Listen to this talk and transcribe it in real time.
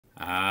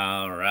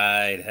All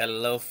right.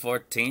 Hello,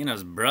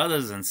 14ers,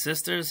 brothers and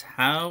sisters.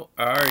 How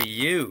are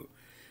you?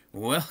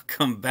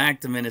 Welcome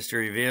back to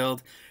Ministry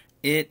Revealed.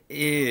 It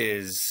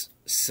is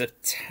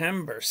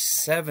September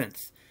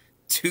 7th,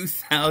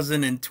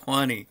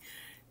 2020.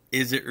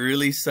 Is it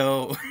really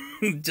so?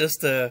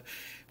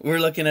 We're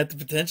looking at the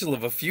potential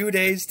of a few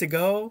days to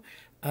go.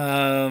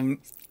 I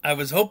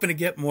was hoping to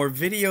get more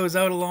videos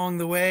out along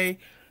the way,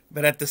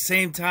 but at the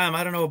same time,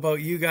 I don't know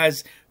about you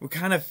guys, we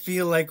kind of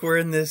feel like we're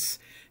in this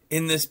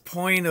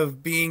point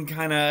of being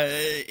kind of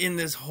in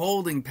this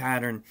holding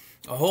pattern,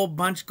 a whole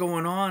bunch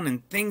going on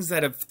and things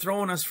that have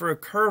thrown us for a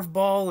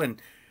curveball,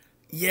 and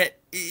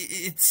yet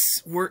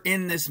we're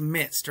in this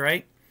midst,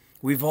 right?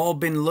 We've all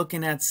been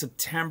looking at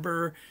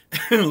September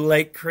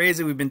like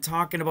crazy. We've been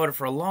talking about it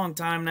for a long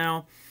time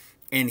now.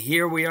 And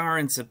here we are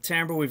in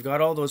September. We've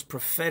got all those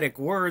prophetic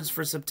words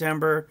for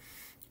September.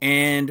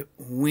 And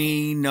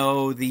we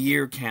know the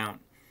year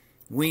count.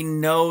 We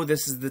know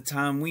this is the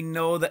time. We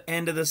know the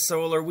end of the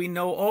solar. We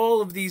know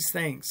all of these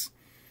things.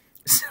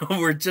 So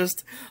we're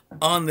just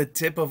on the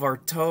tip of our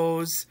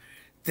toes.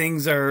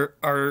 Things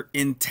are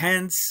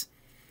intense.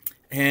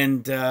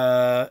 And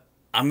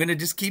I'm going to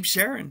just keep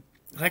sharing.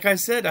 Like I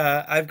said,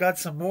 I've got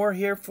some more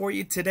here for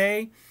you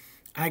today.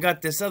 I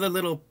got this other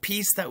little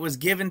piece that was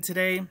given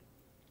today.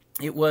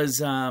 It was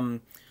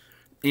in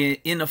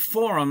a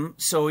forum,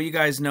 so you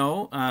guys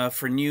know,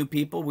 for new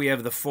people, we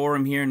have the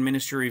forum here in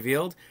Ministry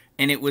Revealed,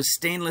 and it was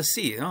Stainless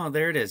Sea. Oh,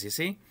 there it is, you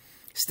see?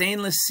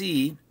 Stainless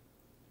Sea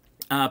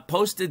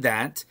posted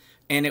that,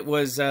 and it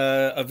was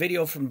a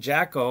video from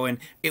Jacko, and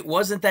it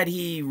wasn't that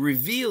he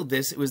revealed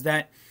this, it was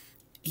that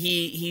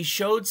he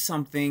showed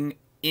something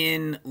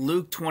in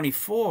Luke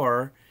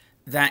 24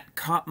 that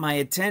caught my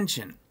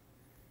attention.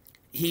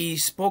 He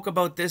spoke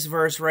about this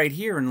verse right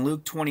here in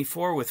Luke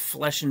 24 with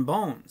flesh and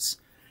bones.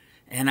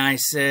 And I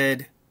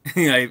said,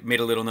 I made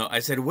a little note. I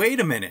said, wait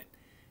a minute.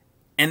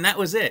 And that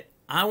was it.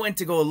 I went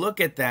to go look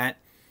at that.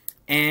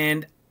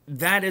 And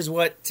that is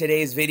what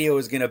today's video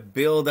is going to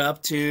build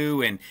up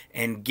to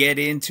and get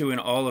into and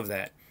all of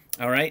that.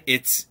 All right.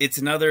 It's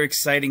another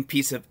exciting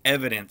piece of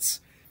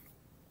evidence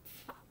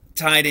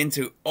tied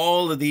into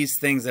all of these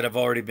things that have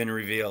already been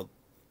revealed.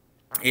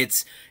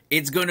 It's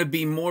going to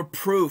be more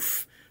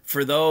proof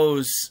for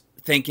those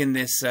thinking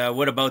this,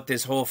 what about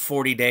this whole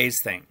 40 days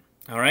thing?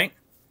 All right.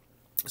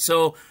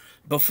 So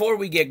before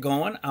we get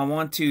going, I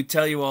want to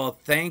tell you all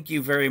thank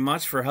you very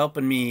much for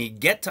helping me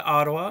get to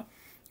Ottawa.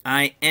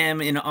 I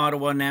am in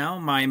Ottawa now.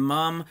 My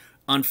mom,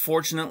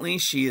 unfortunately,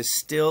 she is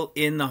still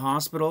in the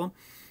hospital.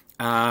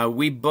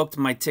 We booked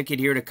my ticket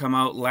here to come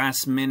out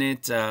last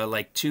minute,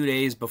 like 2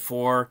 days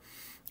before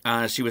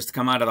she was to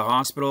come out of the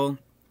hospital.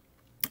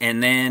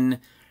 And then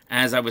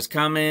as I was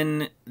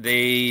coming,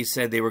 they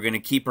said they were going to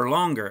keep her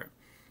longer.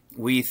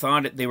 We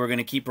thought they were going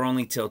to keep her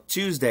only till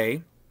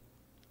Tuesday,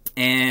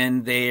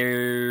 and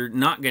they're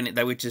not going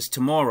to, which is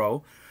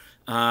tomorrow,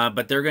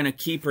 but they're going to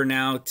keep her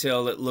now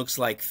till it looks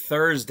like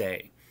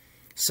Thursday.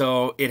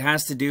 So it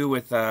has to do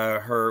with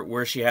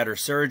where she had her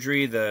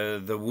surgery.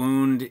 The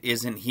wound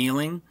isn't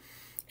healing,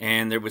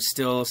 and there was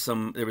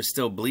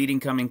still bleeding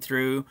coming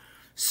through.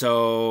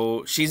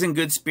 So she's in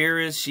good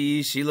spirits.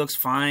 She looks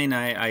fine.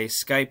 I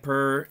Skype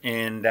her,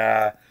 and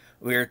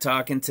we were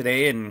talking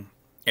today, and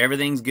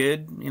everything's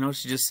good. You know,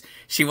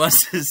 she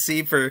wants to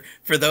see, for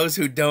those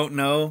who don't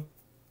know,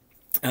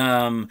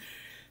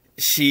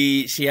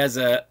 she has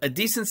a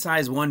decent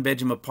sized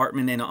 1-bedroom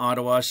apartment in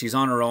Ottawa. She's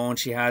on her own.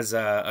 She has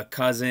a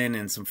cousin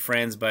and some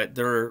friends, but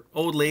they're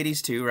old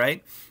ladies too,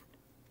 right?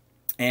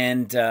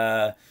 And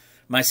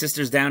my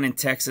sister's down in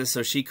Texas,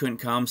 so she couldn't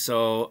come,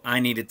 so I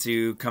needed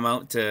to come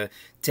out to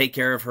take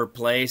care of her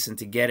place and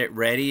to get it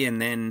ready,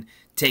 and then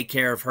take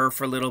care of her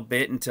for a little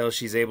bit until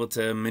she's able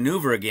to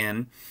maneuver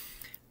again.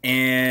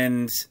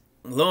 And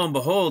lo and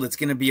behold, it's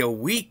going to be a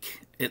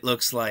week, it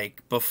looks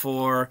like,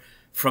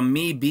 from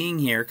me being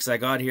here, because I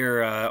got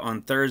here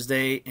on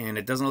Thursday, and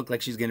it doesn't look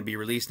like she's going to be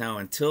released now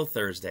until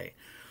Thursday.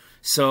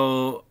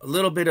 So a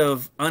little bit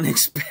of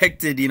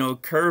unexpected, you know,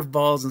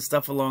 curveballs and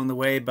stuff along the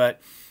way,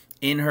 but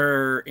in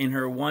her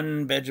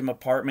 1-bedroom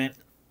apartment,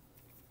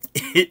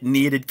 it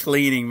needed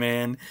cleaning,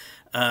 man.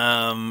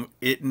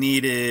 It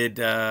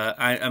needed,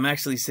 I'm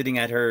actually sitting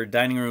at her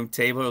dining room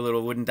table, a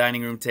little wooden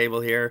dining room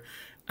table here.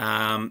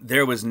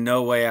 There was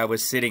no way I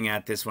was sitting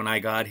at this when I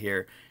got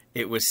here.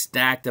 It was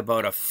stacked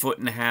about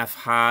 1.5 feet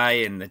high,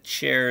 and the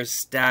chairs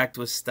stacked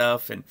with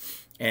stuff,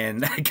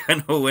 and that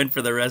kind of went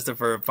for the rest of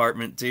her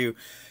apartment too.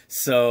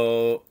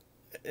 So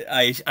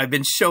I've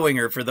been showing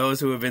her, for those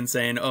who have been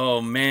saying,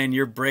 "Oh man,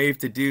 you're brave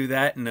to do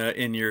that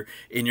in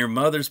your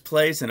mother's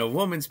place, in a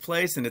woman's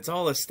place, and it's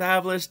all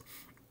established."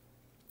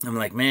 I'm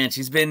like, man,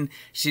 she's been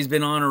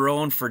on her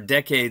own for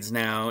decades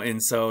now,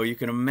 and so you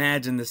can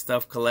imagine the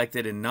stuff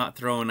collected and not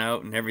thrown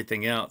out and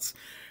everything else.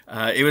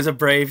 It was a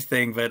brave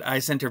thing, but I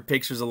sent her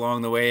pictures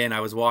along the way, and I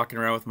was walking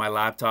around with my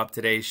laptop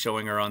today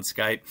showing her on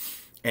Skype.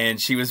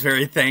 And she was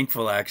very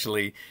thankful,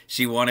 actually.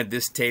 She wanted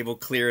this table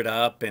cleared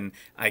up, and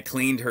I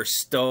cleaned her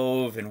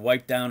stove and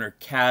wiped down her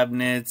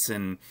cabinets,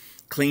 and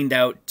cleaned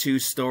out 2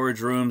 storage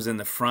rooms in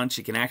the front.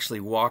 You can actually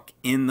walk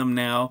in them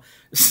now.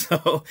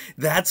 So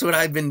that's what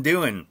I've been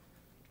doing.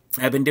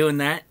 I've been doing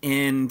that,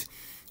 and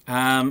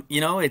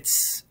you know,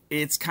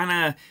 it's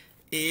kind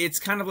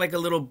of like a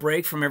little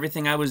break from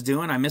everything I was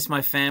doing. I miss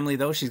my family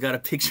though. She's got a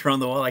picture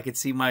on the wall. I could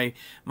see my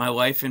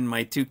wife and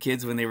my 2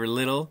 kids when they were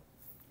little.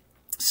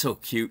 So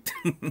cute.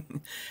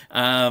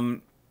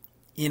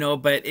 You know,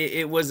 but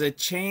it was a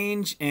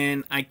change,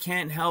 and I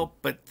can't help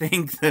but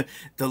think that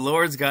the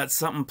Lord's got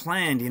something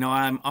planned. You know,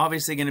 I'm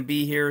obviously going to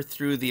be here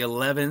through the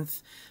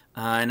 11th,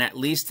 and at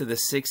least to the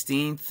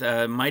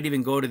 16th. Might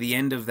even go to the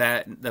end of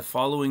that the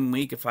following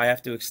week if I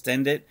have to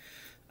extend it.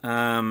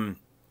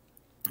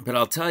 But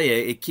I'll tell you,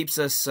 it keeps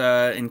us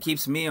and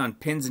keeps me on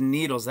pins and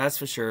needles, that's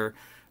for sure,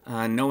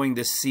 knowing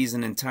this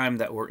season and time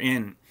that we're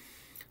in.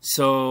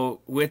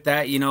 So with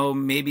that, you know,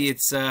 maybe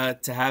it's to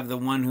have the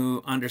one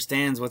who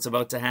understands what's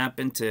about to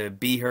happen to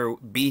be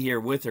here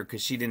with her,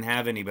 because she didn't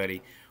have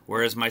anybody.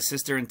 Whereas my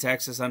sister in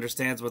Texas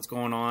understands what's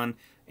going on,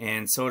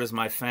 and so does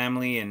my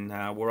family, and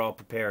we're all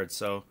prepared.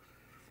 So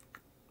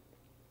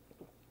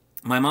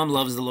my mom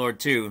loves the Lord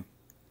too.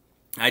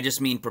 I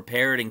just mean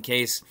prepared in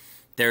case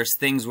there's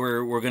things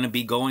we're going to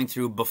be going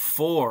through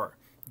before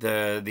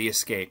the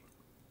escape.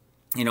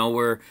 You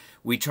know,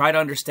 we try to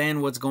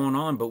understand what's going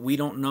on, but we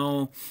don't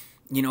know,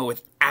 you know,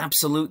 with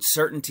absolute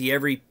certainty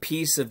every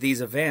piece of these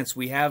events.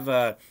 We have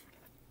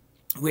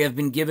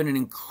been given an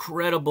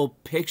incredible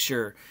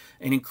picture,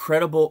 an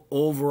incredible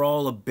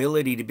overall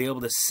ability to be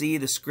able to see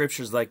the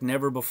scriptures like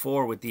never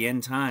before with the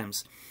end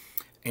times.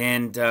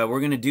 And we're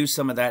going to do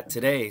some of that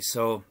today.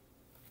 So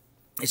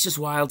it's just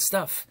wild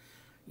stuff,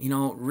 you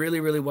know,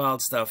 really, really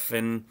wild stuff.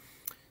 And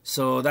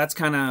so that's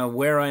kind of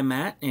where I'm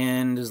at.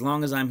 And as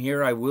long as I'm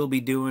here, I will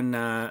be doing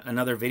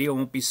another video. It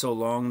won't be so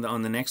long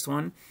on the next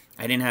one.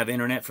 I didn't have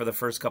internet for the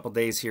first couple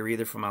days here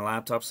either for my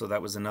laptop, so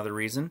that was another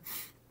reason.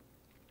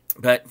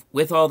 But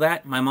with all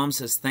that, my mom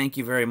says thank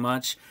you very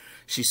much.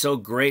 She's so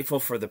grateful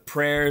for the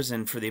prayers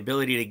and for the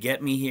ability to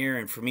get me here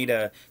and for me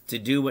to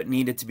do what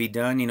needed to be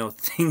done. You know,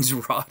 things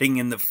rotting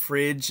in the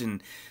fridge,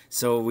 and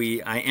so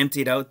I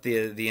emptied out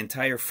the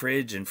entire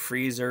fridge and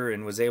freezer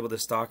and was able to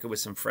stock it with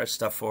some fresh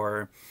stuff for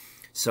her.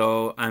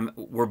 So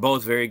we're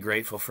both very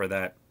grateful for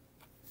that.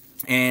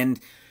 And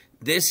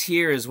this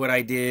here is what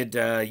I did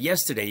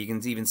yesterday. You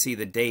can even see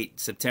the date,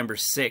 September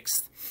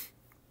 6th.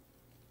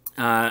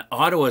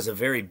 Ottawa is a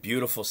very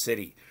beautiful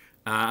city.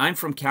 I'm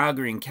from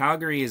Calgary, and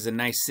Calgary is a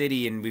nice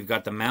city, and we've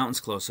got the mountains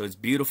close, so it's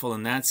beautiful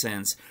in that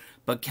sense.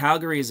 But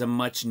Calgary is a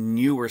much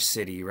newer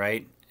city,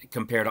 right,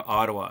 compared to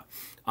Ottawa.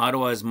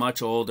 Ottawa is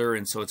much older,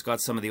 and so it's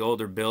got some of the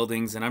older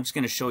buildings, and I'm just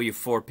going to show you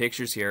 4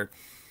 pictures here.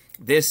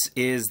 This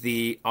is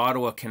the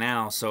Ottawa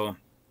Canal, so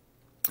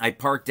I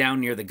parked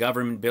down near the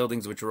government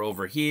buildings, which are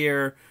over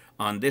here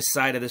on this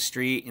side of the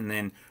street, and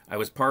then I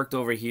was parked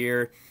over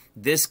here.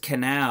 This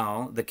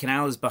canal, the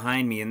canal is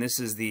behind me, and this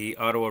is the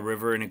Ottawa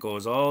River, and it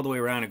goes all the way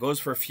around. It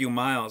goes for a few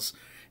miles,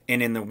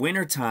 and in the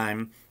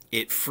wintertime,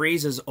 it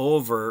freezes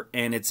over,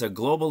 and it's a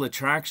global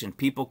attraction.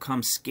 People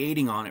come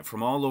skating on it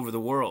from all over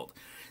the world.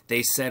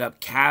 They set up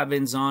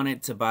cabins on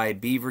it to buy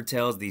beaver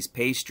tails, these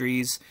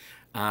pastries.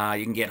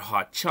 You can get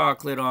hot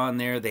chocolate on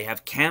there. They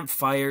have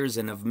campfires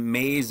and a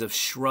maze of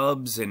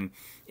shrubs, and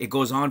it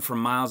goes on for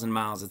miles and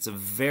miles. It's a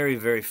very,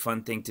 very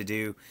fun thing to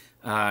do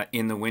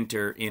in the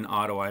winter in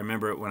Ottawa. I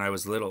remember it when I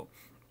was little.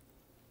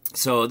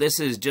 So this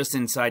is just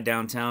inside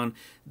downtown.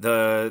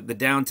 The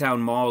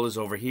downtown mall is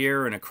over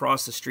here, and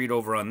across the street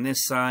over on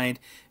this side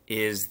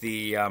is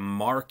the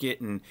market,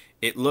 and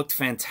it looked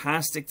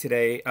fantastic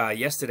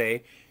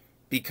yesterday,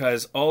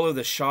 because all of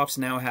the shops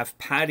now have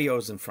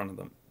patios in front of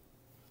them.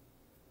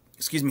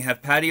 Excuse me,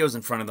 have patios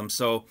in front of them.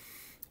 So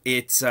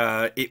it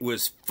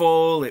was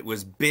full, it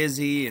was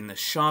busy, and the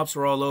shops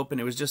were all open.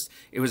 It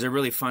was a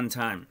really fun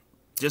time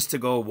just to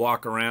go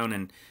walk around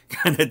and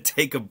kind of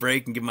take a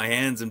break and give my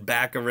hands and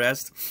back a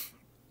rest.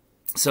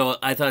 So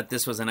I thought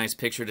this was a nice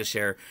picture to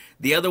share.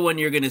 The other one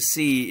you're going to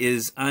see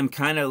is I'm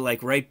kind of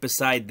like right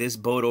beside this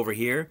boat over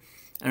here.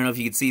 I don't know if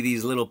you can see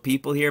these little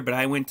people here, but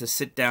I went to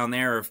sit down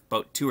there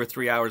about 2 or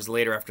 3 hours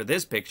later after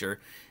this picture,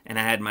 and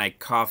I had my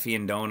coffee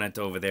and donut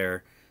over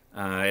there.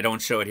 I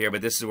don't show it here,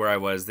 but this is where I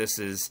was. This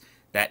is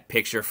that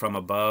picture from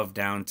above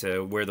down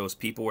to where those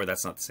people were.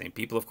 That's not the same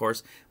people, of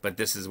course, but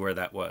this is where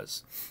that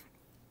was.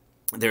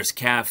 There's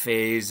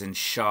cafes and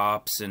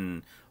shops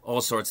and all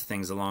sorts of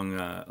things along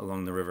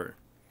the river.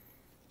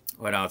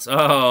 What else?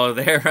 Oh,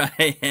 there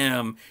I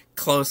am,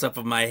 close up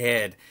of my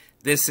head.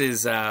 This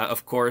is,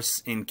 of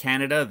course, in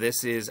Canada.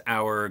 This is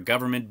our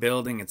government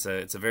building. It's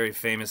a very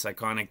famous,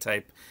 iconic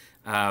type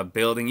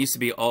building. It used to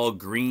be all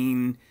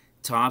green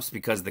tops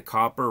because the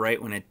copper,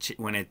 right, when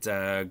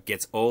it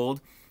gets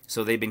old.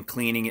 So they've been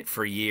cleaning it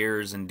for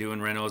years and doing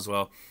renos.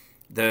 Well,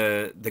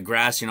 the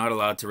grass, you're not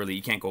allowed to really,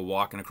 you can't go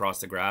walking across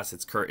the grass.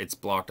 It's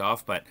blocked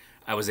off, but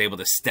I was able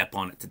to step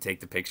on it to take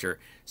the picture.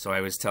 So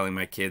I was telling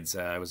my kids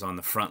I was on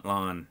the front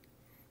lawn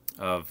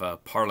of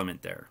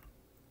Parliament there.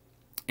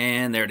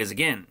 And there it is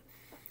again.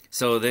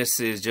 So this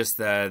is just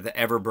the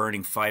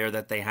ever-burning fire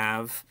that they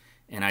have.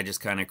 And I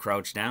just kind of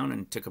crouched down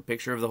and took a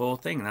picture of the whole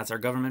thing, and that's our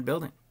government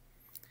building.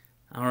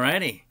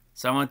 Alrighty,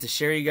 so I want to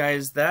share you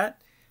guys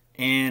that,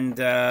 and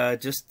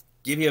just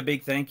give you a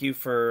big thank you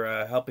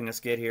for helping us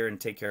get here and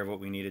take care of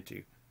what we needed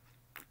to.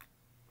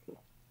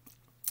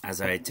 As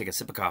I take a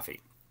sip of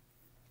coffee.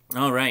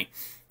 All right.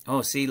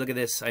 Oh, see, look at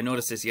this. I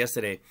noticed this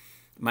yesterday.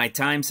 My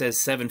time says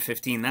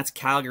 7:15. That's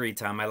Calgary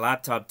time. My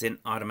laptop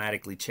didn't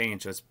automatically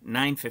change, so it's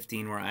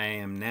 9:15 where I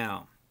am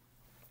now.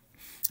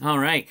 All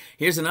right.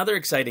 Here's another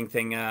exciting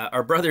thing.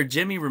 Our brother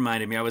Jimmy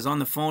reminded me. I was on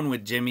the phone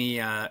with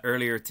Jimmy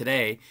earlier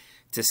today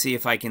to see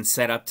if I can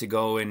set up to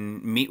go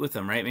and meet with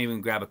him, right? Maybe we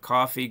can grab a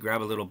coffee,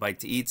 grab a little bite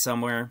to eat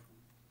somewhere.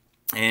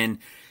 And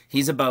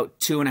he's about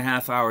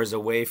 2.5 hours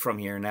away from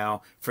here.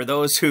 Now, for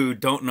those who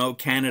don't know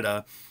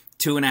Canada,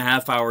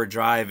 2.5 hour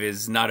drive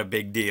is not a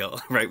big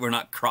deal, right? We're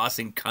not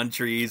crossing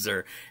countries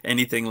or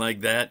anything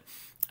like that.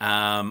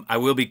 I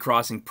will be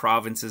crossing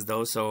provinces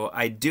though, so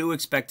I do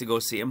expect to go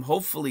see him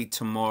hopefully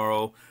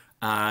tomorrow,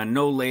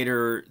 no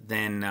later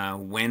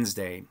than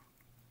Wednesday.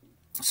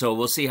 So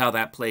we'll see how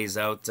that plays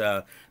out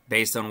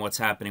based on what's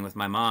happening with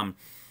my mom.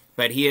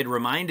 But he had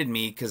reminded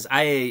me, because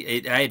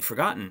I had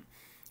forgotten.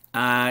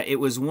 It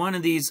was one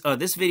of these,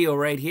 this video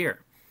right here.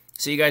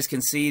 So you guys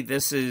can see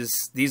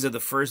these are the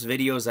first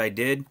videos I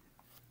did.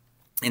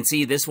 And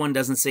see, this one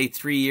doesn't say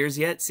 3 years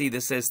yet. See,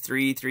 this says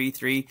 3, 3,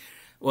 3.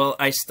 Well,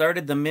 I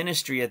started the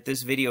ministry at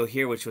this video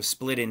here, which was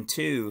split in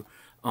two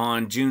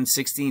on June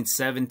 16th,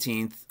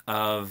 17th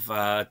of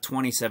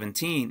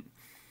 2017.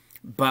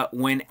 But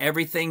when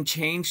everything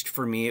changed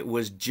for me, it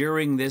was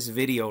during this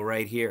video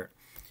right here.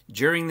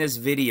 During this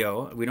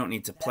video, we don't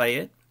need to play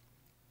it,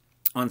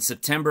 on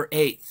September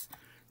 8th,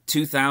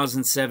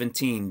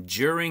 2017,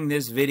 during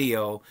this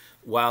video,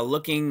 while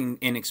looking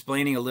and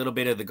explaining a little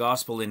bit of the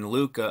gospel in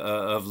Luke,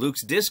 of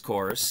Luke's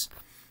discourse,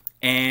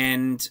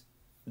 and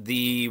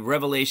the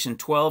Revelation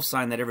 12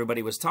 sign that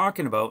everybody was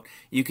talking about,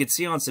 you could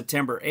see on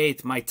September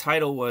 8th, my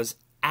title was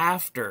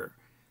after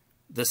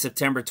the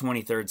September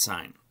 23rd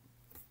sign.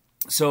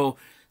 So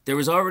there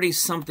was already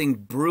something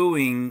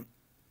brewing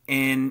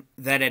and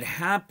that had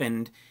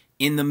happened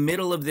in the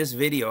middle of this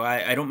video.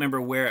 I don't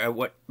remember where,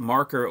 what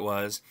marker it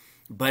was,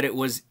 but it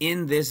was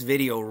in this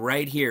video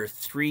right here,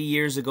 3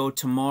 years ago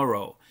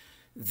tomorrow,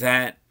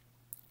 that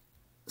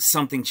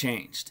something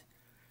changed.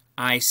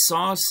 I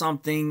saw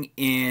something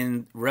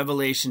in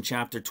Revelation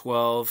chapter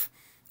 12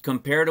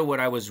 compared to what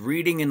I was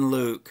reading in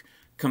Luke,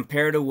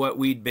 compared to what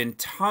we'd been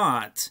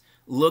taught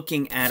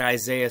looking at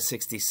Isaiah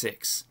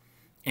 66.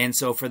 And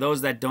so for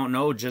those that don't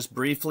know, just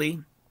briefly,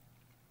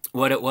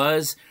 what it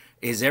was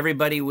is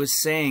everybody was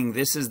saying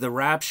this is the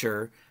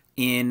rapture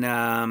in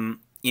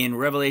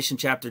Revelation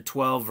chapter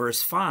 12,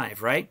 verse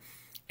 5, right?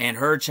 And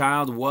her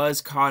child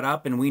was caught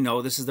up, and we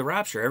know this is the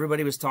rapture.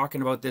 Everybody was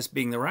talking about this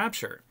being the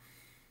rapture.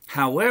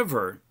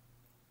 However,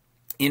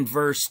 in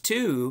verse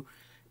 2,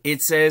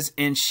 it says,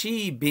 and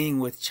she, being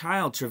with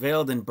child,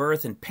 travailed in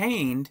birth and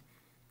pained.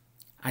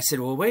 I said,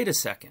 well, wait a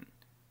second.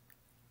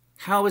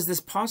 How is this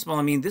possible?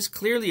 I mean, this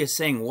clearly is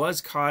saying was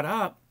caught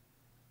up,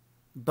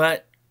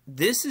 but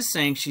this is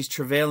saying she's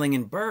travailing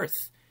in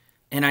birth.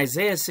 And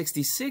Isaiah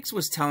 66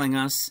 was telling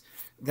us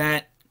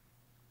that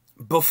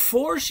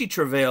before she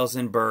travails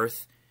in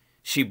birth,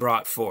 she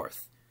brought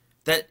forth.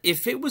 That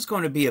if it was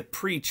going to be a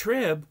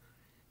pre-trib,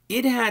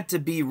 it had to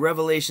be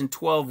Revelation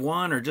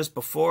 12:1 or just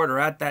before it or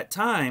at that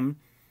time,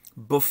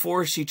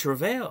 before she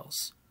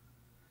travails.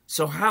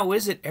 So how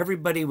is it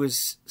everybody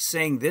was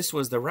saying this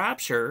was the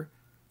rapture,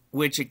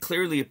 which it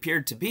clearly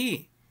appeared to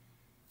be?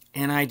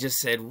 And I just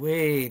said,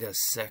 wait a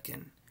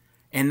second.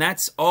 And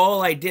that's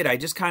all I did. I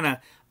just kind of,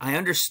 I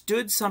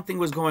understood something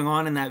was going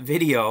on in that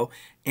video.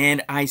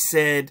 And I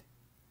said,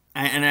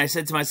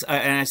 to myself,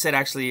 and I said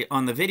actually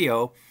on the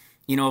video,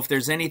 you know, if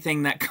there's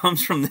anything that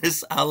comes from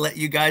this, I'll let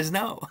you guys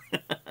know.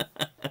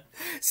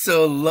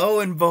 So lo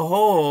and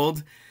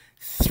behold,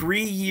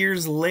 3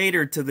 years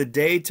later to the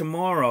day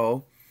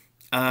tomorrow,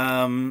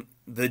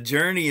 the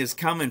journey is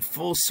coming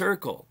full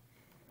circle.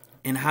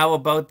 And how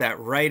about that,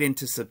 right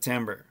into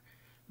September?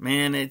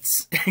 Man,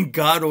 it's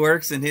God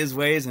works in his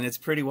ways, and it's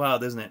pretty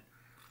wild, isn't it?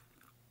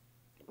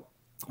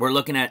 We're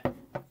looking at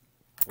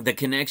the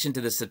connection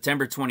to the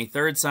September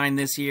 23rd sign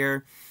this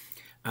year.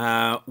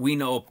 We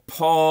know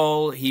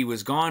Paul, he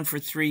was gone for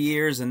 3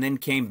 years and then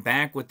came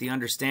back with the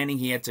understanding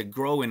he had to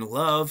grow in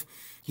love.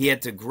 He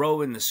had to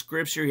grow in the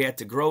scripture. He had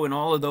to grow in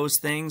all of those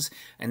things.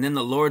 And then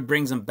the Lord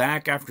brings him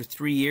back after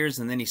 3 years,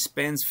 and then he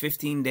spends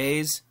 15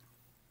 days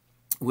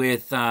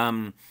with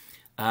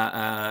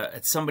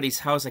at somebody's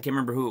house. I can't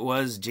remember who it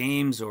was,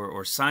 James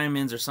or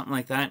Simon's or something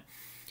like that.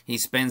 He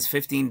spends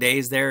 15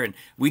 days there, and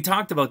we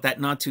talked about that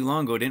not too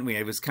long ago, didn't we?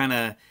 It was kind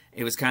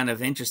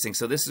of interesting.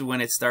 So this is when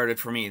it started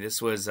for me.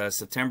 This was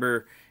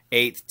September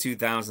 8th,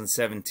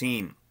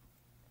 2017.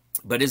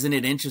 But isn't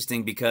it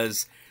interesting,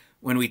 because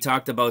when we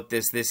talked about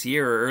this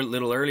year, or a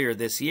little earlier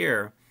this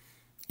year,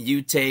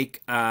 you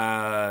take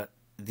the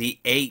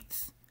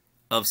 8th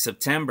of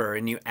September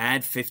and you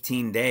add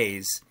 15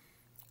 days,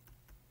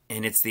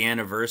 and it's the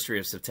anniversary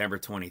of September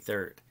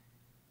 23rd.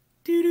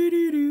 Do do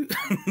do do.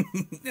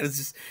 It was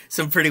just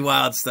some pretty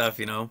wild stuff,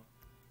 you know.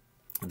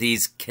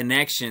 These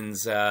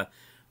connections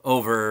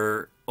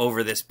over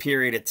this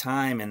period of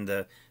time, and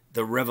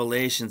the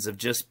revelations have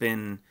just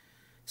been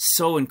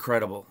so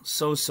incredible,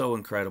 so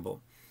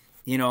incredible.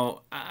 You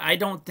know, I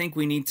don't think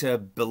we need to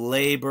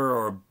belabor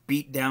or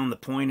beat down the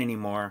point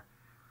anymore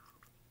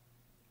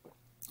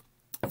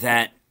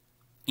that,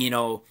 you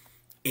know,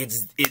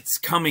 it's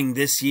coming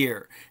this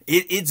year.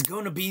 It's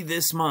going to be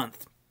this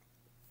month.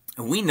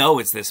 We know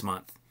it's this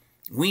month.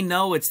 We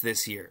know it's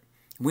this year.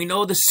 We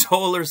know the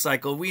solar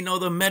cycle. We know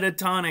the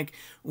metatonic.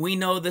 We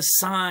know the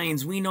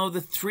signs. We know the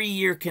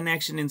 3-year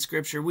connection in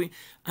Scripture. We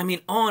know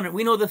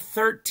the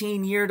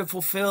 13-year to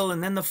fulfill,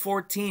 and then the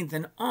 14th,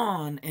 and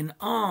on and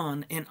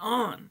on and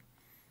on.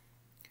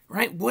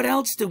 Right? What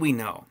else do we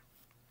know?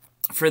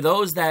 For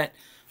those that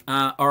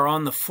are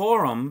on the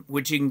forum,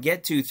 which you can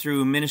get to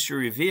through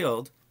Ministry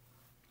Revealed,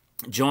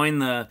 join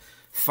the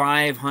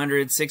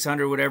 500,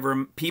 600,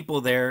 whatever people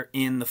there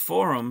in the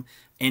forum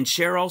and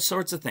share all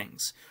sorts of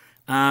things.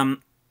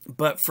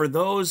 But for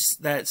those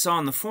that saw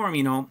on the forum,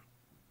 you know,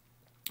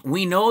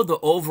 we know the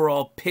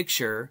overall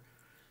picture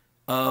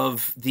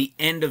of the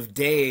end of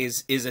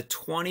days is a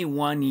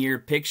 21-year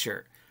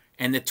picture,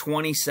 and the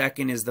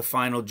 22nd is the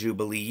final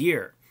Jubilee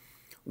year.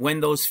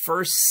 When those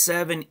first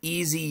 7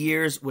 easy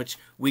years, which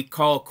we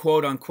call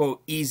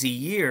quote-unquote easy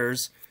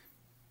years,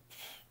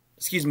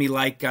 excuse me,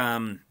 like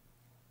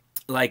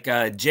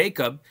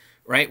Jacob,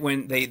 right,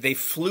 when they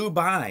flew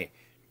by,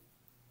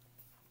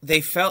 they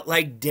felt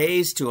like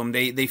days to him.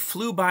 They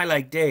flew by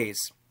like days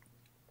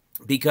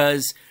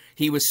because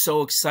he was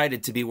so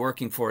excited to be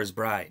working for his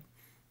bride.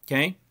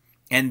 Okay?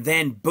 And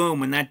then, boom,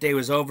 when that day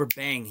was over,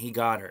 bang, he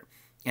got her.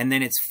 And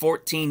then it's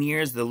 14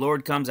 years. The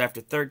Lord comes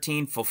after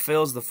 13,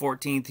 fulfills the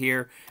 14th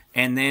year,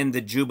 and then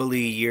the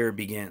Jubilee year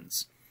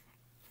begins.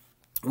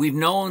 We've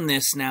known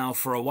this now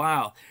for a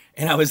while.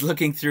 And I was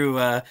looking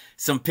through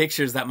some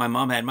pictures that my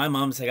mom had. My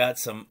mom's got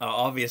some,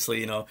 obviously,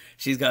 you know,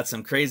 she's got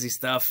some crazy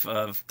stuff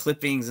of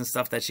clippings and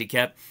stuff that she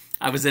kept.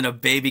 I was in a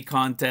baby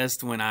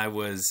contest when I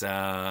was,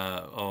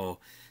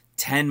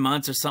 10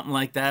 months or something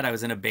like that. I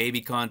was in a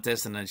baby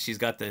contest, and then she's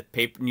got the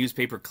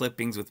newspaper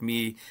clippings with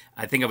me.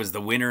 I think I was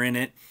the winner in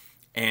it.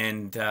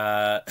 And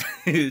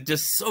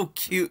just so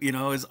cute, you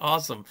know, it was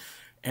awesome.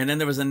 And then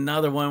there was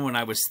another one when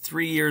I was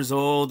 3 years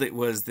old. It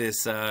was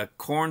this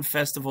corn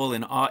festival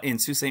in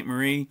Sault Ste.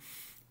 Marie.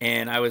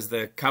 And I was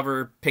the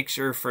cover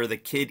picture for the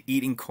kid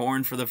eating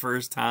corn for the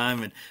first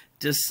time. And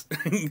just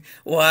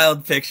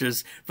wild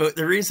pictures. But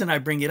the reason I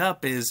bring it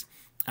up is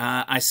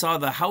I saw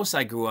the house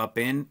I grew up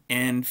in.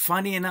 And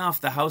funny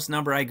enough, the house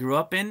number I grew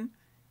up in,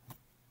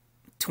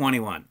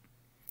 21.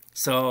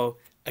 So,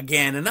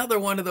 again, another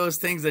one of those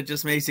things that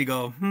just makes you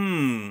go,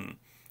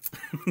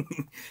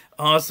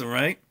 Awesome,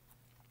 right?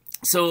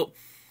 So,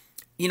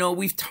 you know,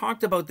 we've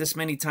talked about this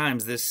many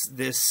times,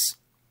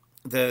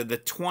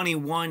 the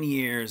 21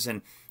 years,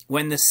 and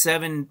when the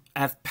 7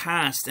 have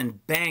passed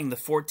and bang, the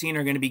 14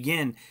 are going to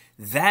begin.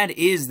 That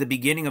is the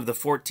beginning of the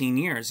 14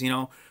 years. You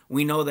know,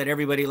 we know that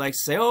everybody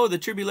likes to say, oh, the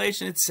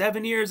tribulation, it's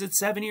 7 years, it's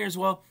 7 years.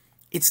 Well,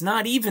 it's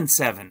not even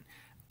 7.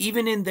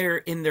 Even in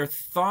their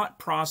thought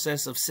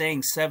process of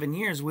saying 7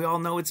 years, we all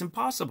know it's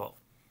impossible.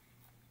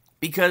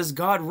 Because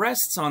God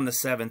rests on the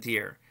 7th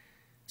year.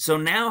 So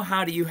now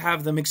how do you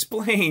have them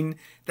explain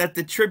that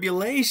the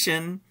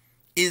tribulation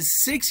is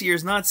 6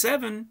 years, not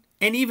 7?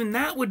 And even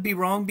that would be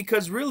wrong,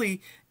 because really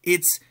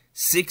it's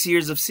 6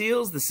 years of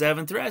seals, the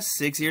 7th rest,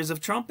 6 years of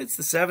trumpets,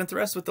 the 7th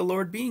rest, with the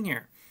Lord being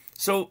here.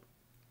 So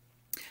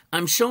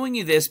I'm showing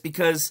you this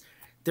because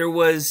there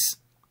was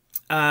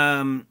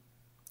an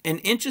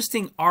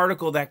interesting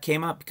article that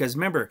came up, because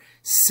remember,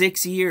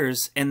 6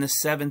 years and the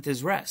 7th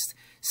is rest.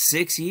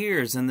 6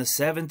 years and the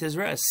 7th is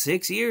rest.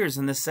 6 years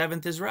and the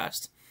 7th is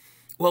rest.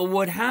 Well,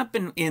 what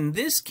happened in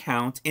this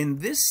count, in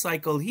this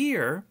cycle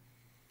here,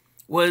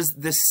 was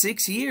the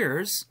 6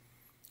 years,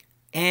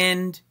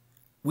 and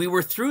we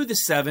were through the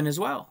 7 as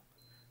well.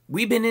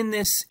 We've been in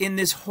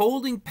this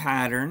holding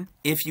pattern,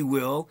 if you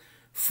will,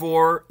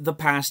 for the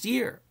past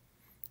year.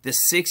 The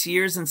 6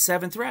 years and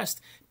 7th rest.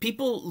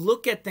 People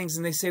look at things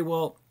and they say,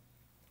 well,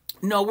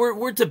 no,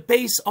 we're to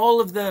base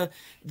all of the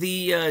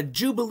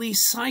Jubilee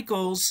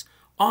cycles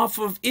off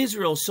of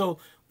Israel. So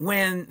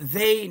when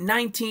they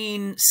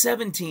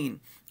 1917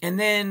 and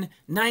then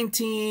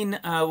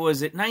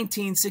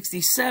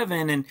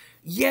 1967, and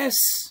yes,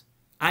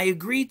 I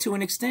agree to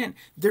an extent.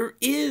 There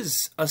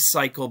is a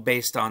cycle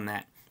based on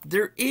that.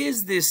 There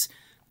is this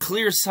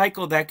clear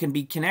cycle that can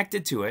be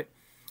connected to it.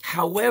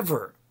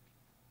 However,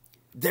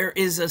 there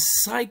is a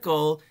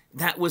cycle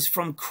that was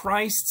from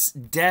Christ's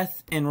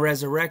death and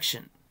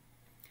resurrection.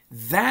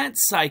 That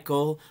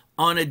cycle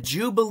on a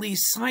Jubilee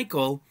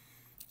cycle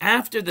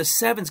after the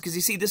 7s, because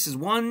you see, this is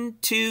 1,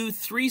 2,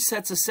 3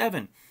 sets of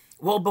 7.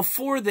 Well,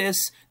 before this,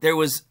 there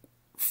was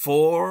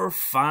 4,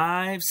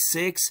 5,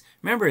 6.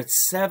 Remember,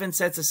 it's 7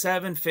 sets of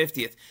 7,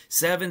 50th.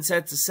 7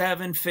 sets of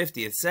 7,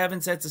 50th.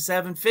 7 sets of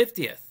 7,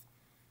 50th.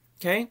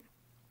 Okay?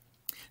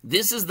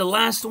 This is the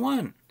last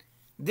one.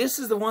 This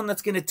is the one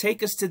that's going to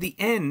take us to the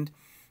end.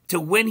 to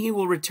when he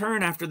will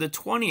return after the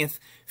 20th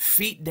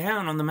feet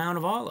down on the Mount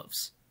of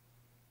Olives.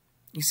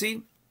 You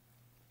see?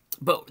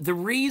 But the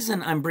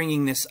reason I'm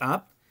bringing this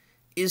up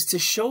is to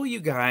show you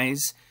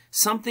guys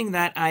something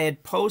that I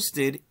had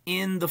posted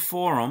in the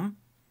forum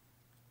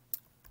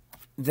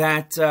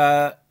that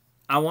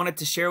I wanted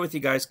to share with you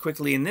guys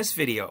quickly in this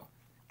video.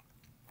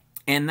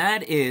 And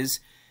that is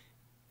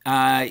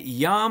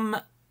Yom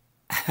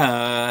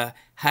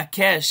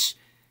HaKesh,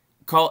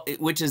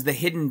 which is the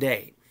hidden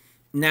day.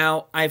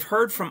 Now, I've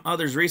heard from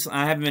others recently.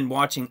 I haven't been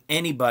watching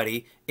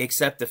anybody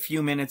except a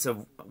few minutes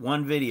of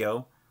one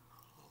video,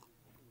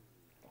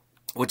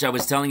 which I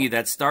was telling you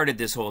that started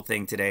this whole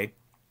thing today,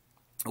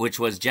 which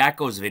was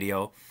Jacko's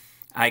video.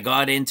 I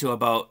got into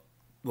about,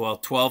 well,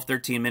 12,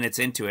 13 minutes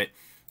into it,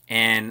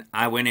 and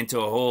I went into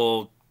a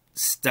whole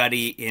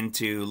study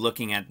into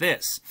looking at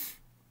this.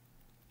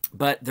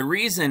 But the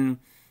reason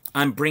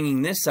I'm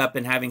bringing this up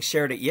and having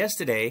shared it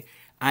yesterday,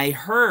 I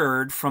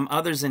heard from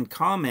others in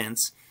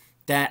comments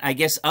that I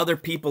guess other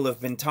people have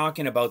been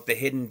talking about the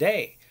hidden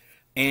day.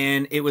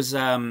 And it was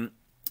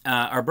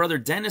our brother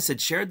Dennis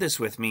had shared this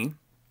with me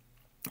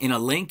in a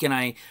link, and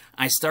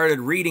I started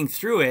reading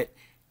through it,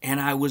 and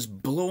I was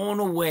blown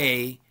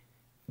away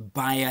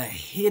by a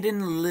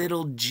hidden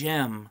little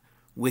gem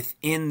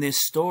within this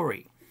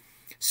story.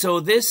 So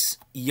this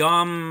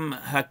Yom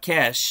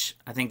HaKesh,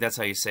 I think that's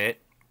how you say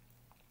it,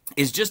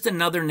 is just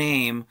another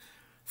name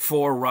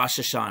for Rosh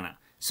Hashanah.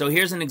 So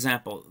here's an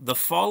example. The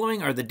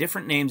following are the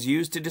different names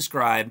used to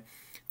describe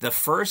the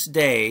first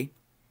day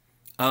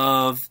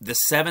of the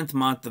 7th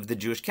month of the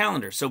Jewish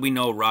calendar. So we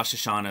know Rosh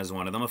Hashanah is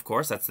one of them, of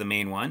course. That's the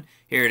main one.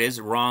 Here it is,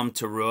 Ram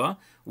Teruah,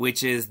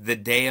 which is the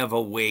day of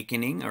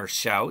awakening or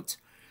shout.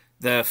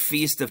 The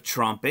Feast of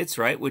Trumpets,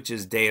 right, which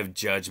is Day of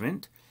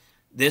Judgment.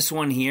 This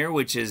one here,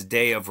 which is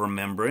Day of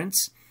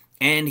Remembrance.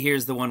 And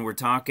here's the one we're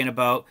talking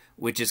about,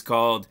 which is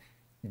called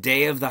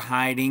Day of the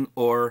Hiding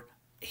or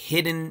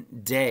Hidden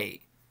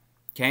Day.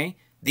 Okay?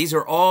 These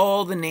are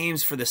all the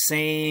names for the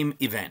same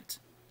event.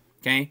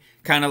 Okay?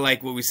 Kind of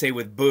like what we say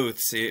with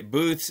booths.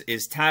 Booths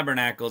is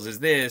tabernacles, is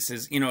this,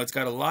 is, you know, it's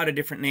got a lot of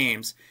different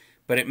names,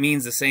 but it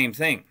means the same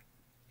thing.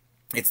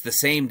 It's the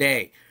same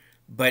day.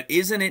 But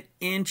isn't it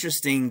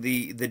interesting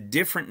the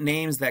different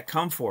names that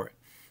come for it?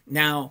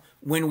 Now,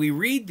 when we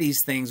read these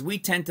things, we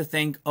tend to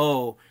think,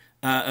 oh,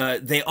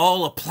 they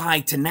all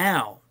apply to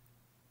now.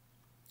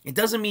 It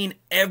doesn't mean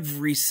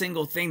every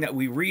single thing that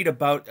we read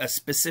about a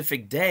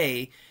specific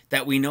day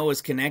that we know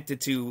is connected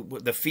to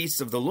the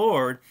feasts of the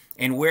Lord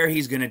and where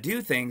he's going to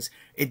do things.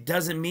 It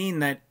doesn't mean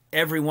that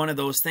every one of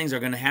those things are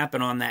going to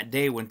happen on that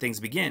day when things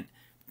begin.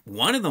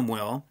 One of them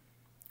will,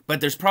 but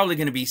there's probably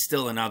going to be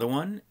still another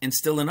one and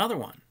still another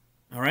one.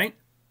 All right?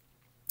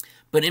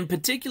 But in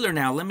particular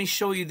now, let me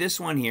show you this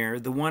one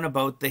here, the one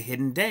about the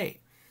hidden day.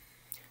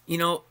 You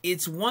know,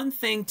 it's one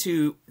thing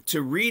to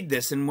read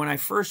this, and when I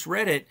first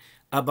read it,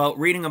 about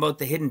reading about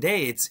the hidden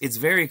day, it's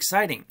very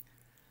exciting.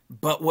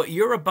 But what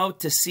you're about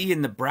to see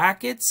in the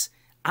brackets,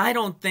 I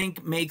don't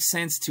think makes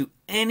sense to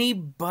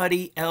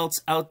anybody else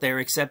out there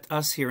except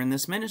us here in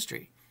this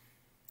ministry.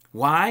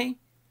 Why?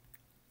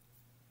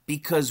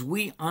 Because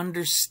we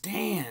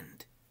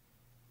understand.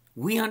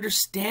 We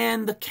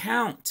understand the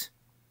count.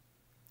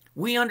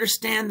 We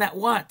understand that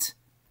what?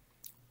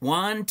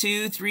 1,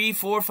 2, 3,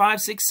 4,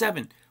 5, 6,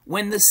 7.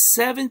 When the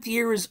 7th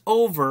year is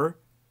over,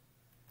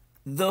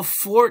 the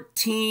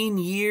 14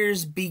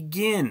 years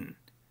begin.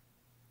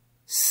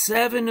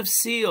 7 of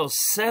seals,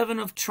 7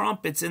 of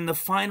trumpets in the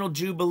final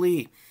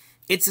jubilee.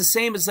 It's the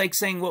same as like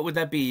saying, what would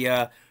that be?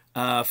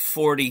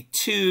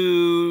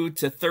 42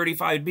 to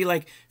 35. It'd be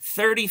like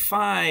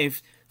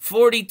 35,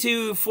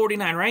 42,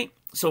 49, right?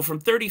 So from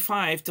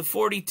 35 to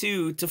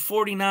 42 to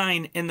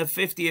 49, and the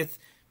 50th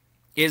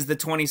is the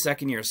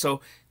 22nd year.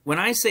 So when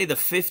I say the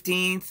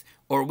 15th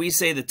or we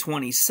say the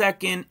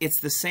 22nd,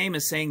 it's the same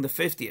as saying the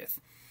 50th.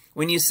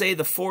 When you say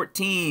the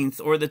 14th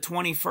or the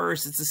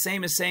 21st, it's the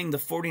same as saying the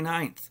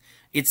 49th.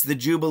 It's the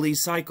Jubilee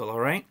cycle, all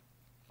right?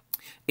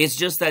 It's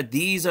just that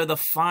these are the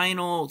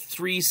final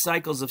 3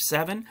 cycles of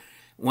 7.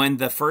 When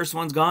the first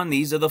one's gone,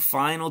 these are the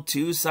final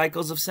 2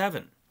 cycles of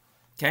 7.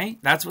 Okay?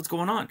 That's what's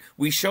going on.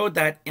 We showed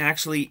that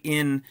actually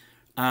in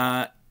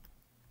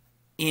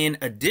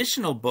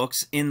additional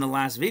books in the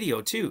last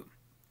video too.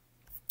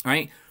 All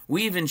right?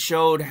 We even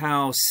showed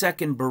how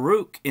 2nd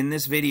Baruch in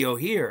this video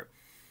here,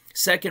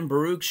 2nd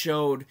Baruch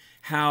showed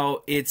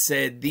how it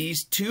said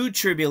these 2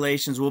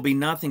 tribulations will be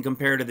nothing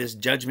compared to this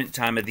judgment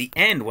time at the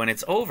end when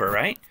it's over,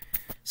 right?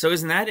 So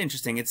isn't that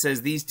interesting? It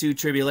says these 2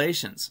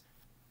 tribulations.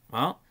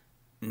 Well,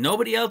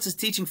 nobody else is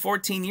teaching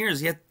 14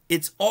 years, yet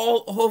it's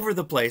all over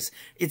the place.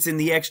 It's in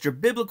the extra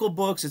biblical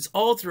books. It's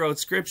all throughout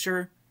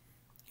Scripture.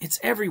 It's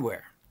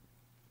everywhere.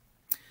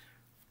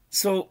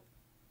 So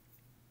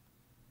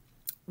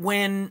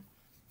when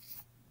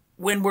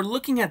we're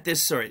looking at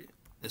this, sorry,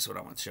 this is what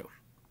I want to show.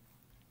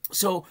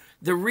 So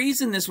the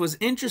reason this was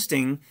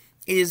interesting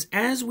is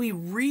as we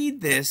read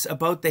this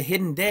about the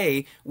hidden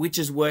day, which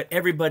is what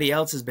everybody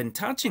else has been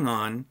touching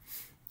on,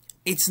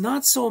 it's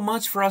not so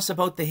much for us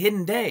about the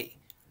hidden day.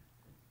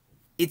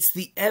 It's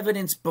the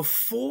evidence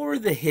before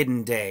the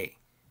hidden day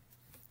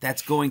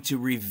that's going to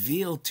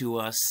reveal to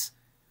us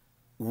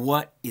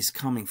what is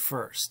coming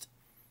first.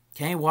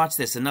 Okay, watch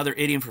this. Another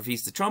idiom for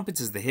Feast of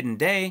Trumpets is the hidden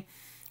day.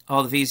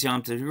 All the feasts,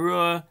 Yom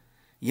Teruah.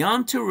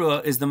 Yom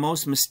Teruah is the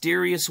most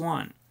mysterious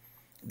one.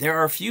 There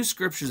are a few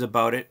scriptures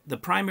about it. The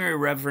primary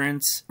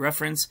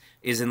reference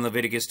is in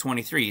Leviticus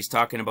 23. He's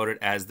talking about it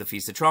as the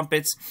Feast of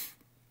Trumpets.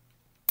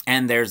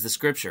 And there's the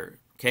scripture,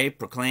 okay,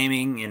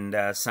 proclaiming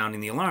and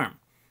sounding the alarm.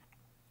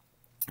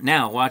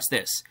 Now, watch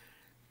this.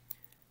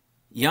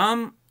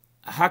 Yom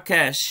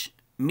HaKesh,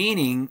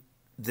 meaning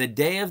the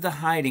day of the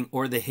hiding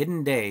or the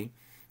hidden day,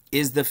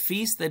 is the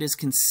feast that is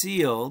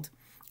concealed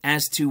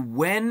as to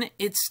when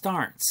it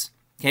starts.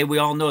 Okay, we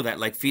all know that,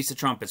 like Feast of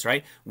Trumpets,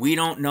 right? We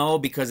don't know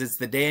because it's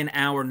the day and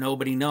hour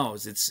nobody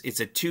knows. It's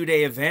a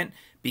 2-day event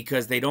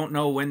because they don't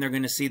know when they're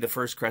going to see the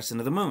first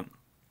crescent of the moon.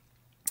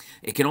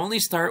 It can only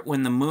start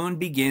when the moon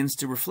begins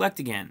to reflect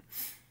again.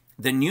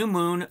 The new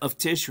moon of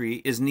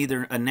Tishri is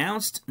neither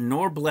announced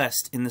nor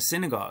blessed in the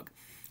synagogue.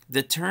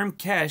 The term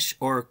Kesh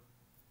or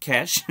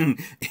Kesh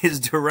is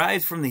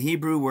derived from the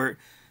Hebrew word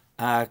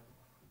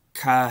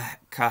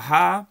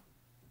kaha,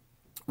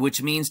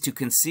 which means to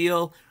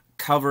conceal,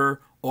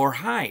 cover, or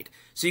hide.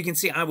 So you can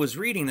see I was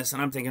reading this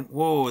and I'm thinking,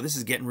 whoa, this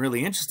is getting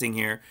really interesting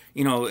here.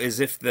 You know, as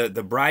if the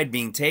bride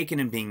being taken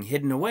and being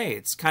hidden away.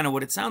 It's kind of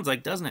what it sounds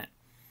like, doesn't it?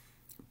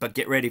 But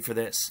get ready for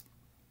this.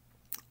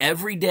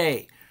 Every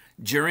day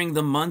during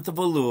the month of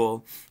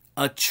Elul,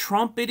 a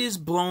trumpet is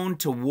blown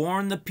to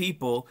warn the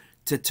people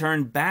to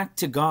turn back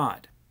to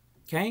God.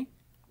 Okay?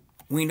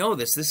 We know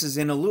this. This is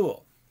in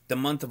Elul. The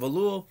month of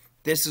Elul,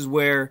 this is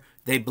where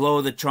they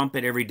blow the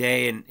trumpet every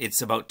day and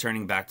it's about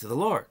turning back to the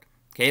Lord.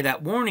 Okay,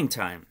 that warning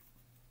time.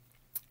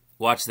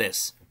 Watch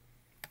this.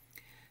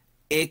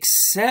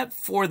 Except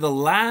for the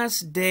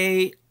last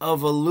day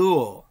of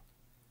Elul,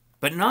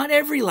 but not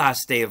every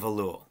last day of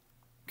Elul.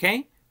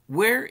 Okay,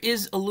 where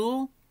is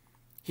Elul?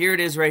 Here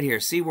it is right here.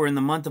 See, we're in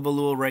the month of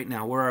Elul right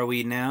now. Where are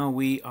we now?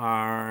 We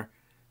are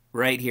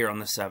right here on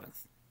the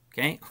 7th.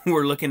 Okay,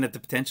 we're looking at the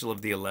potential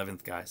of the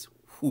 11th, guys.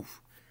 Whew.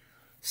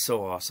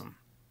 So awesome.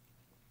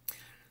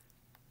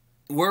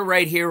 We're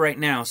right here right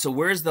now. So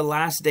where's the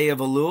last day of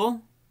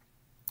Elul?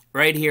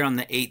 Right here on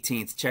the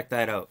 18th. Check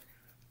that out.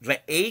 The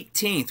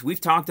 18th.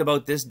 We've talked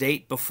about this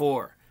date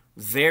before.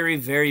 Very,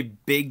 very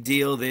big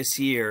deal this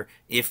year,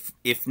 if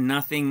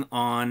nothing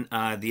on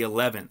the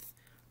 11th.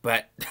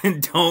 But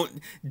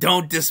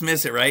don't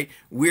dismiss it, right?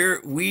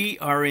 We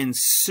are in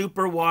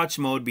super watch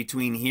mode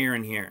between here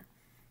and here.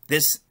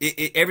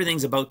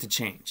 Everything's about to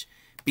change.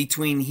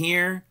 Between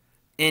here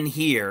and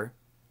here,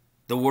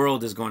 the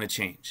world is going to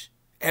change.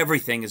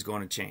 Everything is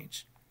going to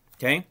change.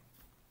 Okay?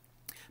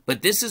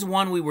 But this is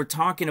one we were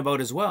talking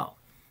about as well.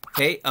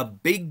 Okay? A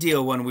big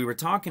deal one we were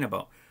talking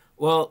about.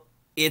 Well,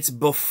 it's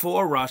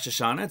before Rosh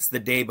Hashanah. It's the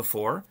day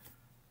before.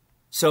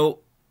 So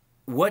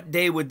what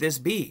day would this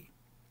be?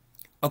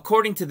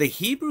 According to the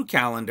Hebrew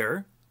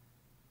calendar,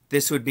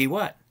 this would be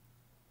what?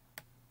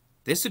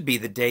 This would be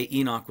the day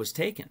Enoch was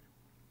taken.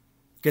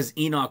 Because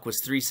Enoch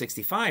was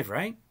 365,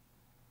 right?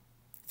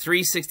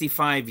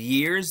 365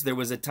 years. There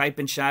was a type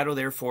and shadow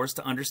there for us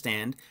to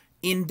understand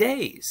in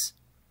days.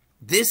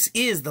 This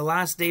is the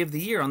last day of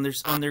the year on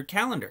their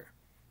calendar.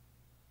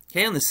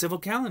 Okay, on the civil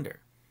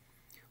calendar.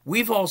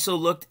 We've also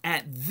looked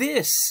at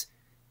this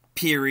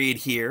period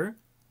here,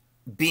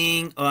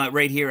 being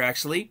right here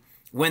actually,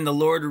 when the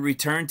Lord will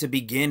return to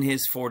begin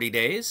his 40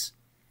 days.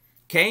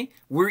 Okay,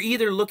 we're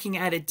either looking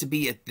at it to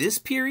be at this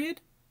period,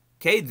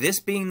 okay,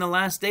 this being the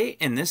last day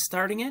and this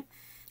starting it,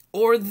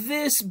 or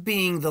this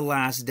being the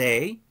last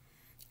day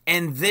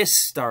and this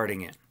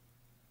starting it.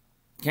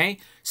 Okay,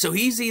 so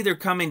he's either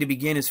coming to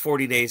begin his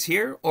 40 days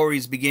here, or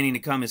he's beginning to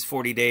come his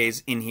 40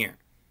 days in here.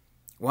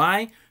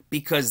 Why?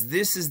 Because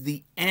this is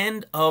the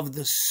end of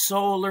the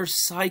solar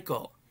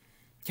cycle.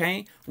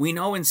 Okay, we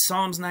know in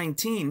Psalms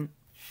 19,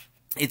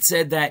 it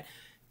said that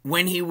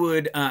when he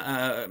would,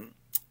 when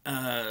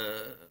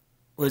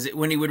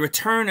he would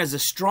return as a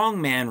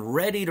strong man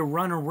ready to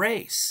run a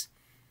race,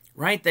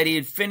 right? That he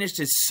had finished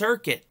his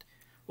circuit.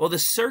 Well, the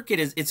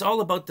circuit it's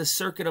all about the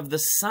circuit of the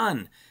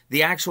sun,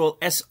 the actual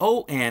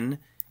S-O-N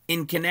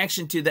in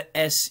connection to the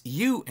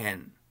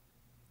S-U-N,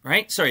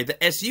 right? Sorry,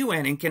 the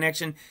S-U-N in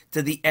connection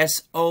to the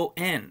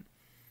S-O-N.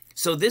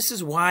 So this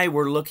is why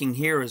we're looking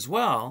here as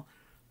well,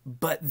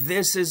 but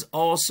this is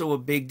also a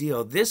big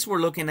deal. This we're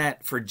looking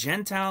at for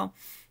Gentile,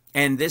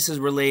 and this is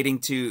relating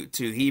to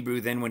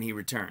Hebrew then when he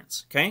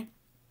returns, okay?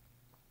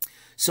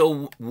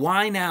 So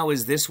why now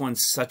is this one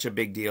such a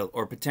big deal,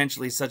 or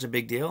potentially such a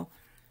big deal?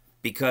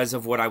 Because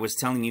of what I was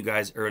telling you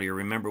guys earlier.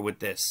 Remember with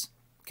this,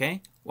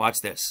 okay? Watch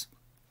this.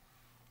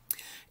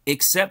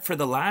 Except for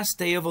the last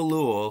day of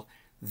Elul,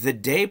 the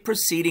day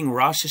preceding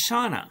Rosh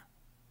Hashanah,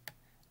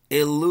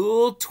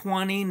 Elul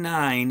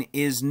 29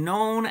 is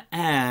known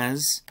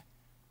as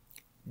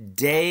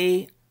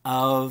Day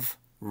of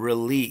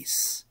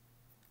Release.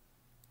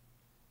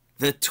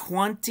 The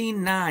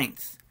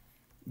 29th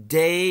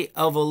day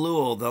of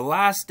Elul, the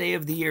last day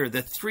of the year,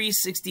 the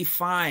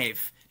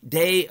 365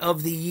 day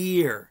of the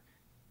year,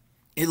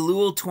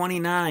 Elul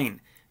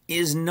 29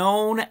 is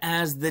known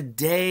as the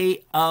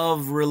day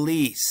of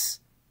release.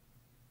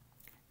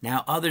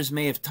 Now, others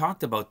may have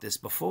talked about this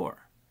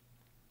before,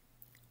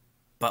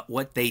 but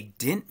what they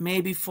didn't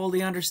maybe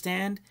fully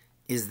understand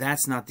is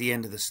that's not the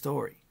end of the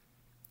story.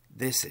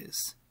 This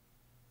is.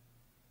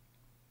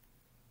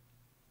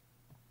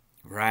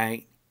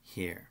 Right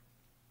here.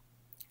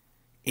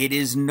 It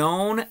is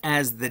known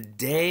as the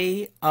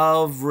day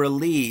of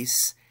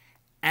release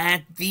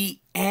at the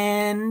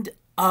end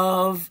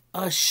of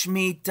a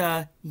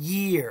Shemitah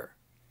year.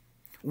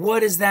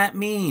 What does that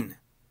mean?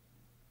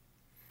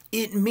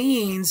 It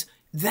means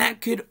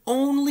that could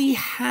only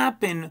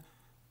happen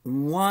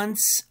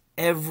once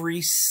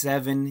every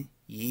 7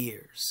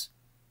 years.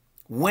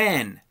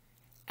 When?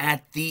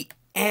 At the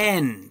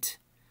end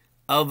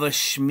of a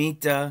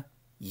Shemitah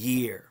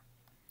year.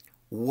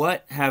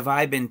 What have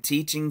I been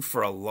teaching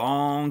for a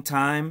long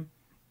time?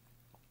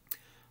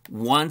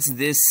 Once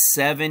this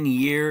 7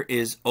 year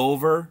is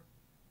over,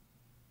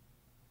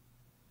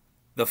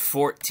 the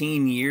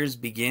 14 years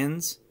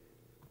begins.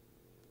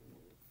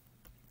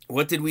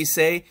 What did we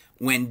say?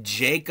 When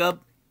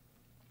Jacob,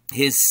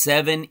 his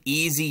 7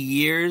 easy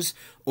years,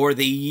 or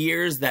the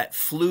years that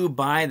flew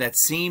by that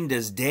seemed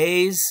as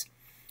days,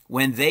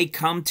 when they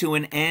come to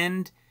an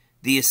end,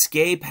 the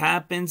escape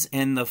happens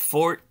and the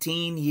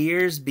 14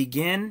 years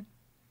begin.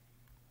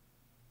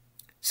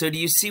 So do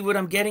you see what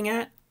I'm getting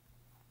at?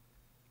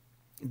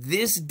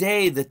 This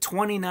day, the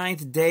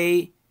 29th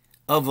day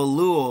of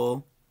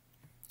Elul,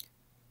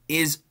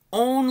 is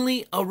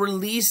only a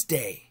release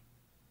day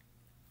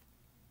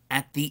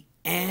at the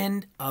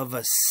end of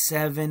a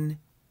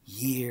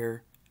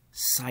 7-year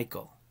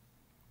cycle.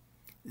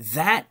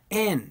 That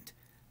end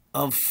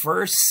of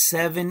first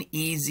 7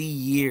 easy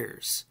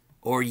years,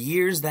 or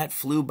years that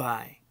flew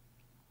by,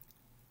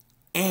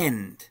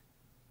 end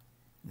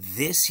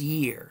this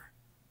year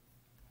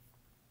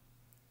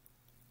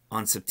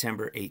on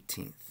September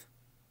 18th.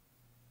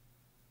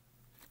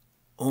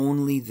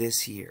 Only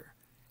this year.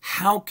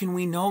 How can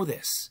we know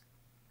this?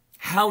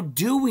 How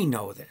do we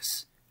know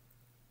this?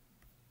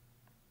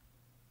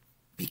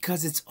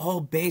 Because it's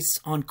all based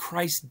on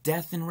Christ's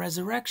death and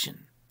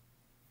resurrection.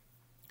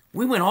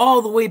 We went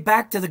all the way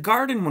back to the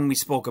garden when we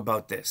spoke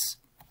about this.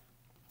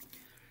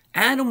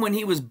 Adam, when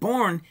he was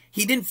born,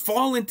 he didn't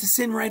fall into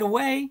sin right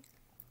away.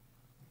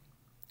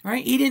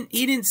 Right? He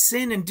didn't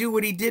sin and do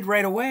what he did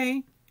right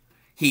away.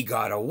 He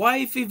got a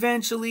wife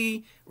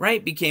eventually,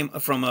 right? Became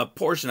from a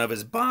portion of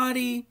his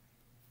body.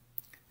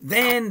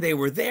 Then they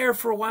were there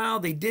for a while.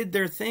 They did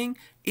their thing.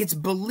 It's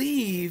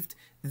believed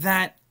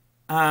that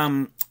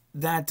Adam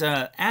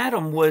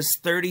was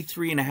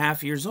 33 and a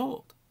half years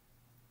old.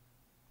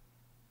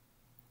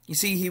 You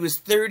see, he was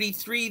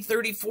 33,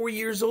 34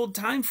 years old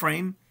time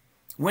frame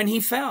when he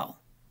fell.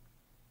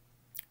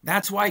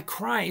 That's why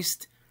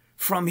Christ,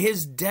 from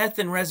his death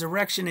and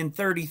resurrection in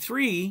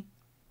 33,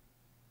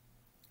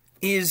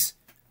 is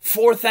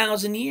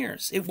 4,000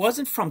 years. It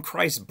wasn't from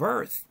Christ's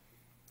birth.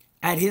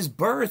 At his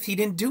birth, he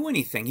didn't do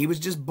anything. He was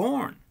just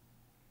born.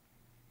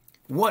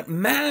 What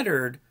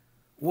mattered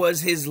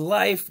was his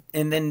life,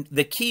 and then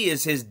the key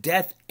is his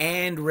death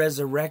and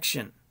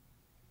resurrection.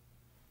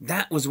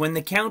 That was when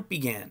the count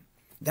began.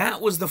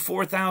 That was the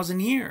 4,000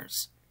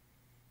 years.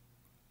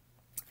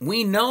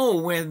 We know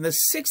when the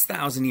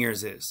 6,000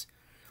 years is.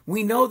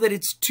 We know that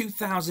it's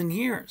 2,000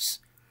 years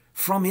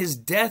from his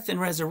death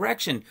and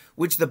resurrection,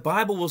 which the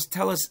Bible will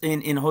tell us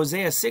in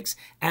Hosea 6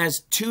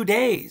 as 2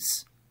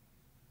 days,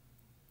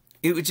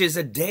 which is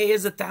a day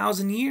is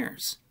 1,000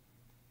 years.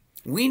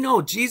 We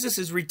know Jesus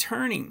is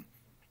returning,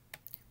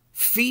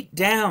 feet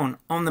down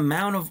on the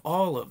Mount of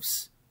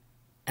Olives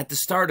at the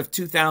start of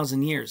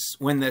 2,000 years,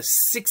 when the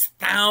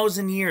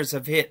 6,000 years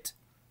have hit.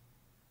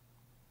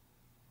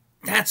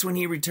 That's when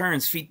he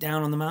returns, feet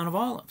down on the Mount of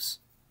Olives.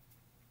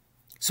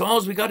 So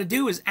all we got to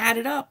do is add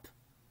it up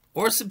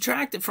or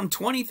subtract it from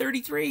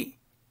 2033.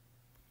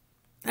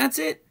 That's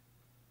it.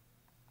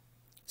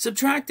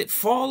 Subtract it,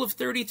 fall of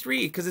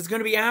 33, because it's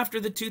going to be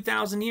after the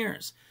 2,000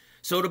 years.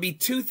 So it'll be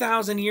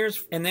 2,000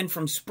 years, and then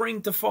from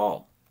spring to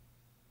fall.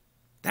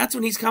 That's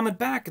when he's coming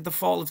back at the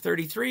fall of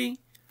 33,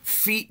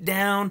 feet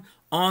down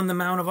on the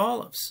Mount of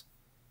Olives,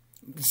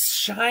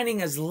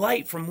 shining as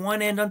light from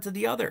one end unto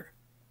the other.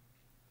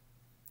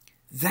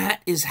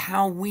 That is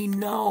how we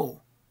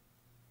know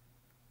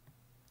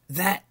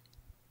that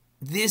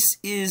this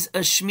is a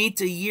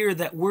Shemitah year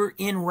that we're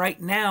in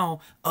right now,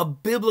 a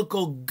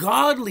biblical,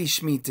 godly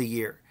Shemitah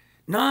year.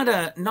 Not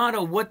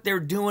a what they're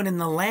doing in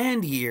the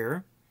land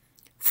year,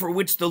 for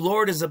which the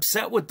Lord is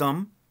upset with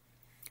them.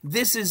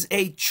 This is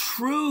a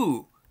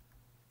true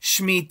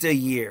Shemitah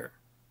year,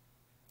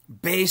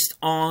 based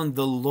on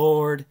the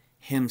Lord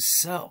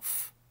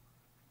himself.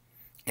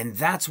 And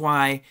that's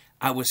why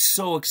I was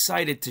so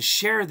excited to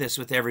share this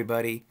with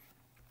everybody,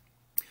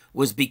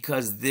 was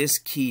because this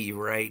key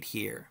right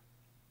here.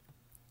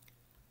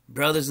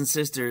 Brothers and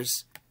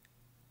sisters,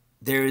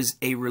 there is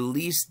a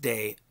release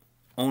day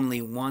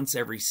only once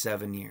every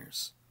 7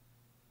 years,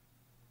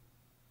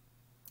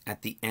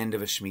 at the end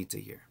of a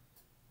Shemitah year.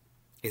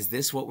 Is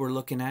this what we're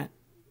looking at?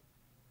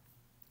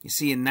 You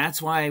see, and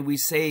that's why we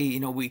say, you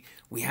know,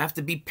 we have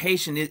to be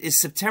patient. Is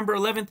September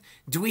 11th,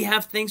 do we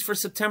have things for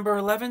September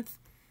 11th?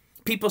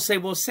 People say,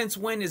 well, since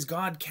when is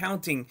God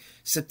counting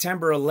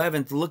September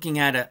 11th looking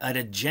at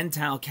a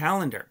Gentile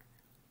calendar?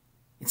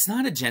 It's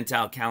not a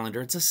Gentile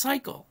calendar, it's a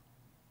cycle.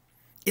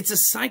 It's a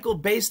cycle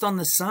based on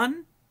the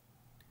sun,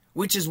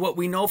 which is what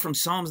we know from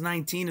Psalms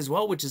 19 as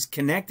well, which is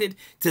connected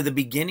to the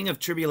beginning of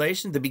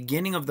tribulation, the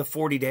beginning of the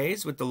 40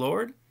 days with the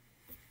Lord.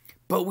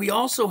 But we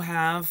also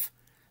have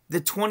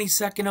the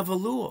 22nd of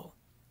Elul.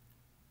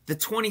 The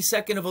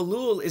 22nd of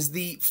Elul is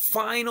the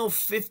final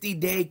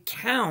 50-day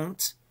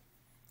count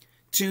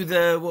to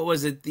the, what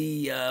was it,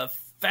 the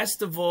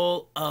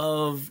Festival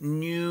of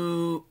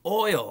New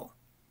Oil.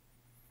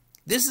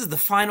 This is the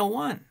final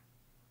one.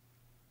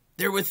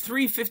 There were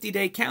 3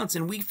 50-day counts,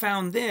 and we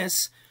found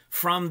this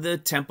from the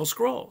Temple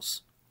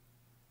Scrolls.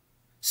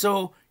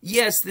 So,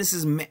 yes, this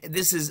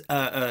is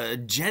a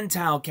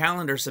Gentile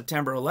calendar,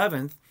 September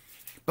 11th,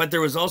 but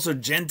there was also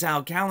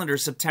Gentile calendar,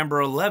 September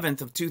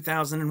 11th of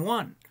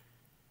 2001.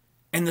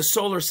 And the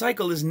solar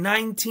cycle is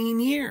 19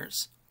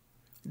 years.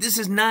 This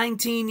is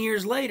 19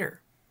 years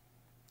later.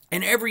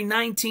 And every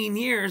 19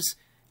 years,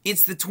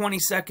 it's the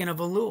 22nd of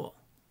Elul.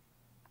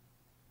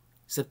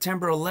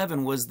 September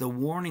 11 was the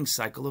warning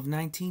cycle of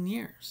 19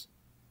 years.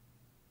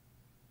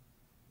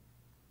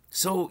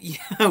 So,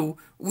 yeah,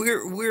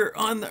 we're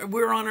on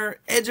our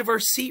edge of our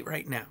seat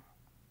right now.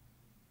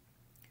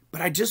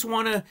 But I just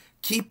want to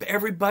keep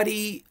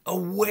everybody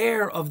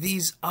aware of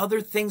these other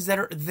things that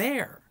are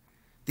there.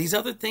 These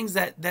other things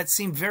that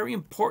seem very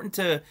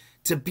important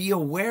to be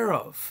aware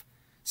of.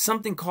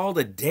 Something called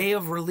a day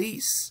of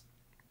release,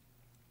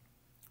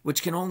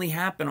 which can only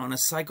happen on a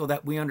cycle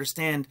that we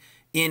understand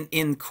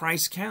in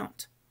Christ's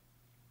count.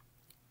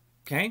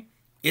 Okay?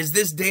 Is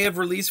this day of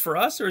release for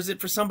us, or is it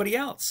for somebody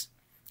else?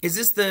 Is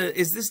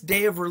this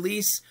day of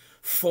release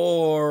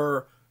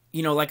for,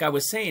 you know, like I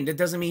was saying, that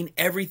doesn't mean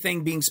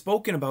everything being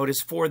spoken about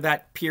is for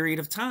that period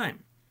of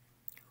time.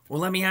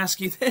 Well, let me ask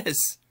you this.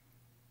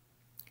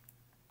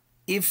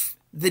 If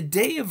the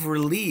day of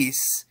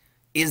release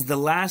is the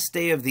last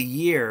day of the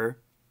year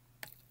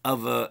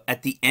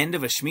at the end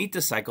of a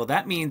Shemitah cycle,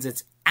 that means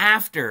it's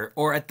after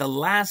or at the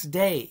last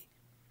day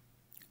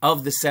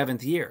of the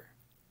 7th year.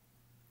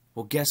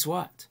 Well, guess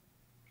what?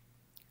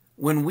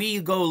 When we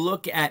go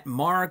look at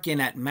Mark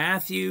and at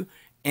Matthew,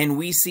 and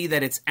we see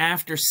that it's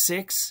after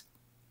 6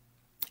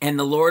 and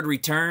the Lord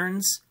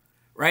returns,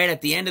 right?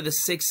 At the end of the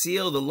 6th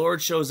seal, the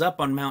Lord shows up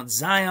on Mount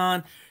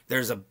Zion.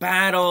 There's a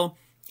battle.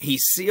 He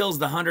seals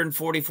the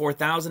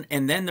 144,000,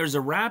 and then there's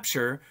a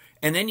rapture.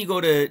 And then you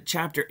go to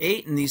chapter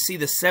 8, and you see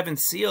the 7th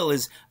seal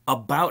is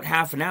about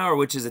half an hour,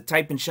 which is a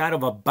type and shadow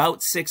of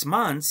about 6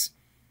 months.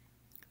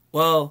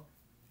 Well,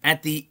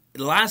 at the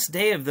last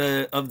day of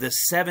the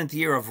 7th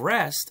year of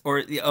rest,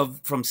 or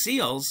from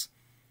seals,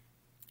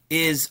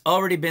 is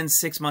already been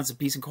 6 months of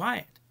peace and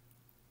quiet.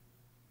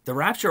 The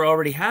rapture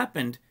already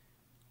happened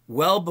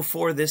well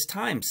before this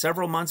time,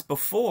 several months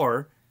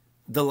before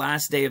the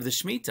last day of the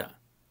Shemitah.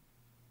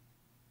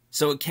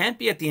 So it can't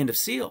be at the end of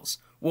seals.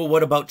 Well,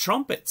 what about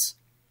trumpets?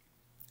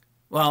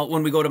 Well,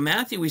 when we go to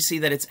Matthew, we see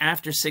that it's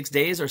after 6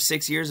 days or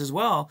 6 years as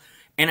well.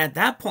 And at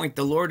that point,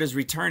 the Lord is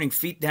returning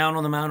feet down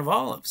on the Mount of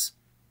Olives.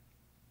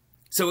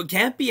 So it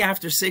can't be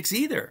after 6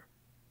 either.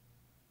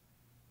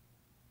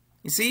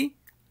 You see,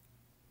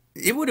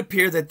 it would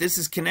appear that this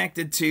is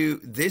connected to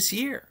this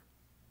year.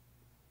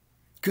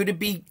 Could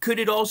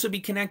it also be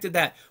connected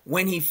that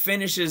when he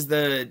finishes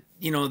the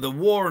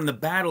war and the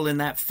battle in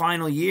that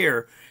final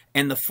year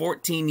and the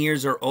 14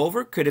 years are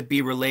over, could it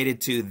be related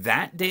to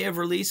that day of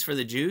release for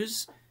the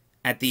Jews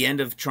at the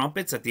end of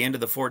trumpets, at the end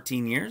of the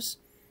 14 years?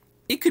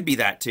 It could be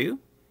that too.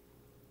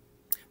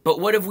 But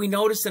what have we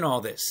noticed in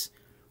all this?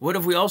 What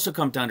have we also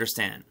come to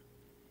understand?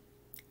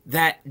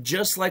 That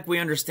just like we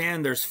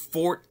understand there's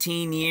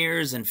 14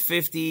 years and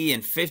 50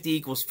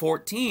 equals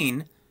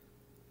 14,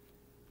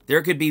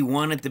 there could be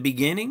one at the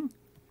beginning,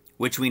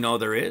 which we know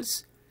there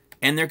is,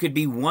 and there could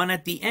be one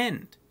at the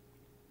end.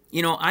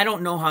 You know, I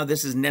don't know how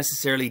this is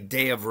necessarily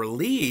day of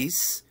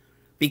release,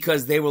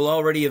 because they will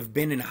already have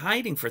been in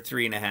hiding for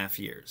 3.5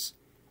 years,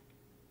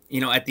 you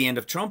know, at the end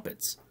of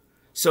trumpets.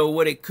 So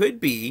what it could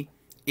be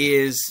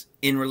is,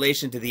 in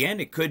relation to the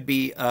end, it could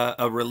be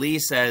a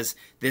release as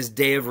this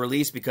day of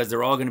release, because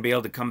they're all going to be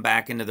able to come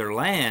back into their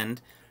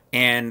land,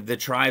 and the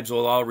tribes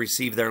will all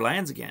receive their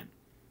lands again,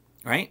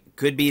 right?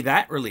 Could be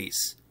that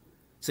release.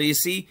 So you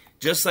see,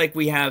 just like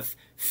we have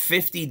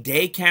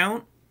 50-day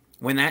count,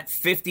 when that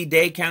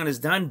 50-day count is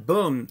done,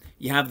 boom,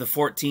 you have the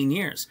 14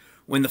 years.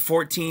 When the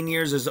 14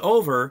 years is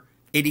over,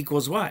 it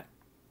equals what?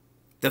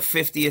 The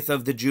 50th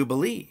of the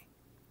Jubilee.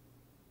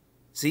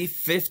 See,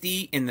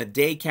 50 in the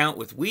day count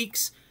with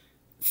weeks,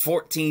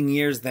 14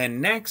 years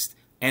then next,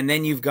 and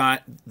then you've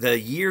got the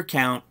year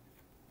count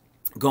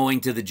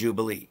going to the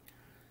Jubilee.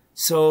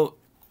 So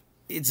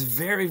it's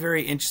very,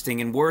 very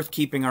interesting and worth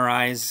keeping our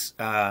eyes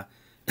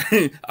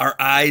our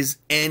eyes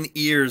and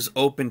ears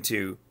open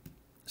to.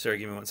 Sorry,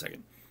 give me 1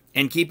 second.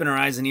 And keeping our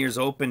eyes and ears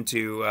open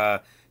to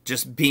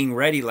just being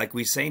ready, like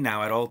we say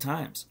now, at all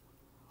times.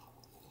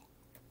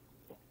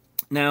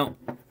 Now,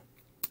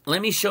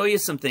 let me show you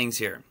some things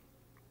here.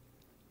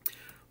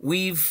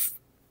 We've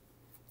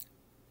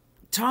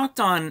talked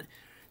on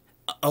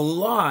a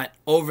lot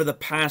over the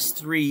past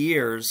 3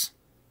 years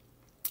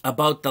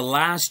about the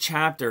last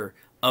chapter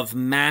of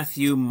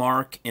Matthew,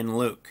 Mark, and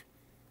Luke.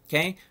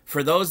 Okay?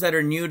 For those that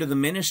are new to the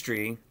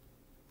ministry,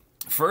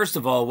 first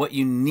of all, what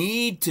you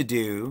need to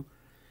do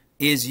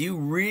is you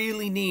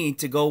really need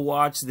to go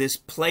watch this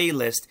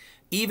playlist.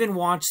 Even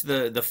watch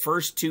the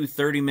first 2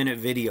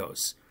 30-minute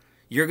videos.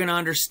 You're going to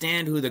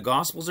understand who the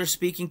Gospels are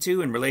speaking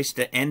to in relation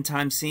to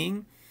end-time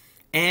seeing.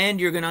 And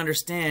you're going to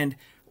understand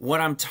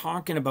what I'm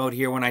talking about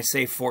here when I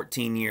say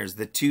 14 years,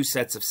 the 2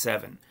 sets of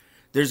 7.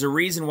 There's a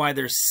reason why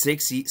there's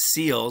 6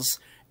 seals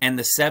and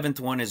the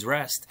 7th one is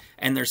rest.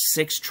 And there's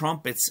 6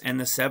 trumpets and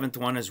the 7th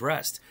one is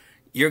rest.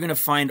 You're going to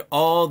find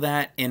all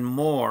that and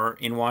more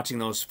in watching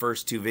those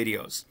first 2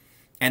 videos.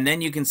 And then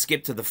you can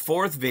skip to the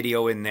 4th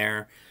video in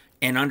there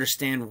and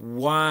understand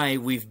why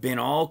we've been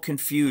all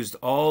confused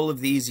all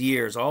of these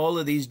years, all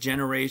of these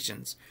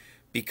generations,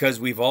 because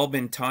we've all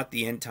been taught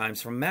the end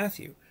times from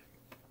Matthew.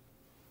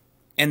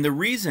 And the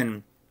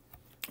reason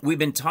we've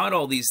been taught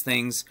all these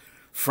things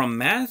from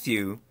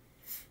Matthew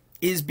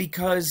is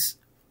because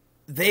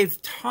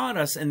they've taught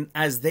us, and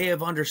as they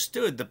have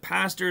understood, the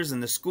pastors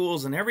and the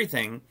schools and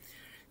everything,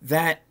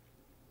 that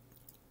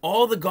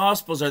all the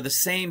Gospels are the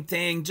same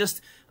thing,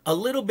 just a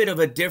little bit of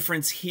a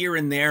difference here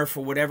and there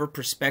for whatever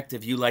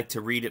perspective you like to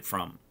read it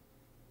from.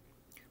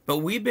 But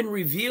we've been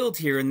revealed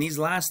here in these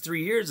last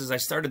 3 years, as I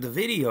started the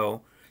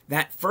video,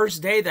 that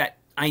first day that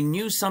I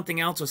knew something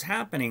else was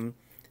happening,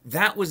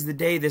 that was the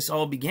day this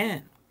all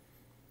began.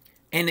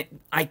 And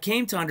I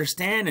came to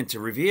understand and to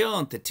reveal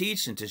and to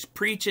teach and to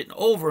preach it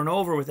over and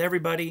over with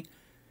everybody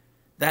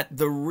that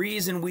the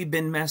reason we've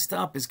been messed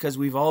up is because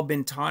we've all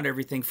been taught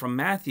everything from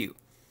Matthew.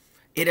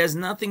 It has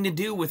nothing to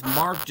do with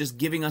Mark just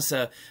giving us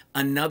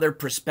another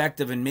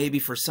perspective, and maybe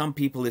for some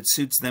people it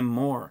suits them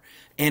more.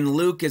 And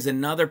Luke is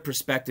another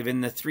perspective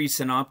in the 3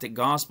 synoptic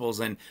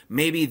Gospels, and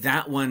maybe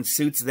that one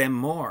suits them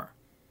more.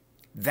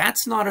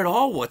 That's not at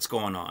all what's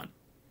going on.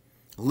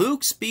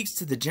 Luke speaks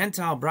to the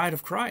Gentile bride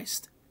of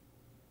Christ,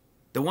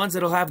 the ones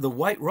that will have the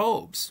white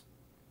robes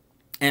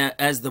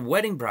as the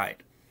wedding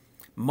bride.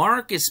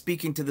 Mark is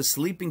speaking to the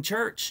sleeping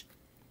church.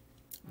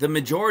 The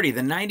majority,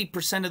 the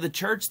 90% of the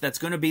church that's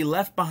going to be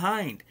left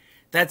behind,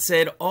 that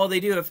said, all they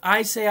do, if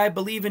I say I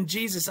believe in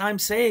Jesus, I'm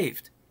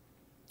saved.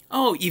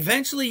 Oh,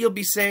 eventually you'll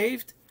be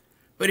saved.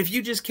 But if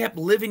you just kept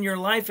living your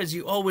life as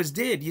you always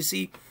did, you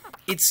see,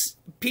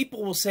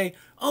 people will say,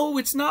 oh,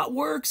 it's not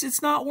works,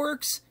 it's not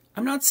works.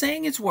 I'm not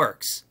saying it's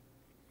works.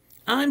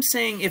 I'm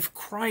saying if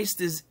Christ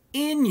is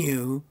in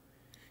you,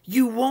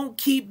 you won't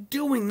keep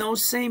doing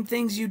those same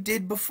things you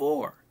did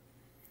before.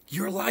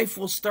 Your life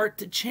will start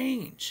to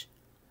change.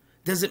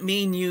 Does it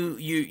mean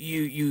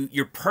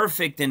you're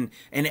perfect and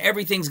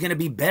everything's going to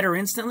be better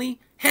instantly?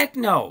 Heck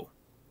no.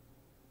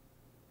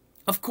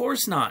 Of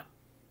course not.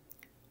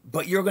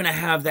 But you're going to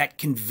have that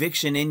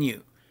conviction in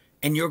you.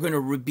 And you're going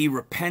to be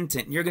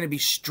repentant. You're going to be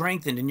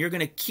strengthened. And you're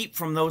going to keep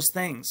from those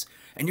things.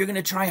 And you're going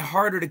to try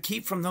harder to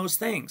keep from those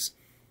things.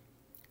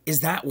 Is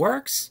that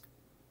works?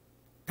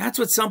 That's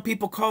what some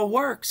people call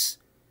works.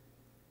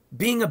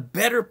 Being a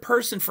better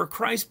person for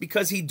Christ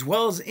because he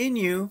dwells in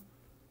you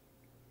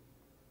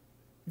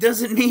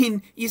doesn't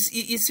mean, you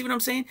see what I'm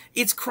saying?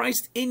 It's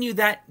Christ in you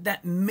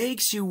that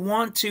makes you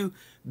want to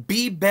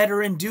be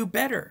better and do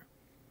better.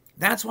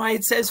 That's why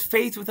it says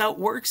faith without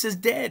works is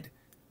dead.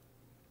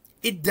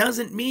 It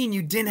doesn't mean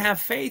you didn't have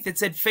faith. It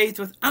said faith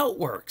without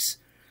works.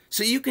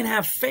 So you can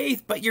have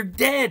faith, but you're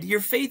dead. Your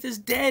faith is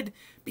dead.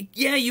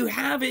 Yeah, you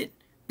have it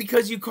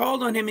because you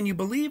called on him and you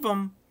believe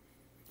him.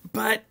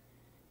 But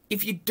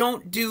if you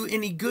don't do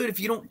any good, if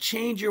you don't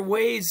change your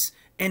ways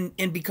and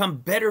become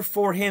better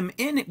for him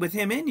with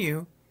him in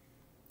you,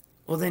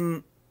 well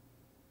then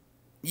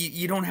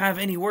you don't have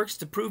any works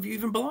to prove you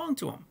even belong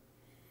to him.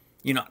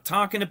 You're not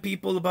talking to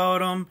people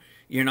about him.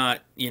 You're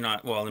not,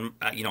 well,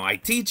 I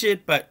teach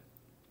it, but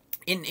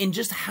in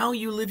just how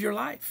you live your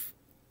life.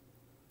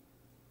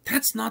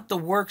 That's not the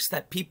works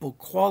that people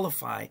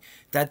qualify,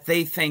 that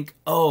they think,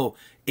 oh,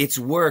 it's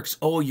works.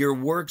 Oh, you're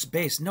works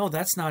based. No,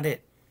 that's not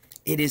it.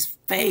 It is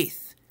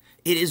faith.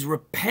 It is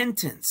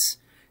repentance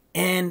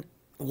and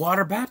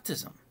water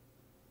baptism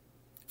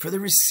for the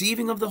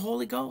receiving of the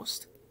Holy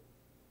Ghost.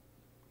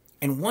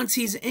 And once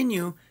he's in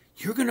you,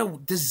 you're going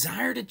to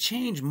desire to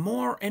change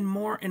more and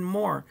more and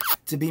more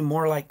to be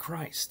more like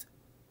Christ.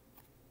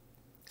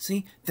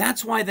 See,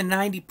 that's why the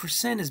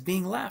 90% is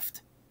being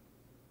left.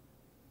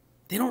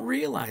 They don't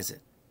realize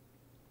it.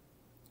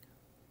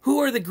 Who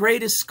are the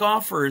greatest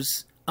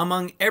scoffers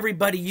among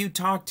everybody you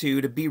talk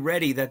to be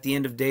ready that the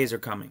end of days are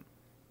coming?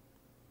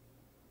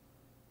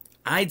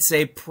 I'd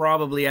say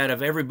probably out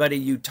of everybody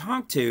you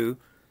talk to,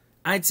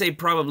 I'd say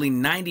probably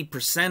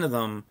 90% of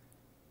them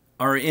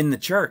are in the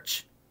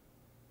church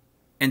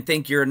and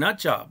think you're a nut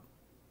job.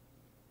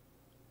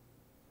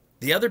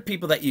 The other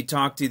people that you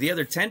talk to, the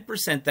other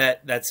 10%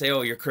 that say,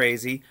 oh, you're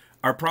crazy,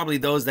 are probably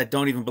those that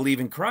don't even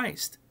believe in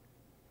Christ.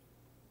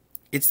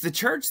 It's the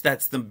church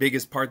that's the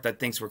biggest part that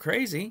thinks we're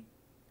crazy.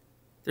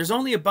 There's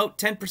only about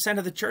 10%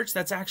 of the church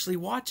that's actually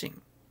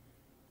watching.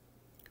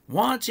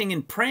 Watching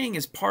and praying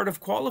is part of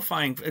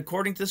qualifying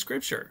according to the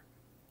scripture.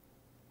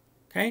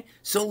 Okay?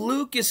 So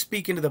Luke is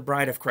speaking to the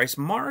bride of Christ.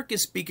 Mark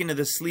is speaking to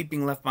the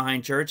sleeping left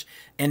behind church.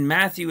 And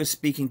Matthew is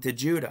speaking to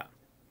Judah.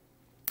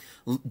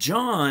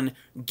 John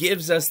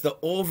gives us the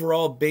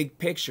overall big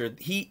picture.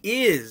 He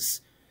is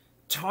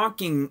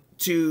talking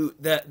to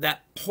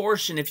that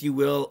portion, if you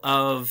will,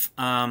 of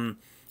the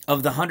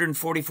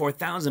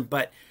 144,000,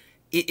 but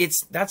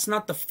that's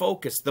not the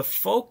focus. The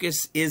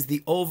focus is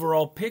the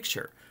overall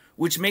picture,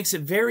 which makes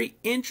it very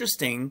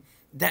interesting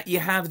that you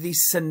have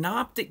these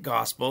synoptic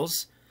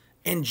gospels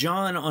and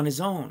John on his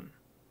own.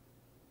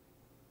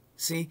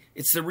 See,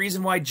 it's the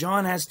reason why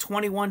John has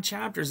 21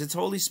 chapters. It's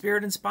Holy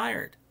Spirit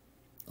inspired.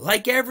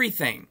 Like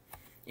everything.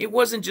 It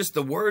wasn't just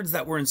the words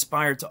that were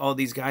inspired to all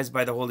these guys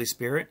by the Holy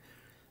Spirit.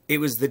 It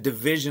was the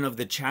division of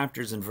the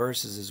chapters and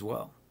verses as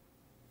well.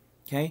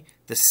 Okay?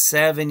 The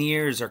 7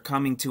 years are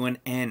coming to an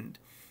end.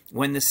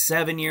 When the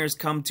 7 years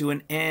come to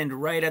an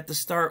end, right at the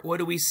start, what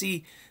do we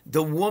see?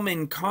 The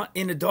woman caught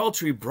in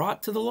adultery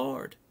brought to the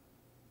Lord.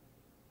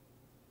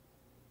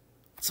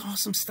 It's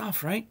awesome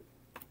stuff, right?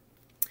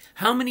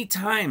 How many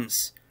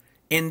times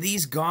in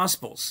these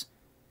Gospels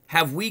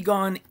have we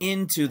gone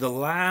into the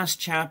last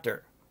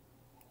chapter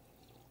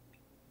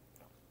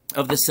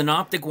of the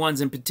synoptic ones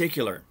in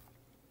particular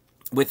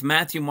with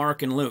Matthew,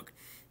 Mark, and Luke?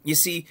 You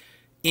see,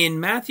 in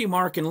Matthew,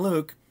 Mark, and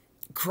Luke,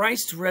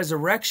 Christ's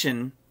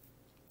resurrection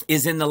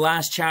is in the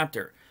last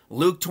chapter.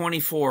 Luke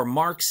 24,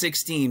 Mark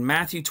 16,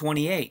 Matthew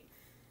 28.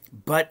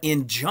 But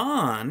in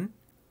John,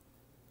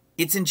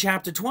 it's in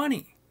chapter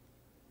 20.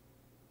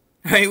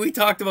 Right? We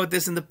talked about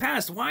this in the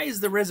past. Why is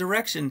the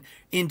resurrection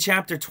in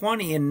chapter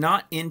 20 and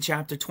not in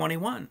chapter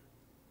 21?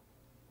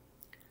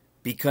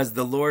 Because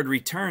the Lord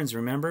returns,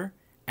 remember,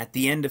 at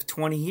the end of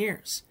 20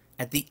 years.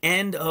 At the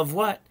end of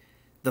what?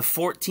 The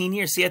 14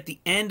 years. See, at the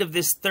end of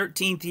this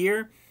 13th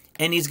year,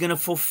 and he's going to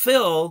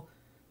fulfill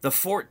the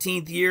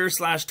 14th year /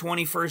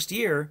 21st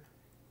year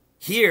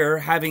here,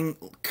 having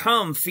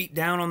come feet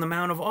down on the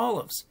Mount of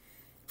Olives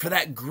for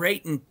that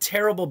great and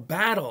terrible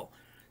battle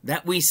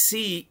that we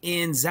see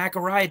in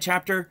Zechariah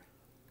chapter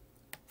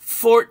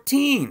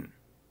 14.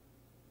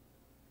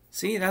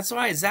 See, that's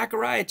why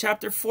Zechariah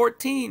chapter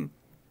 14,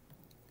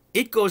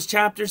 it goes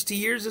chapters to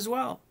years as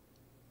well.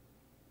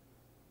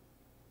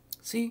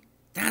 See,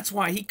 that's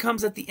why he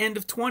comes at the end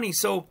of 20.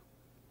 So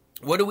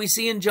what do we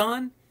see in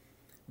John?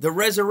 The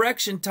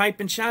resurrection type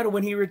and shadow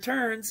when he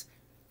returns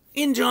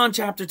in John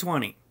chapter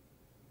 20.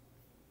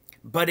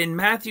 But in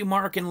Matthew,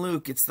 Mark, and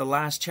Luke, it's the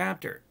last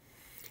chapter.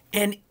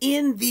 And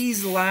in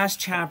these last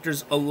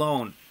chapters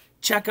alone,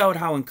 check out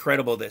how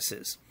incredible this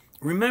is.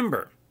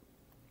 Remember,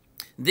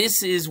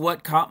 this is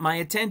what caught my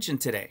attention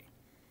today.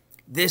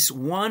 This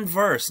one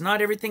verse,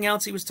 not everything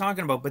else he was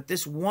talking about, but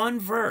this one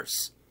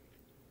verse.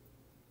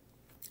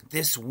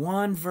 This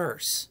one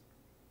verse.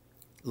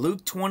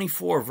 Luke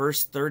 24,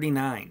 verse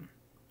 39.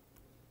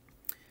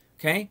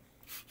 Okay?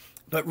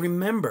 But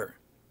remember,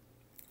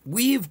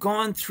 we've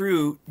gone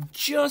through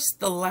just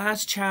the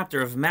last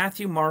chapter of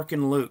Matthew, Mark,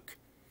 and Luke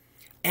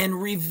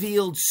and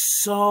revealed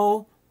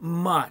so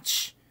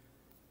much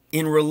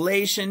in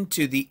relation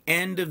to the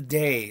end of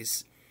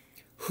days.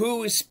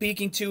 Who is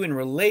speaking to in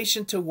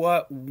relation to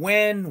what,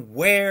 when,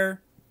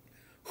 where,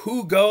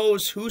 who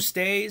goes, who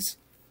stays,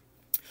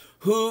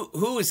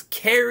 who is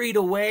carried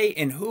away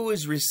and who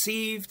is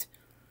received.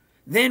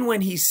 Then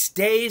when he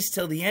stays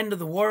till the end of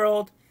the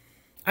world.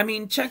 I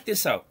mean, check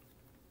this out.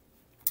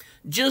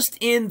 Just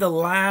in the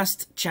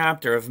last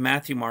chapter of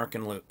Matthew, Mark,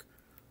 and Luke,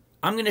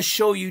 I'm going to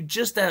show you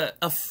just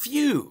a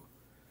few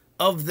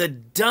of the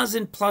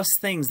dozen plus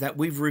things that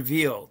we've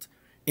revealed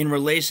in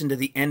relation to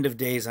the end of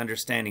days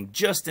understanding,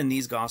 just in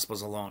these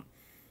Gospels alone.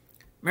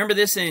 Remember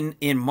this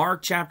in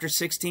Mark chapter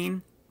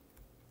 16?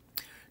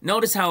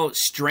 Notice how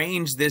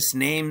strange this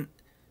name,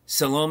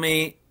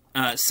 Salami,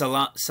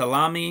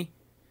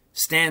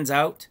 stands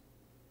out.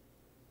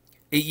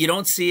 You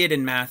don't see it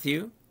in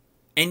Matthew,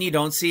 and you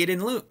don't see it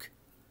in Luke.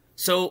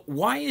 So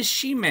why is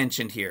she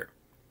mentioned here?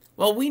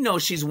 Well, we know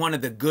she's one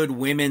of the good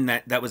women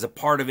that was a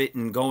part of it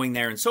and going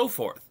there and so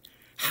forth.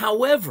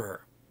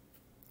 However,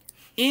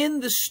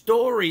 in the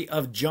story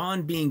of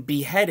John being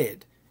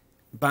beheaded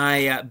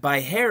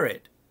by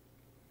Herod,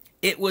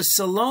 it was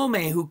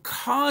Salome who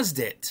caused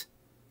it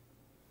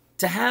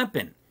to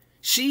happen.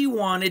 She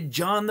wanted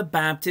John the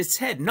Baptist's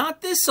head,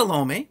 not this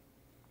Salome,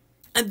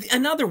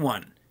 another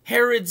one.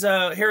 Herod's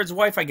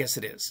wife, I guess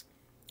it is.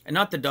 And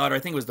not the daughter, I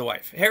think it was the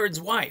wife. Herod's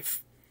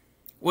wife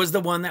was the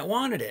one that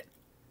wanted it.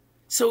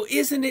 So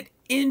isn't it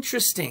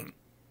interesting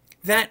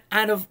that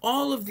out of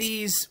all of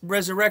these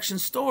resurrection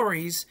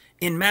stories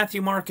in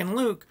Matthew, Mark, and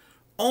Luke,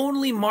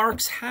 only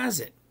Mark's has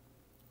it?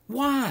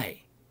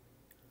 Why?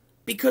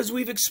 Because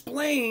we've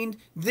explained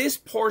this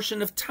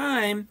portion of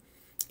time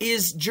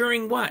is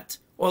during what?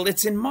 Well,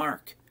 it's in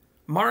Mark.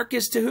 Mark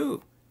is to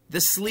who? The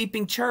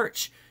sleeping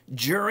church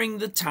during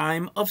the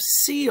time of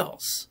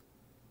seals.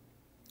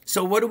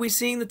 So what are we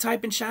seeing the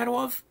type and shadow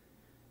of?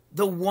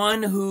 the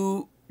one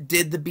who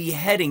did the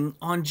beheading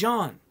on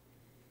John.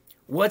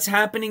 What's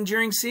happening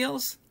during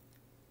seals?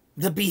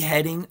 The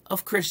beheading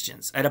of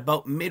Christians at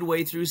about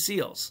midway through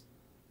seals.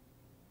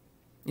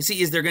 You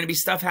see, is there going to be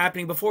stuff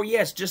happening before?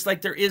 Yes, just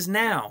like there is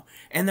now,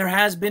 and there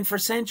has been for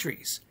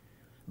centuries.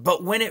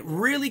 But when it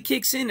really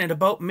kicks in at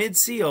about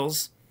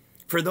mid-seals,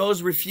 for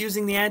those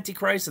refusing the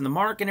Antichrist and the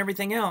mark and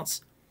everything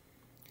else,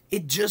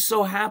 it just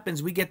so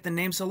happens we get the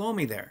name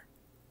Salome there.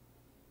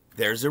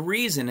 There's a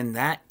reason, and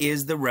that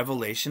is the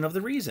revelation of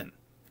the reason.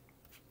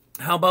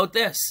 How about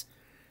this?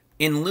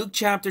 In Luke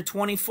chapter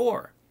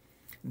 24,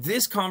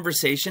 this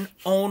conversation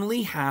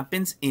only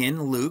happens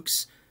in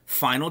Luke's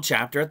final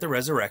chapter at the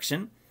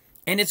resurrection,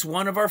 and it's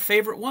one of our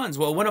favorite ones.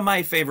 Well, one of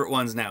my favorite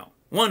ones now.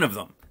 One of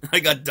them. I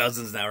got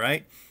dozens now,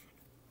 right?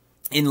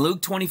 In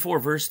Luke 24,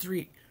 verse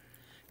 3,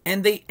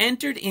 and they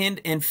entered in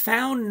and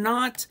found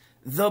not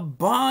the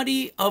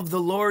body of the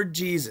Lord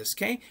Jesus,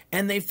 okay?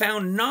 And they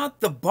found not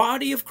the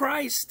body of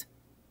Christ.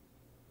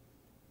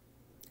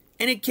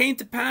 And it came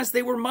to pass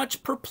they were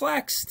much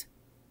perplexed.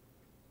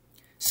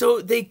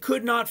 So they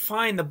could not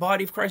find the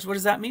body of Christ. What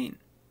does that mean?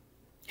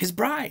 His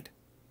bride.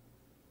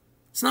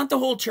 It's not the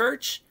whole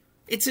church.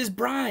 It's his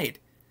bride.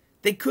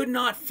 They could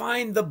not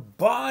find the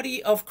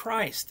body of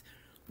Christ.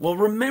 Well,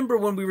 remember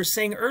when we were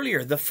saying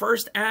earlier, the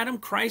first Adam,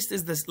 Christ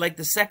is like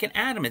the second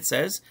Adam, it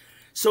says.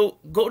 So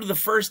go to the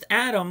first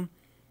Adam,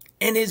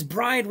 and his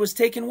bride was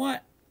taken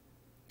what?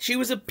 She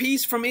was a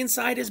piece from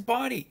inside his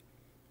body.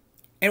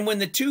 And when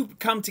the two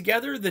come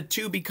together, the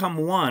two become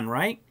one,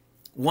 right?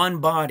 One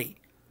body.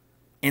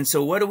 And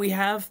so what do we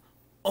have?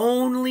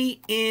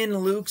 Only in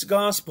Luke's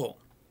gospel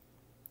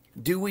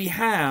do we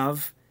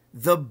have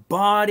the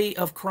body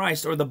of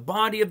Christ, or the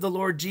body of the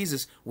Lord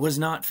Jesus was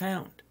not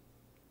found.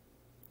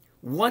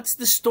 What's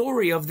the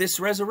story of this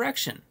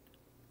resurrection?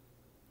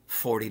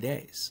 40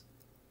 days.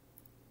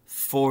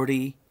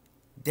 40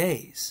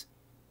 days.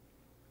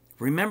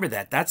 Remember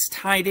that. That's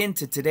tied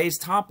into today's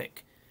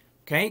topic.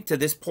 Okay? To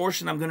this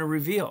portion I'm going to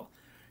reveal.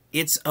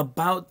 It's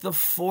about the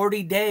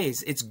 40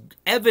 days. It's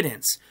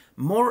evidence.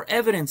 More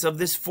evidence of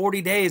this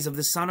 40 days of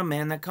the Son of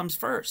Man that comes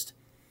first.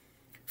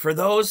 For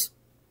those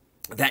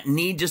that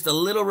need just a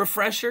little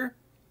refresher,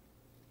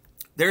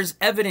 there's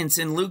evidence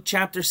in Luke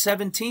chapter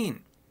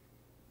 17.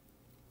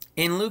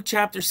 In Luke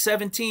chapter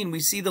 17, we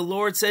see the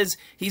Lord says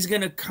he's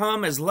going to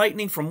come as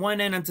lightning from one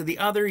end unto the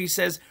other. He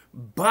says,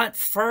 but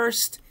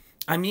first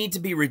I need to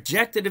be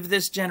rejected of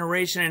this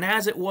generation, and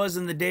as it was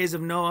in the days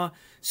of Noah,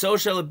 so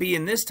shall it be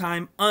in this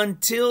time,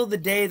 until the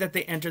day that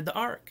they entered the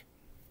ark.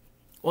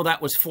 Well,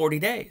 that was 40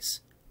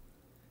 days.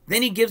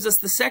 Then he gives us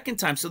the second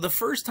time. So the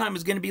first time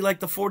is going to be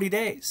like the 40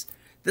 days.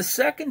 The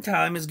second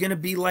time is going to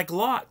be like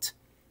Lot.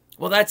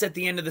 Well, that's at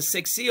the end of the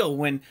sixth seal,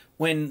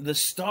 when the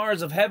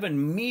stars of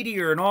heaven,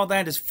 meteor and all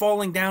that is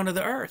falling down to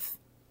the earth.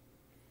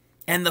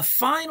 And the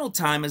final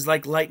time is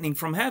like lightning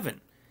from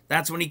heaven.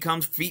 That's when he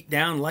comes feet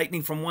down,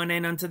 lightning from one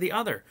end unto the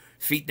other,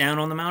 feet down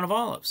on the Mount of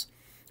Olives.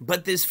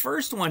 But this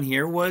first one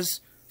here was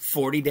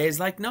 40 days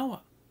like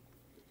Noah.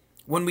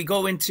 When we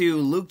go into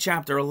Luke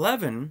chapter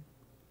 11,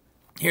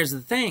 here's the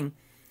thing.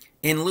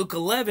 In Luke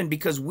 11,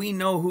 because we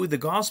know who the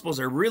Gospels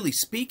are really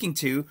speaking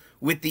to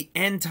with the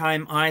end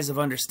time eyes of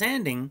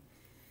understanding,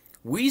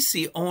 we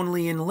see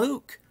only in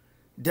Luke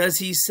does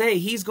he say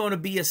he's going to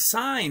be a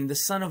sign. The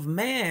Son of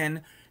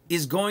Man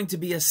is going to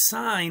be a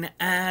sign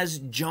as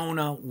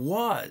Jonah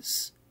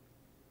was.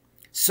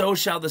 So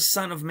shall the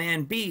Son of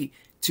Man be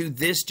to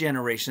this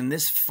generation,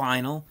 this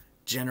final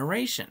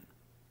generation.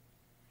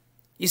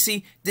 You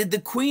see, did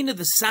the Queen of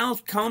the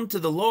South come to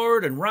the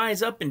Lord and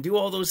rise up and do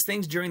all those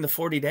things during the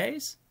 40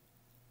 days?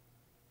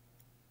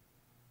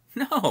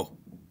 No.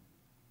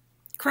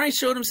 Christ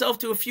showed himself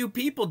to a few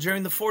people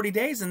during the 40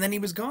 days and then he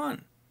was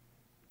gone.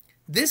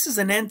 This is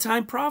an end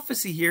time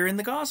prophecy here in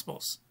the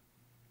Gospels.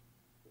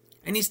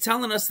 And he's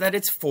telling us that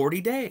it's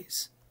 40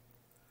 days.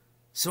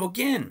 So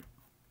again,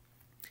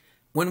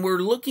 when we're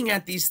looking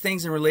at these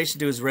things in relation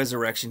to his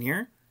resurrection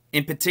here,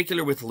 in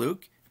particular with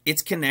Luke,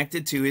 it's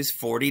connected to his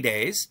 40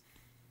 days.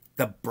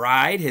 The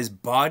bride, his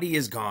body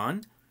is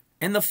gone,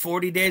 and the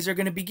 40 days are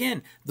going to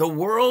begin. The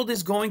world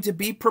is going to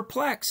be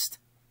perplexed.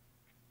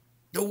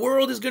 The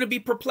world is going to be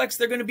perplexed.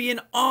 They're going to be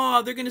in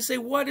awe. They're going to say,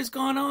 what has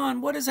gone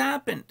on? What has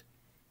happened?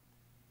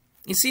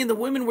 You see, and the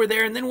women were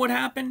there, and then what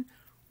happened?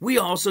 We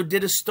also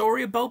did a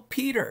story about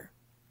Peter.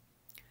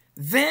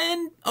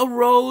 Then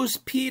arose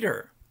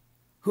Peter.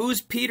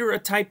 Who's Peter a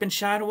type and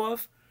shadow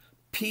of?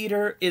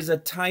 Peter is a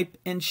type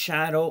and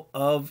shadow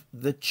of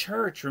the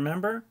church,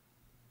 remember?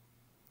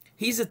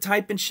 He's a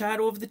type and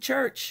shadow of the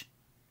church.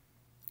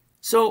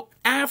 So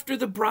after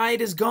the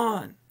bride is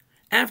gone,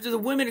 after the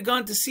women had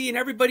gone to sea and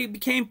everybody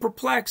became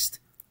perplexed,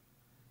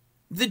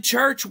 the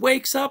church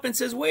wakes up and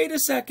says, wait a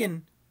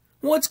second,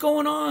 what's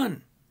going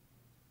on?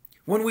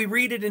 When we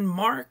read it in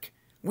Mark,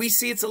 we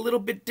see it's a little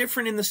bit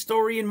different in the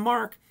story in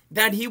Mark,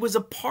 that he was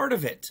a part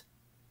of it.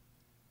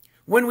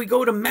 When we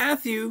go to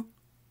Matthew,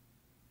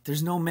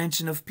 there's no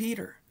mention of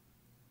Peter.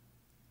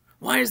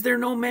 Why is there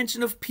no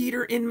mention of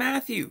Peter in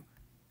Matthew?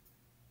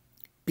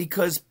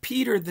 Because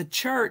Peter, the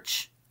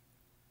church,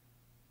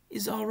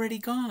 is already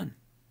gone.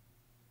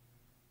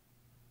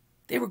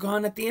 They were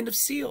gone at the end of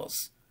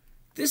seals.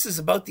 This is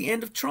about the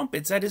end of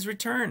trumpets at his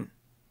return.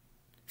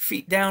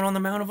 Feet down on the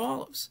Mount of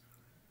Olives.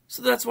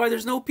 So that's why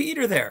there's no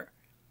Peter there.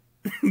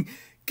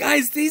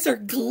 Guys, these are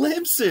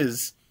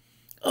glimpses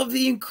of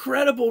the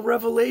incredible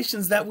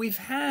revelations that we've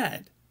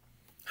had.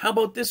 How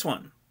about this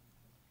one?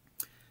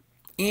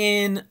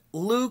 In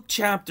Luke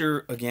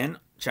chapter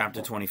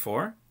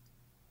 24.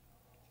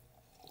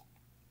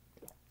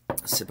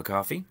 Sip of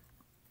coffee.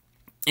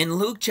 In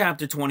Luke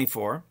chapter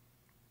 24,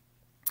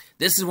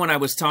 this is when I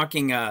was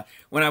talking,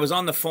 when I was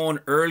on the phone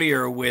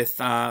earlier with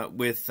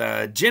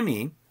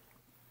Jimmy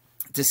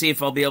to see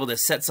if I'll be able to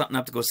set something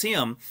up to go see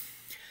him.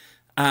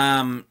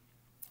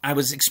 I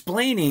was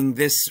explaining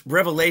this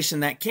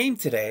revelation that came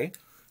today,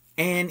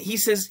 and he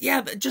says,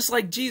 yeah, just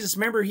like Jesus,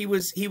 remember he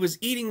was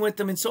eating with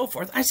them and so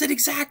forth. I said,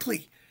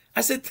 exactly.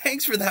 I said,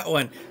 thanks for that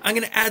one. I'm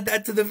going to add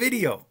that to the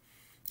video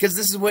because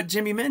this is what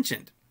Jimmy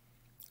mentioned.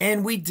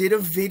 And we did a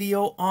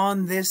video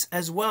on this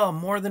as well,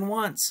 more than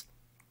once.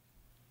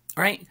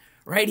 All right,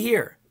 right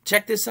here.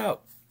 Check this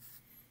out.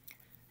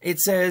 It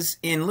says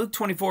in Luke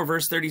 24,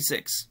 verse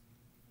 36.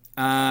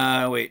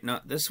 Wait,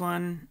 not this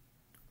one.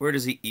 Where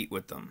does he eat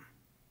with them?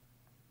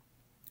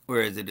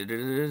 Where is it?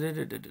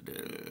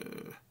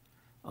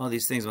 All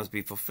these things must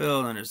be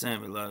fulfilled.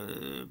 Understand,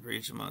 beloved,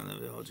 preach among them,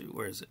 behold you.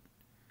 Where is it?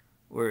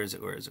 Where is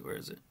it? Where is it? Where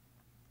is it?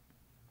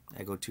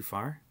 Did I go too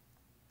far?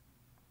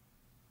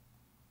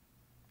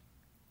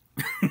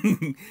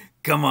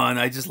 Come on,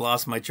 I just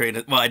lost my train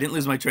of... Well, I didn't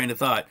lose my train of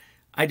thought.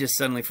 I just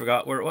suddenly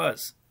forgot where it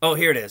was. Oh,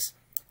 here it is.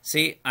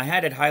 See, I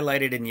had it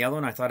highlighted in yellow,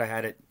 and I thought I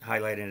had it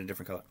highlighted in a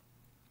different color.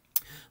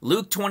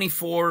 Luke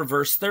 24,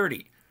 verse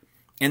 30.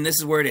 And this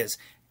is where it is.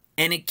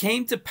 And it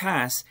came to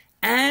pass,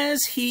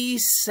 as he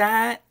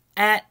sat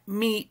at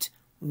meat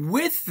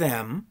with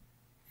them,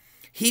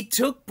 he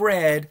took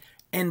bread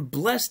and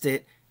blessed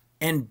it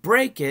and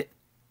brake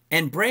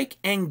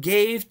and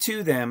gave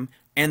to them,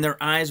 and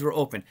their eyes were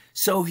open.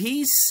 So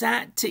he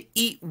sat to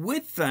eat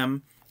with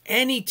them,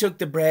 and he took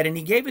the bread and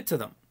he gave it to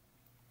them.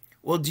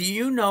 Well, do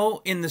you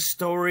know in the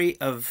story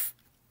of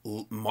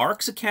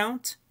Mark's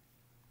account,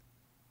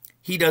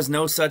 he does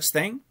no such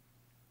thing?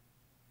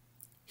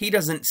 He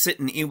doesn't sit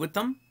and eat with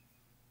them.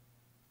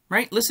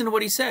 Right? Listen to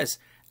what he says.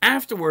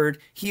 Afterward,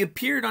 he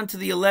appeared unto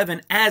the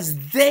 11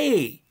 as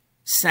they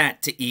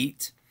sat to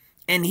eat,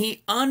 and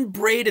he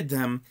unbraided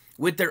them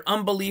with their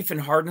unbelief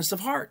and hardness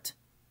of heart.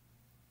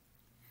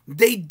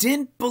 They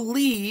didn't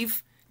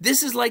believe.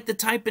 This is like the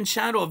type and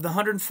shadow of the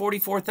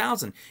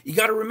 144,000. You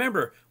got to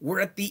remember, we're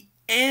at the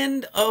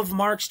end of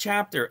Mark's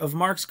chapter, of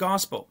Mark's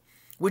gospel,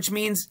 which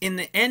means in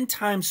the end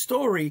time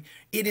story,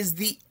 it is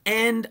the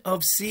end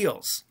of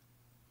seals.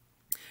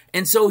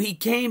 And so he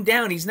came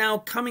down. He's now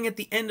coming at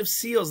the end of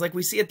seals, like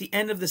we see at the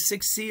end of the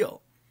sixth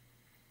seal.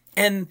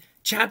 And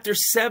chapter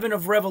 7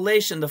 of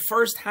Revelation, the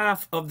first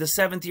half of the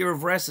 7th year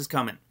of rest is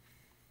coming.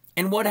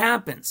 And what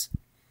happens?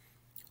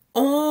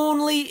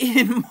 Only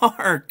in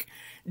Mark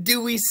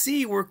do we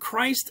see where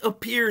Christ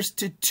appears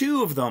to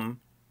two of them,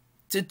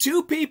 to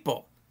two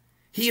people.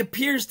 He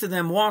appears to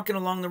them walking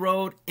along the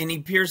road, and he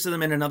appears to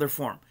them in another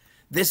form.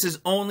 This is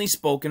only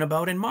spoken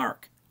about in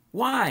Mark.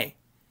 Why?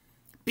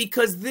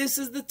 Because this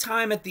is the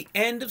time at the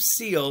end of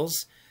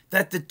seals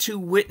that the two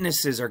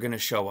witnesses are going to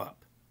show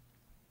up.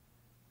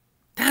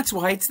 That's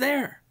why it's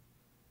there.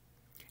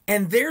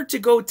 And they're to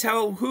go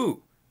tell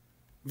who?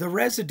 The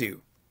residue.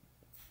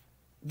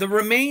 The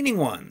remaining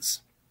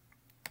ones.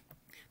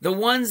 The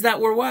ones that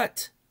were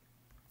what?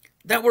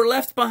 That were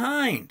left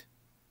behind.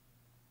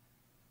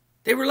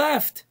 They were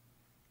left.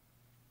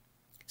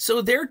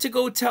 So they're to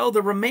go tell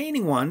the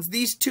remaining ones.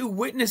 These two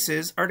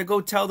witnesses are to go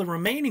tell the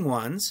remaining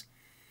ones.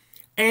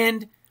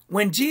 And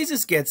when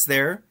Jesus gets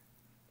there,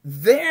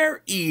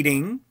 they're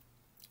eating,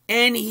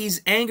 and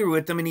he's angry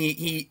with them, and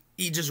he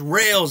just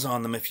rails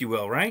on them, if you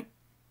will, right?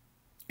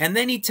 And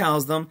then he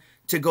tells them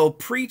to go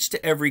preach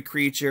to every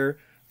creature,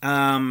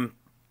 and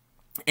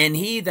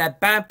he that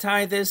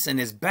baptizeth and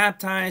is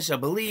baptized shall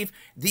believe.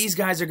 These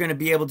guys are going to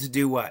be able to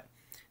do what?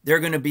 They're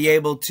going to be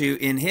able to,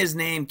 in his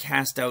name,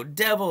 cast out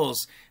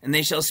devils, and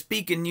they shall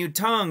speak in new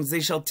tongues.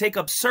 They shall take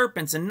up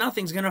serpents, and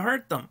nothing's going to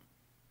hurt them.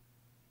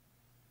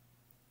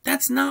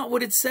 That's not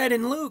what it said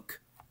in Luke.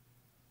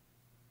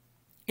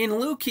 In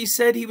Luke, he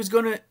said he was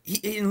going to,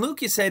 in Luke,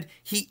 he said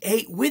he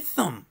ate with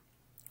them.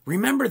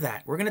 Remember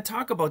that. We're going to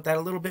talk about that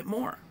a little bit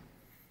more.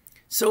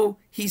 So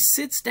he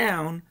sits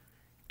down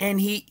and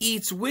he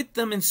eats with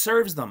them and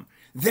serves them.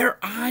 Their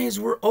eyes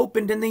were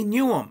opened and they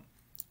knew him.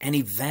 And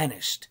he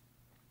vanished.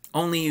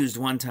 Only used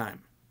one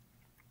time.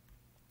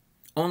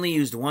 Only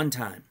used one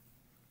time.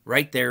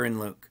 Right there in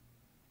Luke.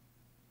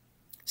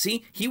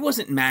 See, he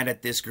wasn't mad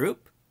at this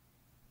group.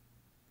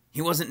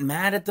 He wasn't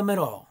mad at them at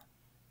all.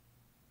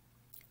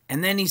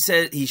 And then he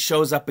said, he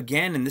shows up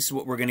again, and this is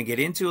what we're going to get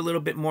into a little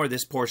bit more,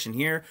 this portion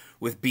here,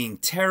 with being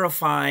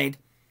terrified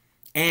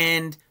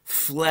and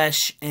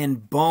flesh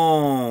and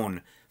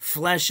bone.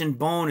 Flesh and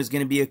bone is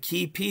going to be a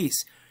key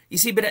piece. You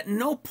see, but at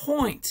no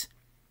point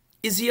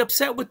is he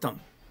upset with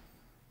them.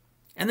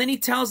 And then he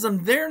tells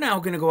them they're now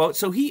going to go out.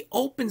 So he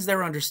opens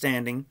their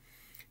understanding.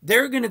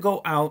 They're going to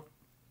go out.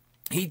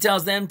 He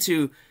tells them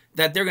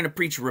that they're going to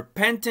preach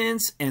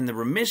repentance and the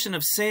remission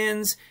of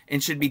sins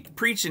and should be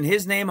preached in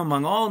his name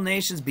among all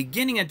nations,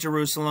 beginning at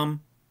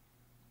Jerusalem.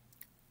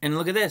 And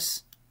look at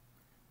this.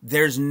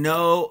 There's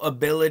no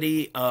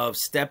ability of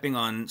stepping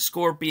on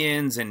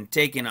scorpions and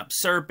taking up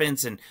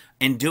serpents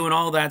and doing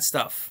all that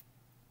stuff.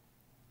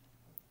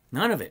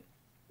 None of it.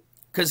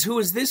 Because who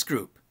is this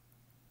group?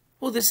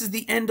 Well, this is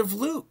the end of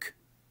Luke.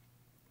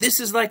 This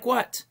is like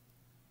what?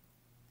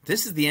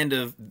 This is the end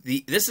of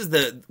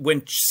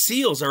when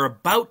seals are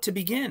about to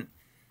begin.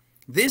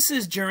 This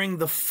is during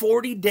the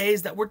 40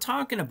 days that we're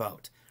talking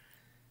about.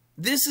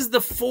 This is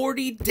the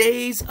 40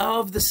 days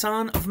of the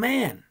Son of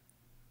Man.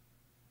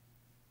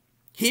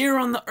 Here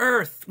on the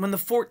earth, when the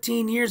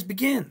 14 years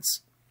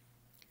begins.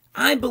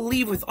 I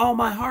believe with all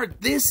my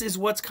heart, this is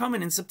what's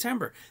coming in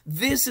September.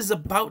 This is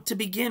about to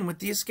begin with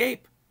the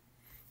escape.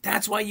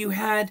 That's why you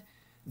had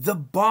the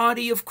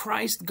body of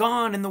Christ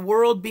gone and the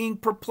world being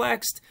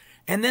perplexed.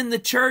 And then the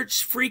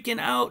church freaking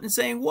out and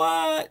saying,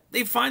 what?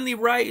 They finally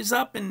rise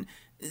up and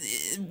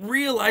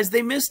realize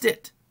they missed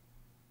it.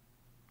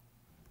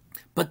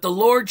 But the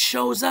Lord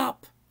shows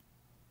up.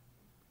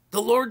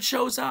 The Lord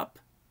shows up.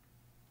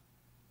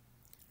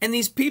 And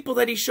these people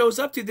that he shows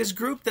up to, this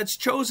group that's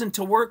chosen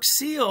to work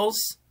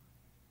seals,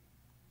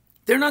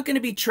 they're not going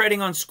to be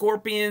treading on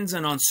scorpions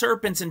and on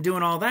serpents and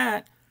doing all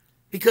that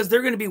because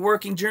they're going to be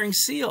working during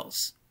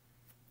seals.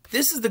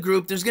 This is the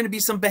group, there's going to be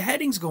some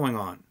beheadings going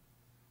on.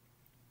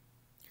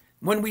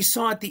 When we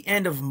saw at the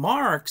end of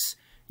Mark's,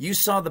 you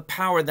saw the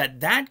power that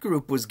that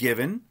group was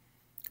given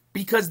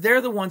because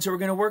they're the ones who are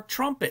going to work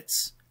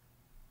trumpets.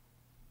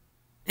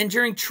 And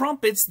during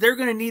trumpets, they're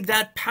going to need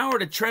that power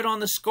to tread on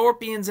the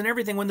scorpions and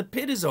everything when the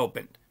pit is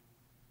opened.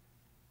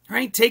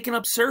 Right? Taking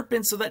up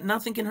serpents so that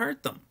nothing can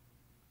hurt them.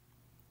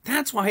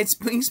 That's why it's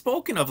being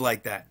spoken of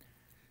like that.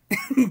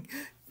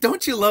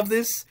 Don't you love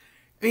this?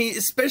 I mean,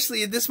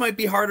 especially, this might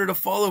be harder to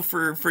follow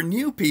for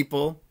new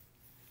people.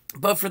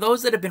 But for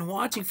those that have been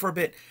watching for a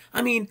bit,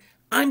 I mean,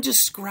 I'm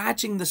just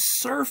scratching the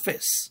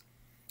surface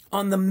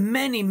on the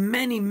many,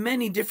 many,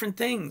 many different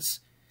things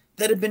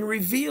that have been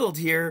revealed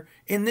here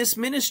in this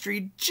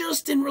ministry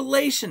just in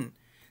relation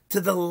to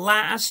the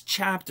last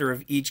chapter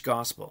of each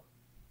gospel.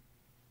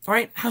 All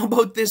right, how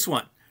about this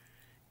one?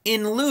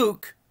 In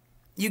Luke,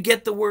 you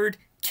get the word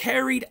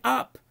carried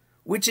up,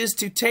 which is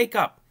to take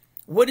up.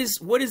 What is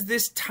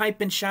this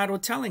type and shadow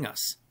telling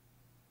us?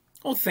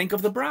 Oh, think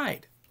of the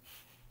bride,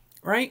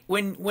 right?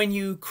 When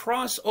you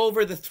cross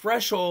over the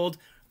threshold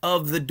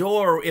of the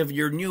door of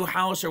your new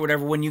house or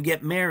whatever, when you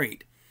get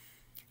married,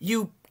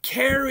 you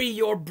carry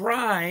your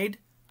bride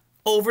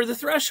over the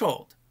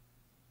threshold,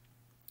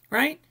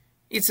 right?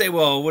 You'd say,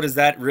 well, what does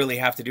that really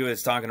have to do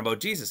with talking about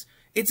Jesus?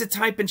 It's a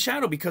type and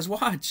shadow because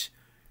watch,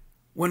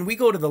 when we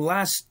go to the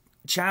last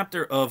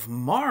chapter of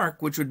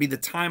Mark, which would be the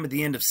time at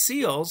the end of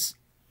seals,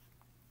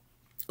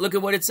 look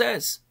at what it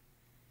says.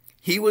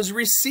 He was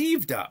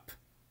received up.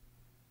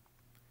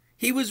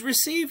 He was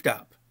received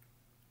up.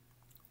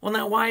 Well,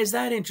 now, why is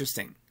that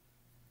interesting?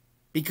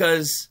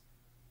 Because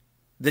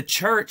the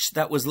church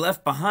that was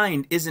left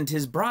behind isn't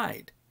his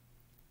bride.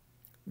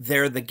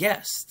 They're the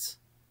guests.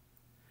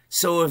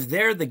 So if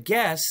they're the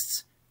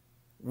guests,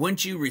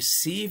 wouldn't you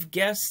receive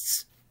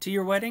guests to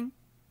your wedding?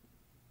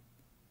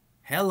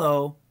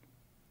 Hello.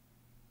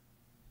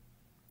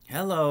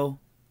 Hello.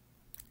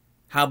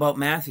 How about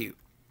Matthew?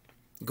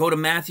 Go to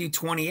Matthew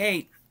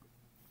 28.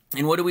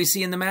 And what do we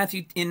see in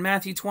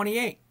Matthew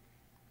 28?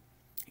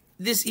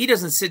 He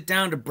doesn't sit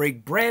down to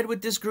break bread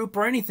with this group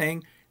or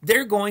anything.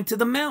 They're going to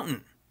the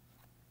mountain.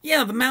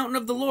 Yeah, the mountain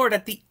of the Lord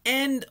at the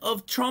end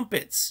of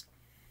trumpets.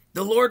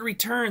 The Lord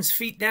returns,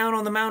 feet down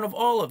on the Mount of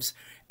Olives,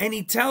 and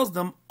he tells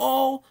them,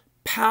 all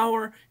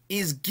power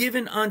is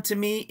given unto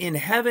me in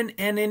heaven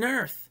and in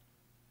earth.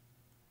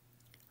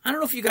 I don't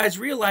know if you guys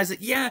realize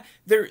that, yeah,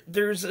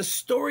 there's a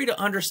story to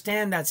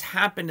understand that's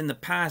happened in the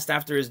past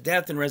after his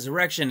death and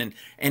resurrection,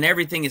 and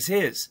everything is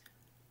his.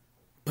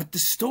 But the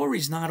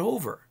story's not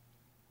over.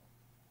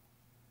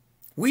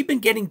 We've been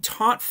getting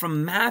taught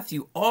from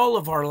Matthew all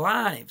of our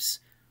lives,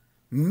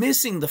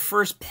 missing the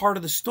first part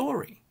of the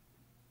story.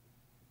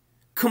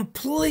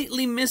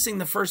 Completely missing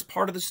the first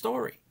part of the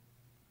story.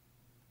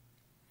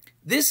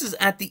 This is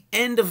at the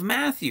end of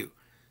Matthew.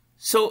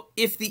 So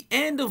if the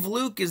end of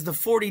Luke is the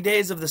 40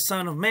 days of the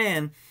Son of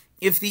Man,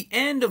 if the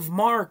end of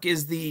Mark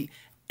is in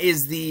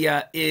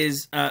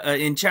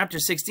chapter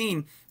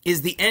 16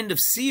 is the end of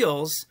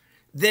seals,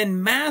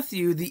 then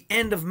Matthew, the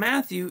end of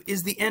Matthew,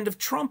 is the end of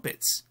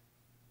trumpets.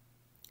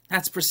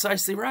 That's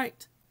precisely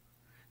right.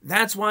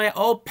 That's why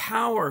all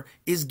power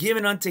is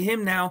given unto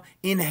him now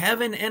in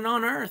heaven and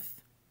on earth.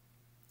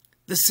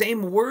 The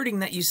same wording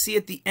that you see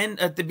at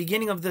the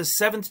beginning of the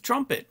seventh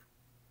trumpet.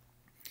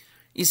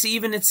 You see,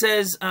 even it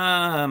says,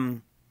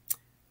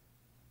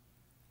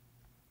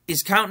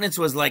 his countenance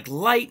was like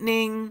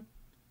lightning.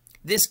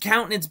 This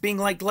countenance being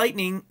like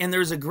lightning, and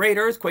there's a great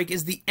earthquake,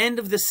 is the end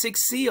of the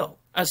sixth seal.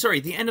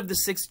 The end of the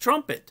sixth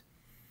trumpet.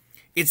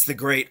 It's the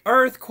great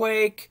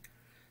earthquake.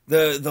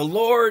 The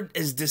Lord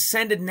is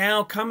descended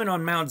now, coming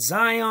on Mount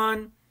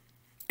Zion,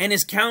 and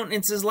his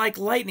countenance is like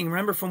lightning,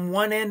 remember, from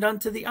one end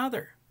unto the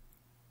other.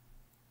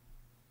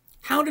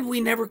 How did we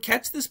never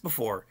catch this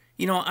before?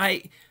 You know,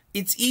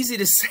 it's easy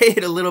to say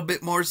it a little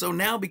bit more so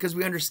now because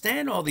we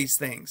understand all these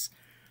things.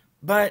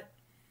 But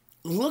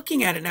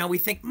looking at it now, we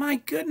think, my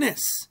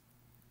goodness,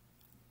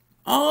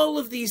 all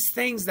of these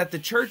things that the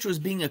church was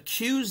being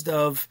accused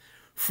of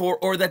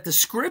or that the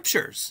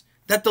scriptures,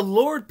 that the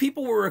Lord,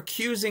 people were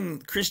accusing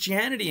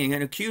Christianity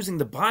and accusing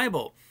the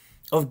Bible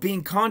of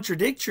being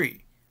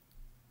contradictory.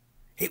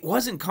 It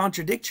wasn't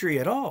contradictory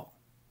at all.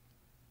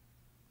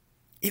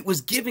 It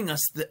was giving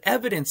us the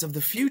evidence of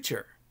the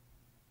future.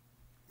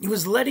 It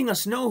was letting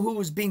us know who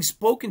was being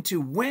spoken to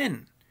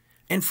when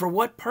and for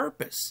what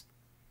purpose.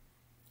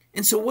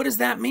 And so what does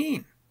that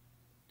mean?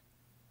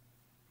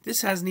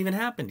 This hasn't even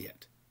happened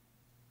yet.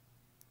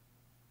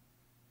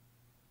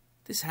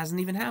 This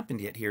hasn't even happened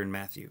yet here in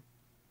Matthew.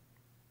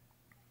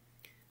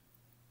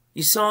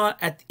 You saw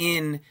at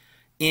the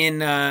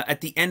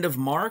end of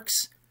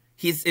Mark's,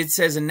 it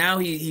says, and now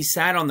he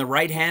sat on the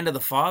right hand of the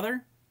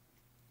Father.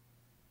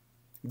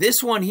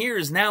 This one here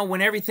is now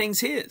when everything's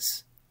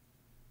his.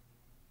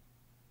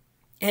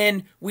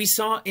 And we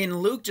saw in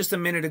Luke just a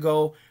minute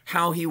ago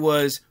how he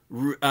was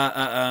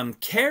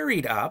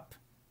carried up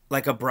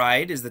like a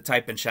bride is the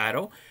type and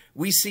shadow.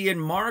 We see in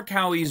Mark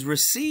how he's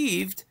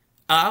received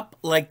up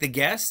like the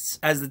guests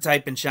as the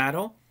type and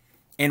shadow.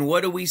 And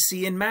what do we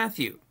see in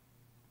Matthew?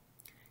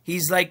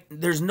 He's like,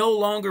 there's no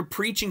longer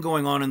preaching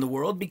going on in the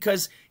world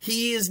because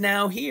he is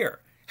now here.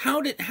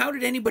 How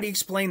did anybody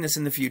explain this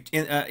in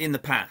the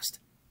past?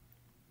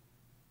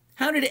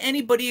 How did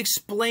anybody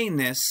explain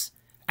this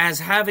as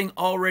having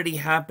already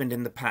happened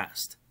in the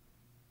past?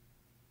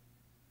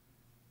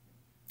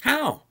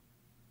 How?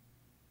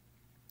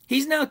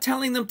 He's now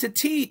telling them to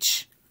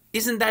teach.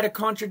 Isn't that a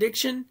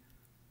contradiction?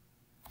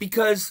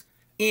 Because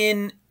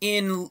in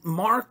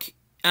Mark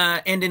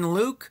and in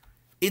Luke,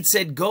 it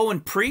said go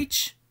and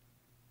preach.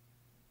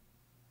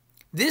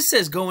 This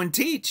says go and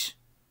teach.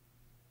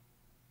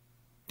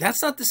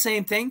 That's not the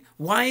same thing.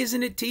 Why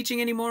isn't it teaching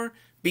anymore?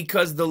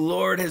 Because the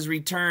Lord has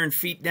returned,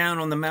 feet down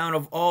on the Mount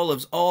of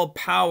Olives, all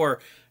power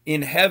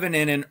in heaven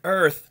and in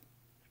earth.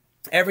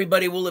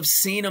 Everybody will have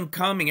seen him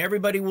coming.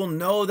 Everybody will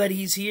know that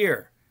he's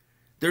here.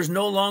 There's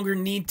no longer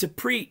need to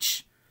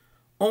preach,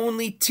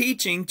 only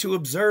teaching to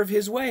observe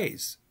his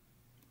ways.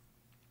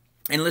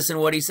 And listen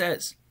to what he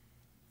says.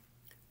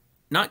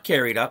 Not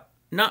carried up,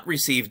 not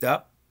received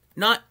up,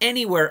 not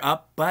anywhere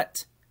up,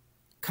 but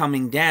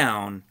coming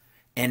down.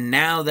 And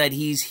now that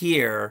he's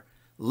here,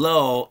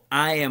 lo,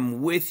 I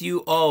am with you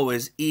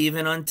always,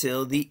 even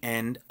until the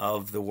end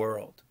of the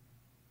world.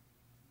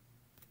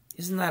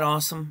 Isn't that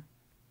awesome?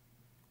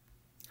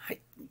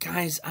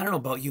 Guys, I don't know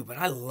about you, but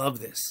I love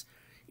this.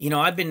 You know,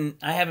 I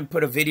haven't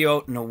put a video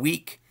out in a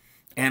week,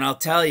 and I'll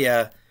tell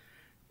you,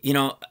 you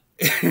know,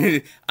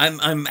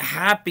 I'm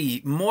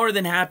happy, more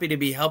than happy to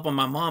be helping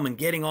my mom and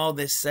getting all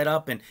this set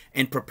up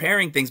and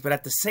preparing things. But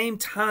at the same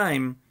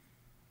time,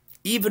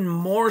 even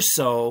more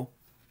so,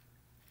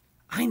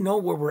 I know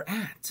where we're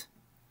at.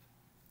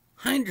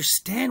 I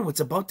understand what's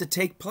about to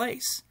take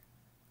place.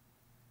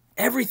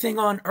 Everything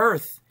on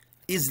earth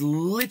is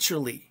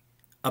literally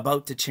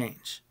about to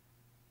change.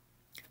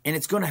 And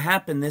it's going to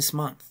happen this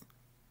month.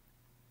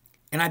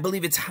 And I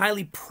believe it's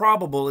highly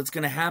probable it's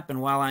going to happen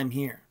while I'm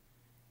here.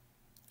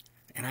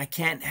 And I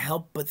can't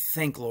help but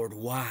think, Lord,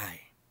 why?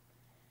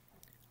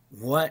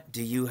 What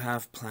do you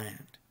have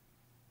planned?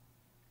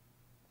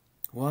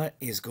 What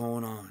is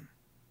going on?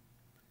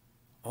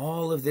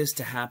 All of this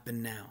to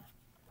happen now.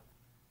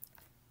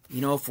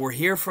 You know, if we're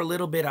here for a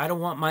little bit, I don't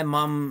want my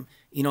mom,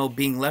 you know,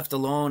 being left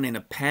alone in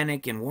a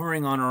panic and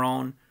worrying on her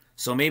own.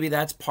 So maybe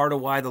that's part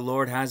of why the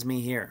Lord has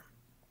me here.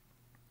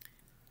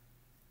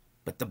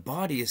 But the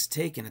body is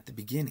taken at the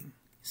beginning,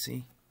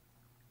 see?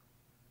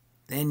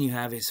 Then you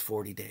have his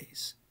 40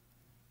 days.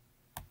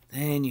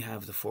 Then you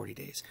have the 40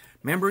 days.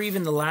 Remember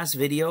even the last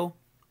video,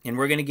 and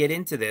we're going to get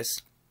into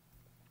this.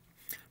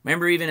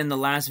 Remember even in the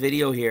last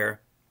video here,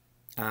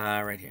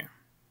 right here.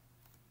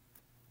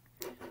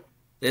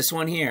 This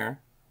one here,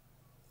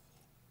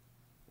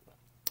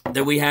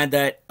 that we had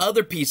that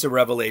other piece of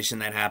revelation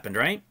that happened,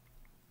 right?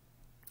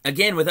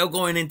 Again, without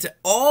going into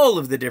all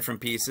of the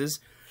different pieces,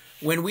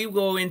 when we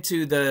go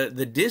into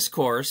the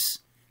discourse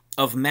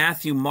of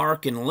Matthew,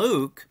 Mark, and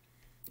Luke,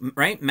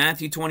 right?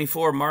 Matthew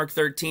 24, Mark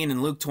 13,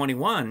 and Luke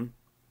 21,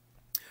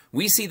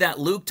 we see that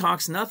Luke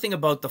talks nothing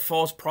about the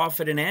false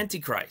prophet and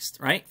antichrist,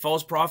 right?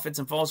 False prophets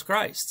and false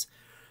Christs.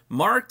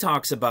 Mark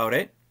talks about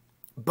it,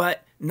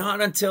 but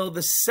not until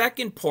the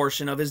second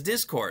portion of his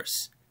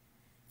discourse.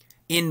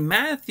 In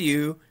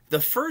Matthew, the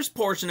first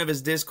portion of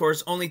his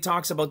discourse only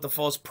talks about the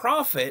false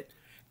prophet,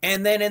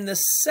 and then in the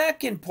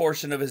second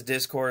portion of his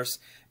discourse,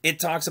 it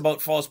talks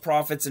about false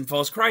prophets and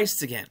false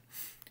Christs again.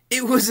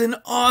 It was an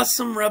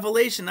awesome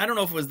revelation. I don't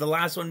know if it was the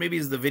last one. Maybe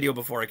it was the video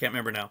before. I can't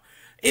remember now.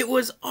 It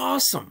was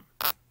awesome.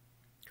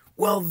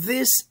 Well,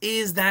 this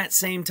is that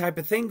same type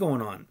of thing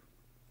going on.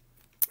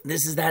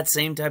 This is that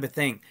same type of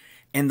thing.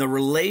 And the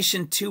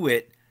relation to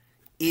it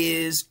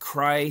is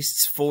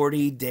Christ's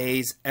 40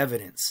 days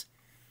evidence.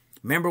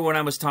 Remember when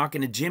I was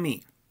talking to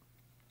Jimmy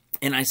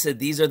and I said,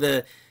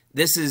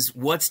 this is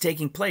what's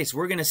taking place.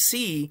 We're going to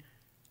see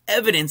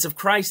evidence of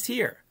Christ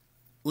here.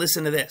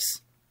 Listen to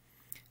this.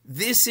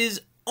 This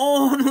is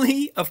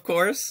only, of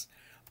course,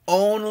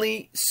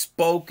 only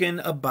spoken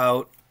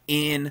about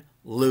in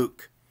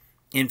Luke.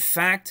 In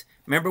fact,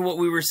 remember what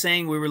we were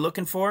saying we were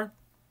looking for?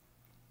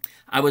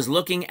 I was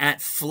looking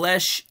at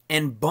flesh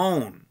and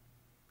bone.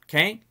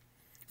 Okay?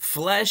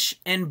 Flesh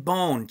and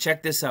bone.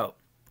 Check this out.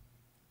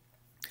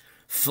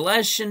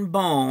 Flesh and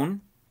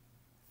bone,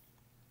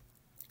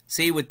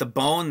 see with the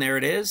bone, there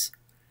it is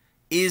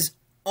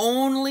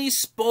only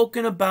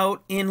spoken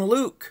about in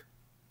Luke.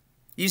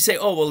 You say,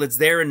 oh, well, it's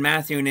there in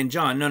Matthew and in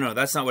John. No,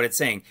 that's not what it's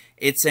saying.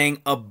 It's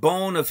saying a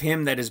bone of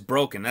him that is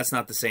broken. That's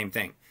not the same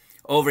thing.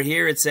 Over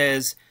here it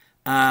says,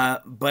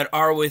 but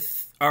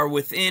are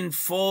within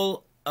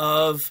full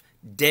of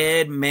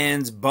dead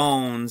men's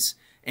bones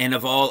and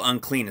of all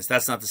uncleanness.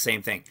 That's not the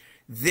same thing.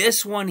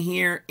 This one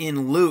here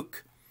in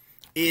Luke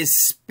is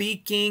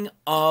speaking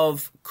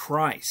of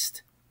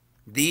Christ.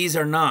 These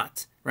are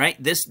not,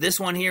 right? This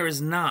one here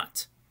is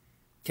not.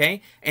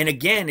 Okay? And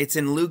again, it's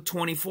in Luke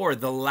 24,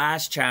 the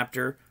last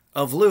chapter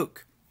of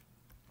Luke.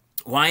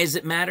 Why does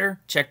it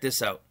matter? Check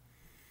this out.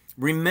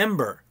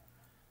 Remember,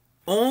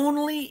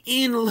 only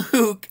in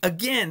Luke,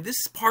 again,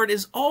 this part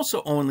is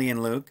also only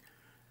in Luke,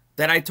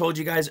 that I told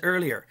you guys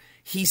earlier.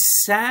 He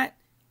sat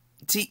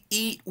to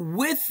eat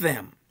with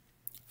them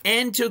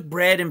and took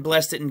bread and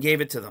blessed it and gave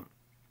it to them.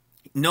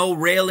 No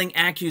railing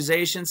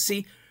accusations.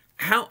 See,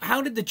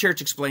 how did the church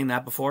explain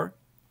that before?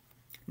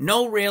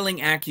 No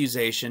railing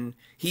accusation.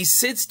 He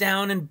sits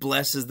down and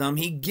blesses them.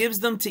 He gives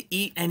them to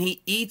eat and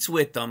he eats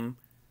with them.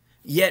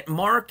 Yet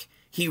Mark,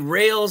 he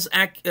rails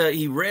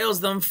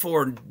them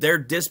for their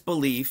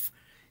disbelief.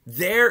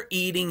 They're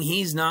eating,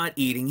 he's not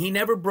eating. He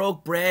never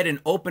broke bread and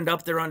opened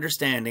up their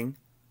understanding.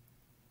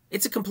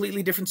 It's a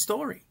completely different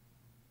story.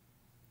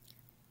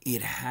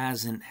 It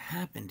hasn't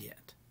happened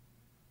yet.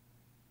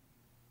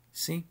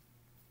 See?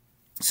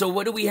 So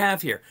what do we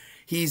have here?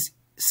 He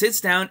sits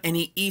down and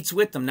he eats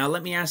with them. Now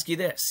let me ask you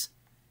this.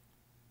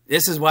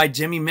 This is why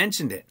Jimmy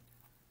mentioned it.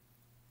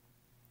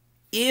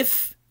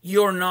 If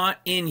you're not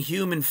in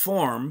human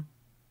form,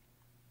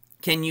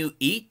 can you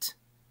eat?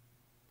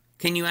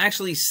 Can you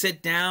actually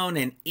sit down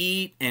and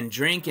eat and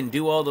drink and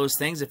do all those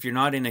things if you're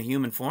not in a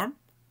human form?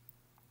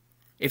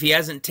 If he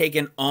hasn't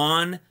taken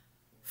on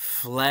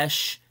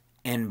flesh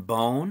and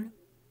bone?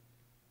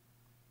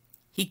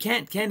 He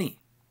can't, can he?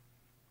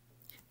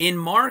 In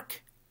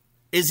Mark,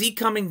 is he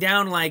coming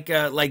down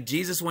like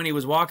Jesus when he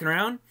was walking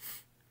around?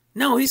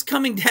 No, he's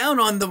coming down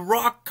on the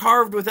rock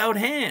carved without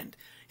hand.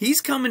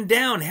 He's coming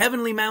down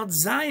heavenly Mount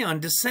Zion,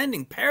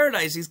 descending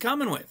paradise he's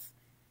coming with.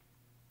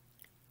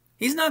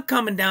 He's not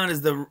coming down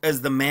as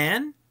the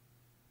man.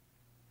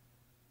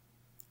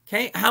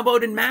 Okay, how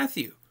about in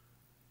Matthew?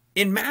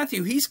 In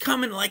Matthew, he's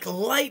coming like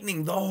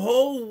lightning. The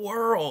whole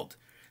world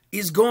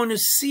is going to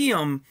see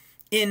him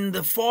in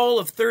the fall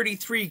of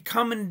 33,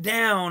 coming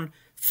down,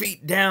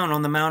 feet down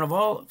on the Mount of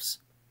Olives.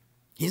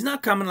 He's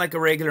not coming like a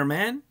regular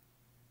man.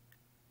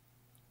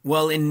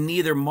 Well, in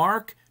neither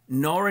Mark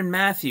nor in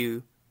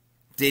Matthew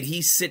did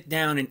he sit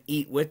down and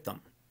eat with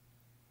them.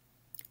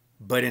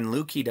 But in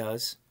Luke he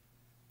does.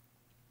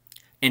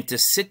 And to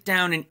sit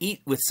down and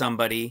eat with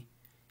somebody,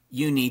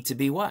 you need to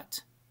be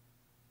what?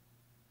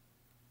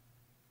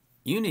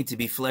 You need to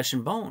be flesh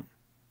and bone.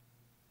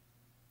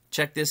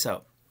 Check this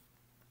out.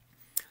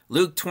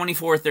 Luke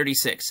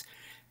 24:36.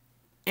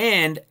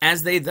 And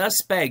as they thus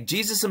spake,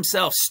 Jesus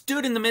himself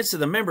stood in the midst of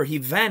them. Remember, he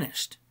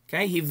vanished.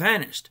 Okay, he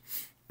vanished.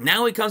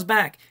 Now he comes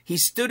back. He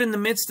stood in the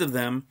midst of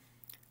them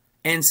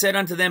and said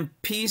unto them,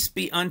 peace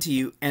be unto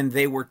you. And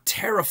they were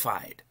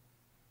terrified.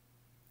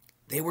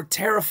 They were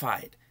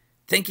terrified,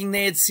 thinking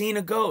they had seen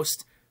a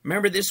ghost.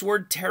 Remember this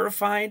word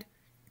terrified?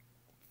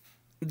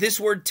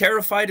 This word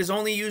terrified is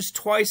only used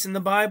twice in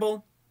the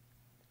Bible.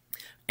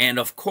 And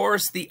of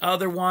course, the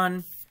other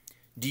one,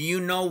 do you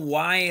know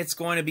why it's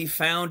going to be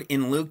found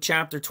in Luke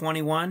chapter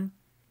 21?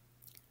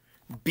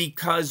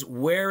 Because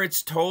where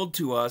it's told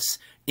to us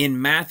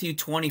in Matthew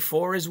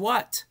 24 is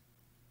what?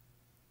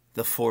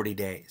 The 40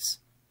 days.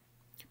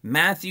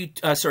 Luke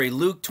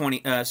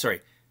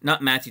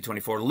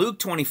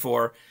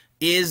 24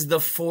 is the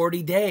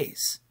 40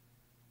 days.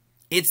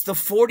 It's the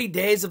 40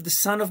 days of the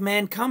Son of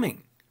Man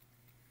coming.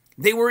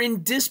 They were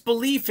in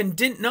disbelief and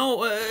didn't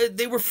know.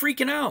 They were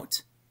freaking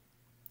out.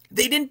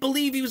 They didn't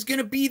believe he was going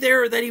to be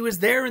there or that he was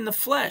there in the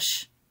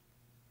flesh.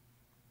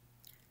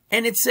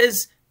 And it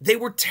says they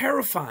were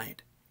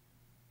terrified.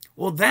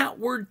 Well, that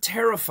word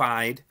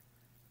terrified,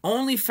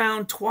 only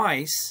found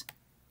twice,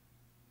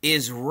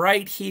 is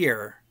right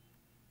here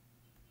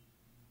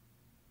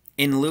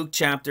in Luke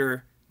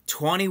chapter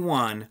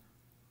 21,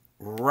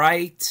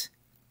 right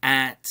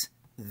at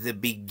the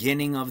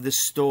beginning of the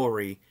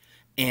story.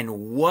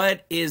 And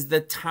what is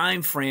the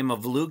time frame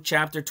of Luke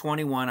chapter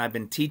 21? I've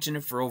been teaching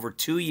it for over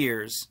 2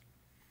 years.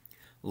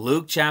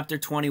 Luke chapter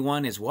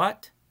 21 is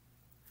what?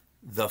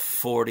 The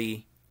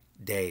 40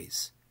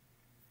 days.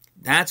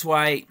 That's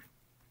why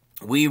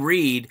we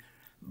read,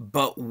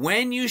 but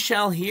when you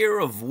shall hear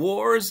of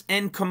wars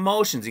and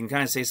commotions, you can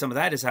kind of say some of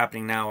that is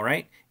happening now,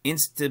 right?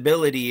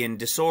 Instability and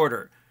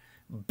disorder.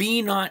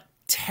 Be not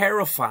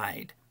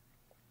terrified.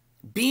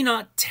 Be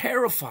not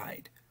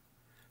terrified,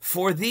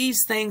 for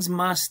these things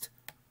must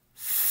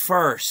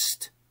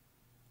first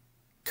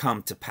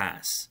come to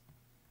pass.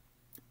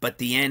 But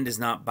the end is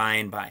not by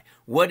and by.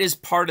 What is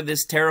part of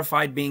this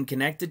terrified being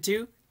connected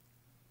to?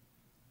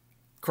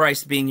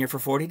 Christ being here for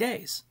 40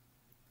 days.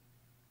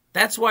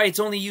 That's why it's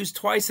only used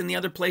twice, and the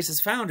other place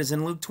it's found is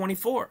in Luke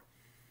 24.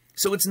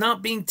 So it's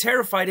not being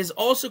terrified is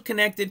also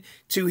connected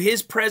to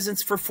his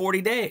presence for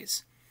 40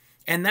 days.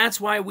 And that's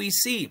why we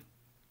see,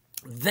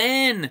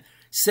 then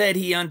said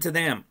he unto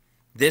them,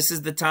 this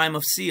is the time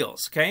of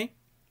seals, okay?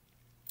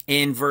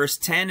 In verse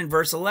 10 and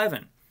verse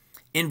 11.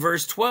 In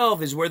verse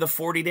 12 is where the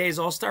 40 days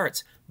all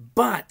starts.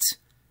 But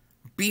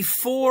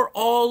before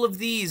all of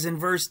these, in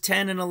verse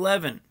 10 and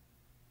 11,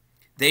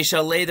 they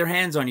shall lay their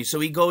hands on you. So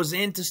he goes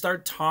in to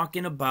start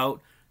talking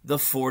about the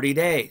 40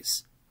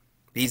 days.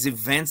 These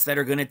events that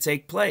are going to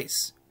take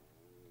place.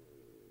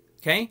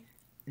 Okay?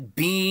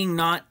 Being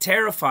not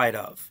terrified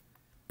of.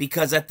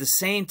 Because at the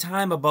same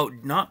time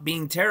about not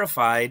being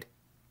terrified,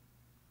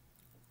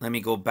 let me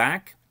go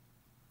back.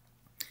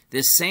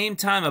 The same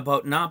time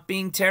about not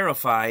being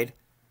terrified,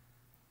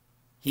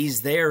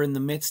 he's there in the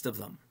midst of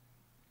them.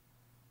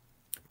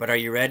 But are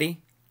you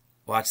ready?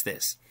 Watch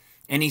this.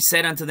 And he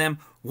said unto them,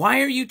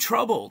 why are you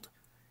troubled?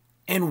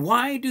 And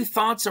why do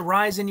thoughts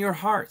arise in your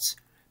hearts?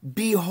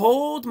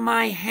 Behold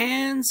my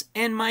hands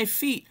and my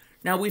feet.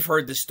 Now, we've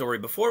heard this story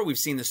before. We've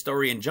seen the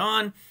story in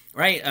John,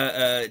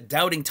 right?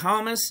 Doubting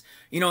Thomas.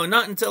 You know,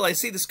 not until I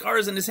see the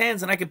scars in his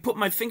hands and I can put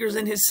my fingers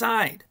in his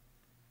side.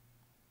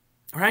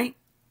 Right?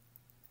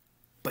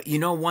 But you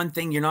know one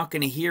thing you're not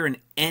going to hear in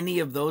any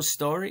of those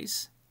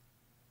stories?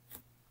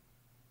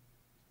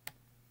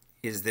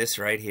 Is this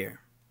right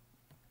here.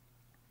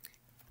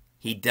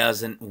 He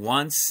doesn't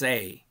once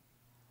say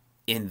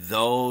in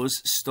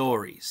those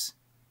stories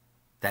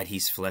that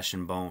he's flesh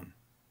and bone.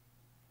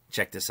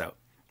 Check this out.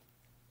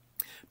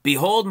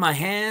 Behold my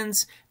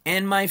hands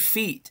and my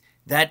feet,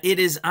 that it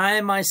is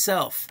I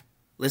myself.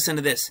 Listen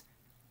to this.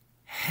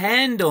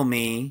 Handle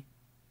me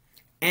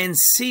and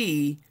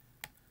see,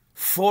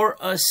 for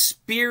a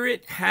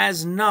spirit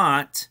has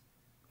not,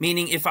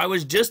 meaning if I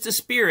was just a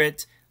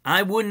spirit,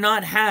 I would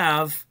not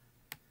have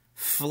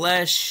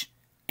flesh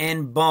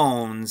and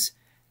bones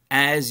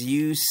as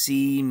you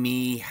see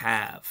me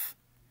have.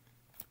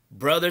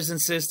 Brothers and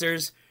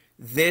sisters,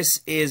 this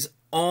is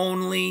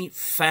only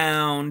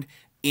found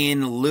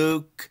in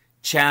Luke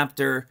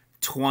chapter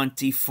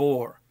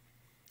 24.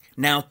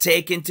 Now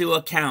take into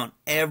account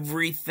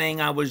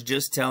everything I was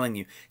just telling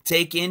you.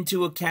 Take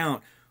into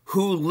account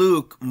who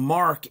Luke,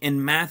 Mark,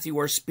 and Matthew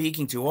are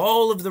speaking to.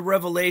 All of the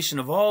revelation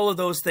of all of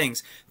those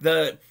things.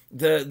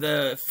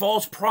 The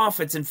false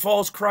prophets and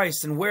false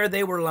Christs and where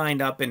they were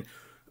lined up and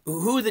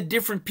who the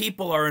different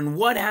people are and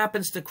what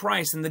happens to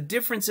Christ and the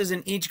differences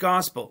in each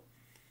gospel.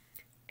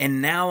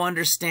 And now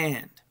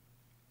understand,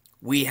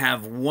 we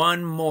have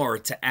one more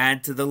to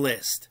add to the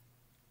list.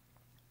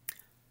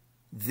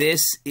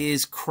 This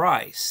is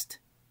Christ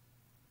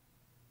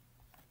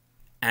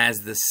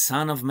as the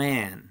Son of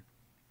Man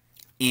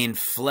in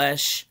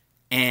flesh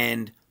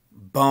and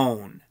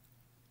bone.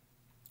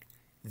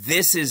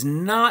 This is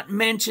not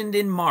mentioned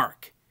in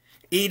Mark.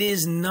 It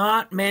is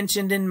not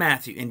mentioned in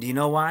Matthew. And do you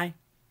know why?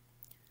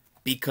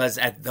 Because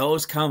at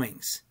those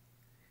comings,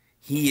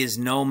 he is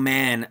no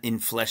man in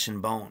flesh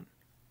and bone.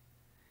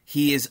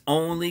 He is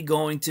only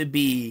going to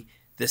be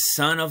the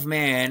Son of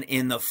Man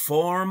in the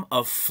form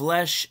of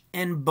flesh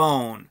and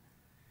bone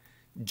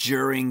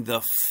during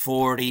the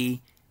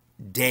 40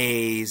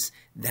 days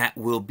that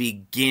will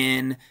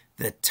begin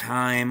the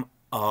time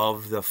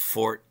of the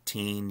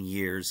 14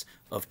 years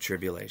of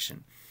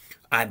tribulation.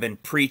 I've been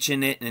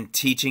preaching it and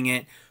teaching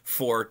it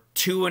for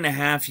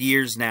 2.5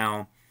 years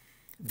now,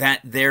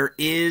 that there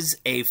is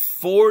a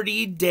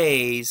 40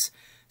 days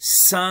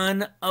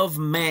Son of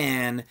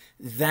Man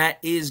that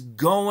is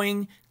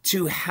going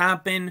to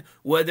happen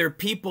whether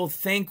people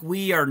think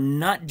we are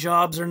nut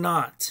jobs or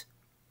not.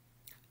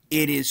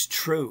 It is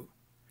true.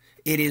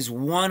 It is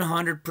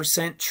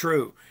 100%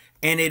 true.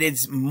 And it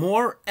is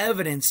more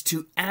evidence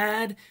to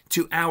add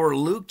to our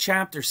Luke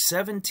chapter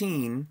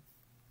 17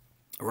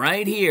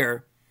 right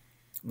here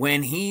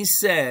when he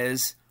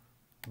says,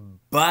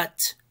 but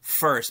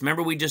first.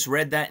 Remember we just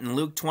read that in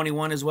Luke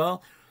 21 as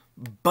well?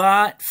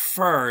 But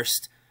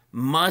first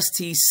must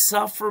he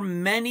suffer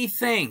many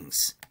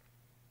things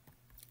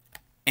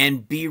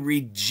and be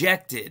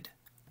rejected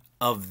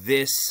of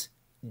this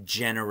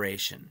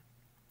generation.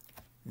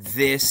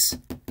 This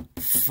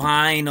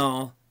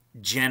final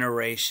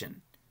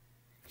generation.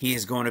 He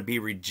is going to be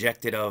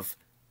rejected of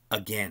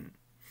again.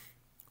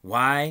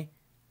 Why?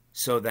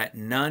 So that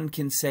none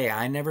can say,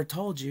 I never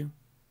told you.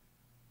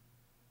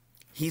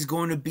 He's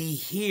going to be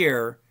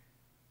here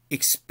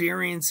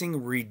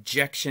experiencing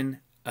rejection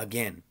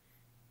again.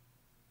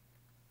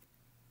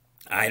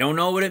 I don't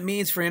know what it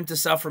means for him to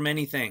suffer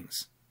many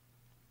things.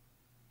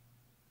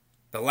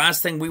 The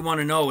last thing we want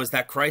to know is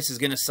that Christ is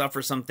going to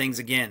suffer some things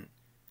again.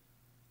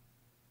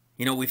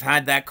 You know, we've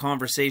had that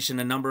conversation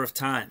a number of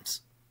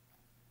times.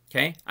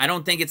 Okay? I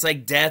don't think it's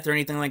like death or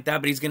anything like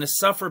that, but he's going to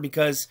suffer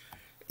because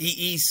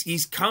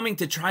he's coming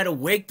to try to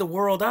wake the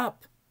world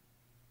up.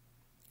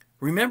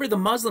 Remember, the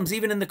Muslims,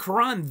 even in the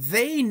Quran,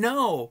 they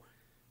know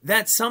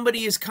that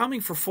somebody is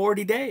coming for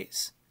 40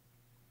 days.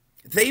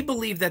 They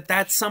believe that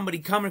that somebody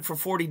coming for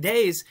 40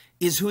 days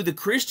is who the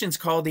Christians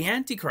call the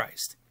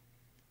Antichrist.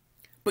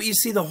 But you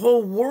see, the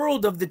whole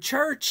world of the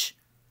church,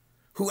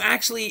 who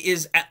actually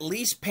is at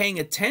least paying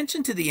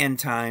attention to the end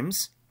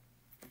times,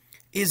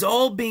 is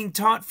all being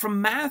taught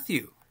from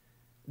Matthew.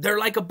 They're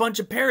like a bunch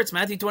of parrots.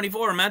 Matthew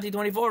 24, Matthew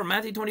 24,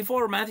 Matthew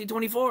 24, Matthew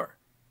 24.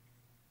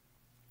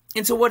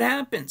 And so what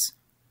happens?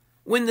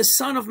 When the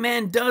Son of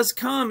Man does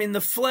come in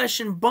the flesh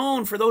and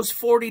bone for those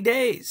 40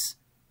 days,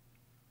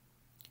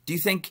 do you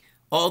think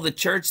all the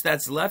church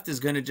that's left is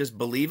going to just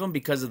believe him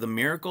because of the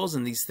miracles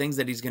and these things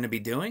that he's going to be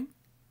doing?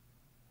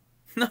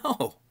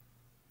 No.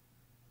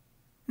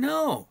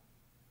 No.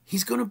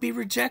 He's going to be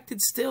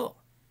rejected still.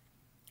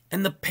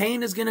 And the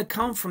pain is going to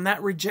come from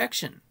that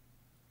rejection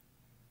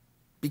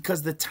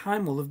because the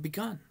time will have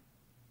begun.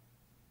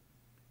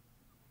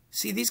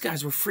 See, these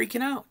guys were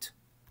freaking out.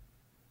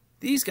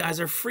 These guys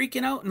are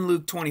freaking out in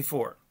Luke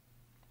 24.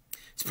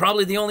 It's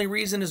probably the only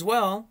reason as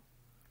well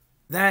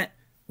that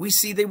we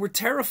see they were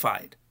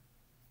terrified.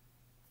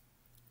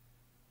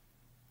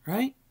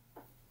 Right?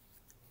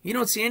 You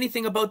don't see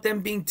anything about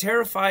them being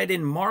terrified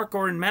in Mark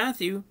or in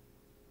Matthew.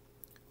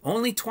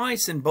 Only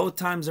twice, and both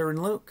times are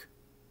in Luke.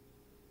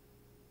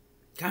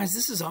 Guys,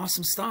 this is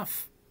awesome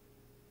stuff.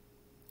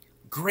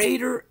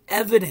 Greater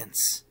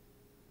evidence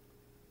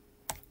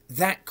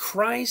that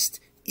Christ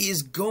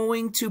is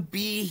going to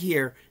be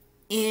here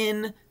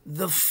in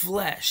the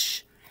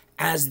flesh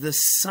as the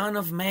Son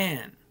of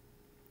Man.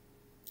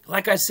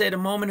 Like I said a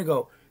moment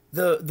ago,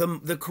 the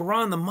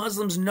Quran, the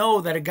Muslims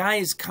know that a guy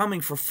is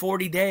coming for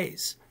 40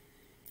 days.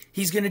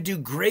 He's going to do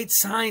great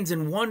signs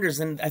and wonders,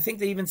 and I think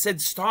they even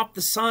said stop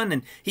the sun,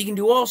 and he can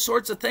do all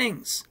sorts of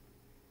things.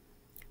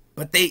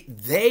 But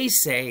they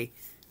say,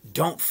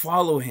 don't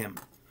follow him.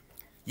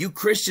 You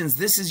Christians,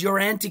 this is your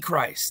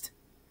Antichrist.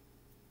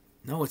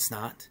 No, it's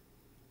not.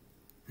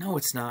 No,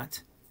 it's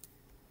not.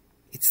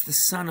 It's the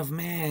Son of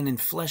Man in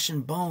flesh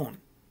and bone.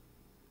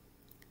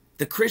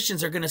 The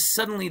Christians are going to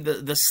suddenly,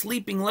 the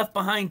sleeping left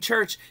behind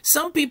church,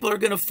 some people are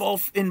going to fall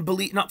and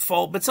believe, not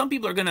fall, but some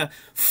people are going to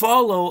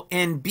follow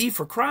and be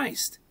for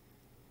Christ.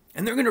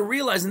 And they're going to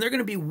realize, and they're going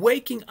to be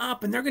waking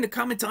up, and they're going to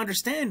come into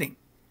understanding.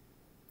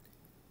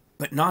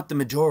 But not the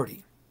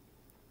majority.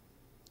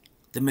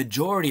 The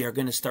majority are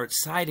going to start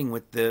siding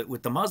with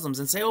the Muslims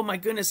and say, oh my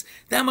goodness,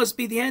 that must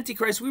be the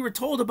Antichrist. We were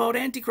told about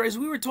Antichrist.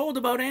 We were told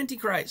about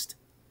Antichrist.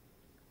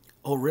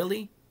 Oh,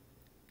 really?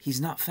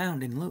 He's not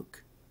found in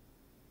Luke.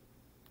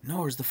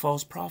 Nor is the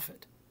false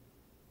prophet.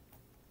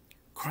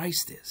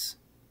 Christ is.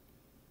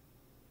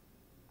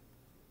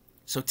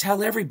 So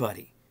tell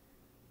everybody.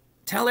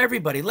 Tell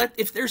everybody.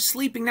 If they're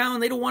sleeping now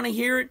and they don't want to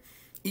hear it,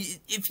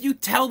 if you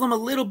tell them a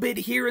little bit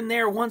here and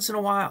there once in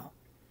a while,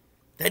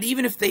 that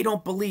even if they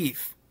don't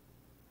believe,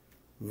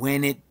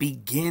 when it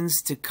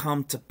begins to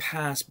come to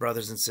pass,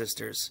 brothers and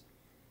sisters,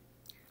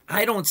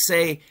 I don't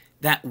say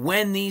that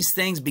when these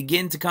things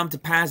begin to come to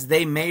pass,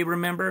 they may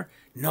remember.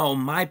 No,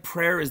 my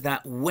prayer is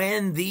that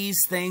when these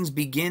things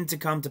begin to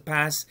come to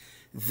pass,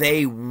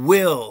 they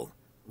will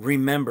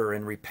remember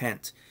and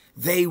repent.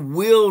 They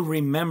will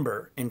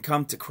remember and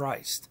come to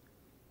Christ.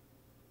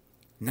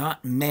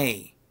 Not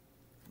may,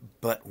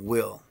 but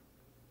will.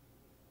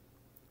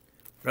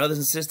 Brothers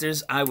and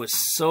sisters, I was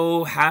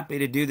so happy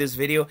to do this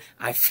video.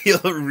 I feel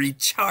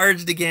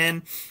recharged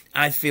again.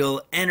 I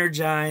feel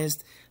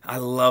energized. I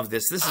love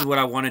this. This is what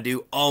I want to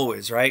do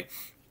always, right?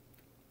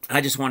 I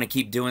just want to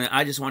keep doing it.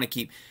 I just want to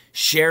keep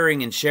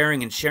sharing and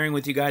sharing and sharing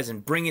with you guys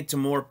and bring it to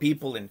more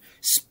people and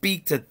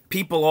speak to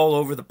people all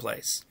over the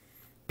place.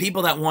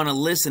 People that want to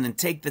listen and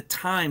take the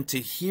time to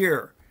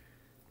hear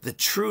the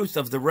truth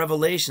of the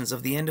revelations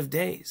of the end of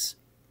days.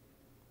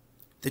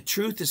 The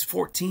truth is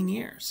 14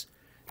 years.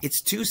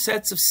 It's 2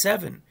 sets of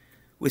 7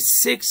 with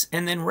 6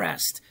 and then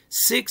rest.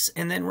 6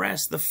 and then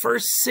rest. The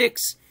first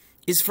 6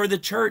 is for the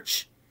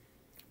church.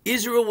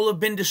 Israel will have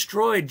been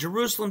destroyed,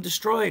 Jerusalem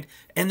destroyed,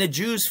 and the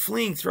Jews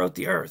fleeing throughout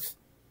the earth.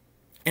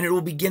 And it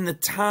will begin the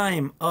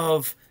time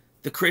of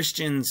the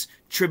Christians'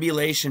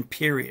 tribulation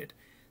period,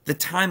 the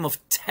time of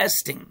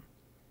testing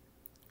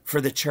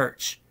for the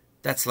church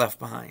that's left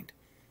behind.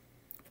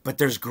 But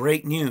there's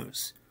great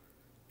news,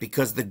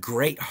 because the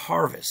great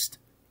harvest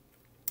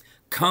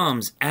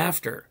comes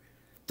after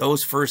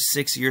those first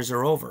 6 years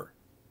are over.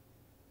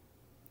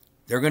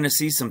 They're going to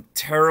see some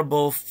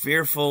terrible,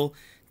 fearful,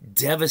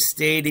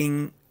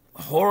 devastating,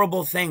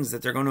 horrible things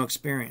that they're going to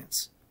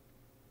experience.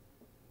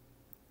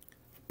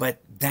 But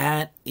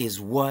that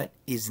is what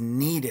is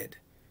needed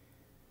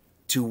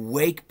to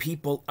wake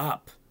people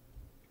up.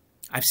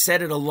 I've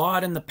said it a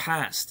lot in the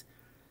past.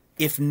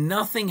 if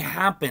nothing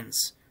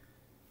happens,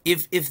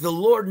 if the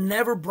Lord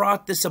never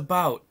brought this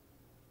about,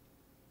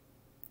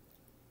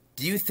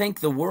 do you think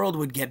the world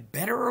would get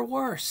better or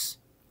worse?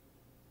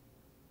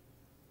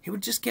 It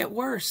would just get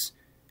worse.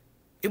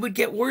 It would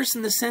get worse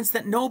in the sense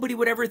that nobody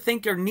would ever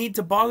think or need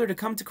to bother to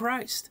come to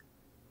Christ.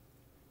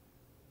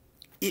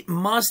 It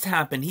must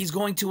happen. He's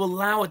going to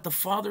allow it. The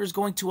Father is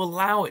going to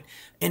allow it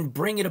and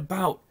bring it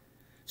about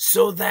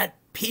so that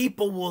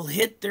people will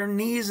hit their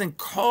knees and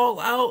call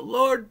out,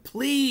 Lord,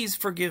 please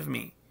forgive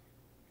me.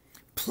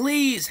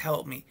 Please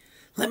help me.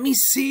 Let me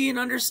see and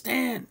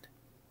understand.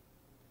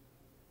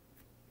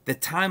 The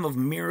time of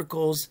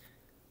miracles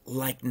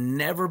like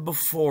never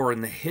before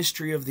in the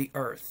history of the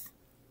earth.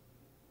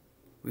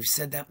 We've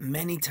said that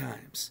many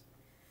times.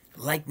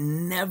 Like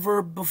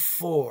never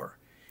before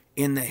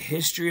in the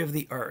history of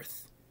the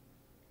earth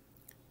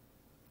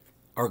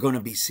are going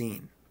to be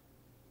seen.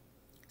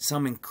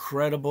 Some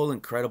incredible,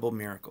 incredible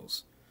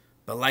miracles.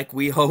 But like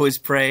we always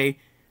pray,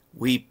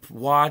 we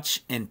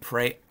watch and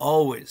pray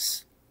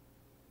always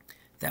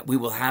that we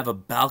will have a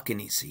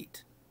balcony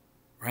seat,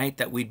 right?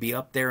 That we'd be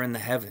up there in the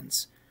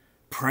heavens,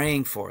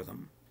 praying for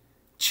them,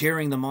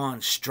 cheering them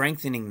on,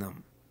 strengthening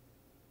them.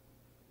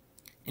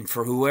 And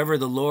for whoever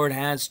the Lord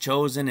has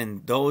chosen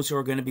and those who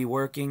are going to be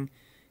working,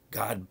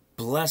 God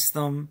bless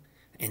them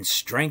and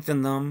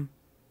strengthen them,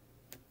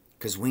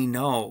 because we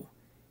know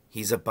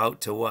He's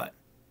about to what?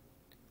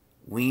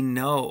 We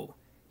know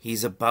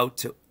He's about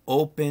to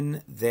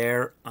open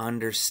their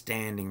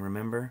understanding,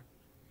 remember?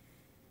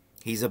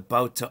 He's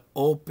about to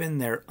open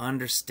their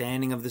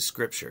understanding of the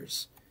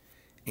Scriptures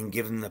and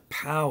give them the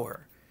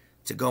power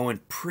to go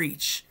and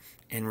preach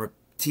and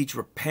teach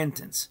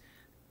repentance,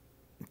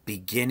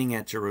 beginning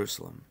at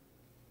Jerusalem.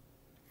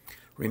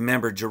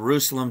 Remember,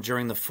 Jerusalem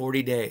during the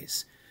 40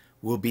 days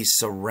will be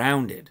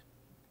surrounded,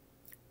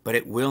 but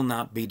it will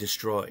not be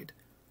destroyed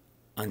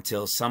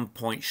until some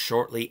point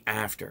shortly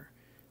after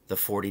the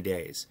 40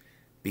 days.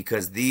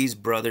 Because these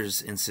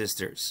brothers and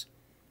sisters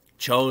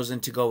chosen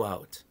to go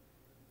out,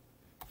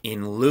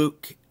 in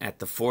Luke at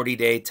the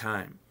 40-day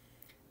time,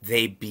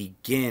 they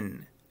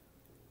begin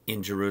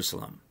in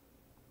Jerusalem.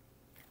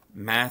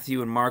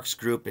 Matthew and Mark's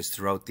group is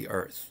throughout the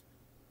earth.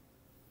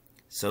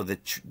 So the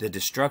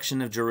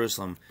destruction of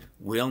Jerusalem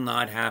will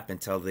not happen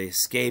till the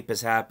escape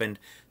has happened,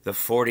 the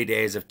 40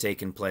 days have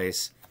taken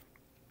place,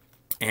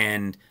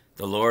 and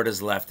the Lord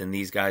has left, and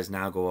these guys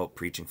now go out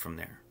preaching from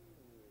there.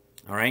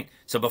 All right?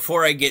 So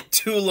before I get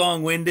too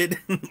long-winded,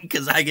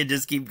 because I could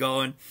just keep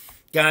going,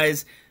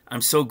 guys,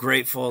 I'm so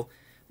grateful.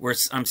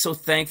 I'm so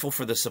thankful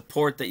for the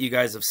support that you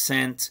guys have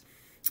sent,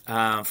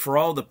 for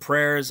all the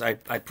prayers. I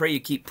pray you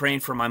keep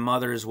praying for my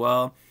mother as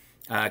well.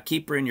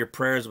 Keep her in your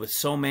prayers with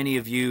so many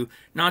of you,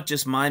 not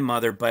just my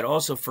mother, but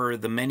also for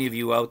the many of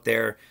you out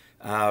there,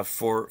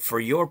 for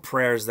your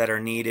prayers that are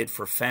needed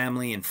for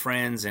family and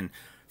friends and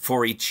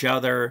for each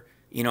other.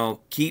 You know,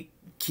 keep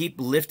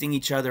lifting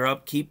each other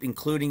up, keep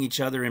including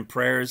each other in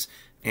prayers,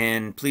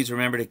 and please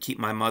remember to keep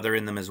my mother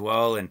in them as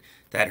well, and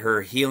that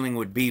her healing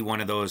would be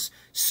one of those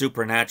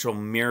supernatural,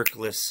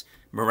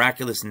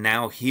 miraculous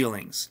now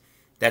healings,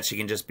 that she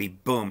can just be,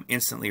 boom,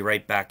 instantly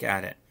right back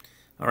at it.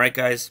 All right,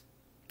 guys,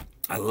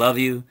 I love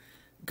you.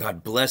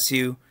 God bless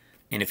you.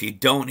 And if you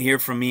don't hear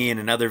from me in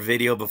another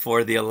video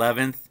before the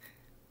 11th,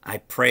 I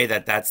pray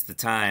that that's the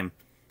time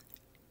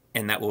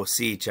and that we'll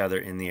see each other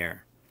in the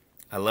air.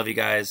 I love you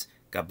guys.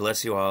 God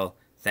bless you all.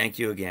 Thank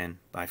you again.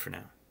 Bye for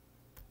now.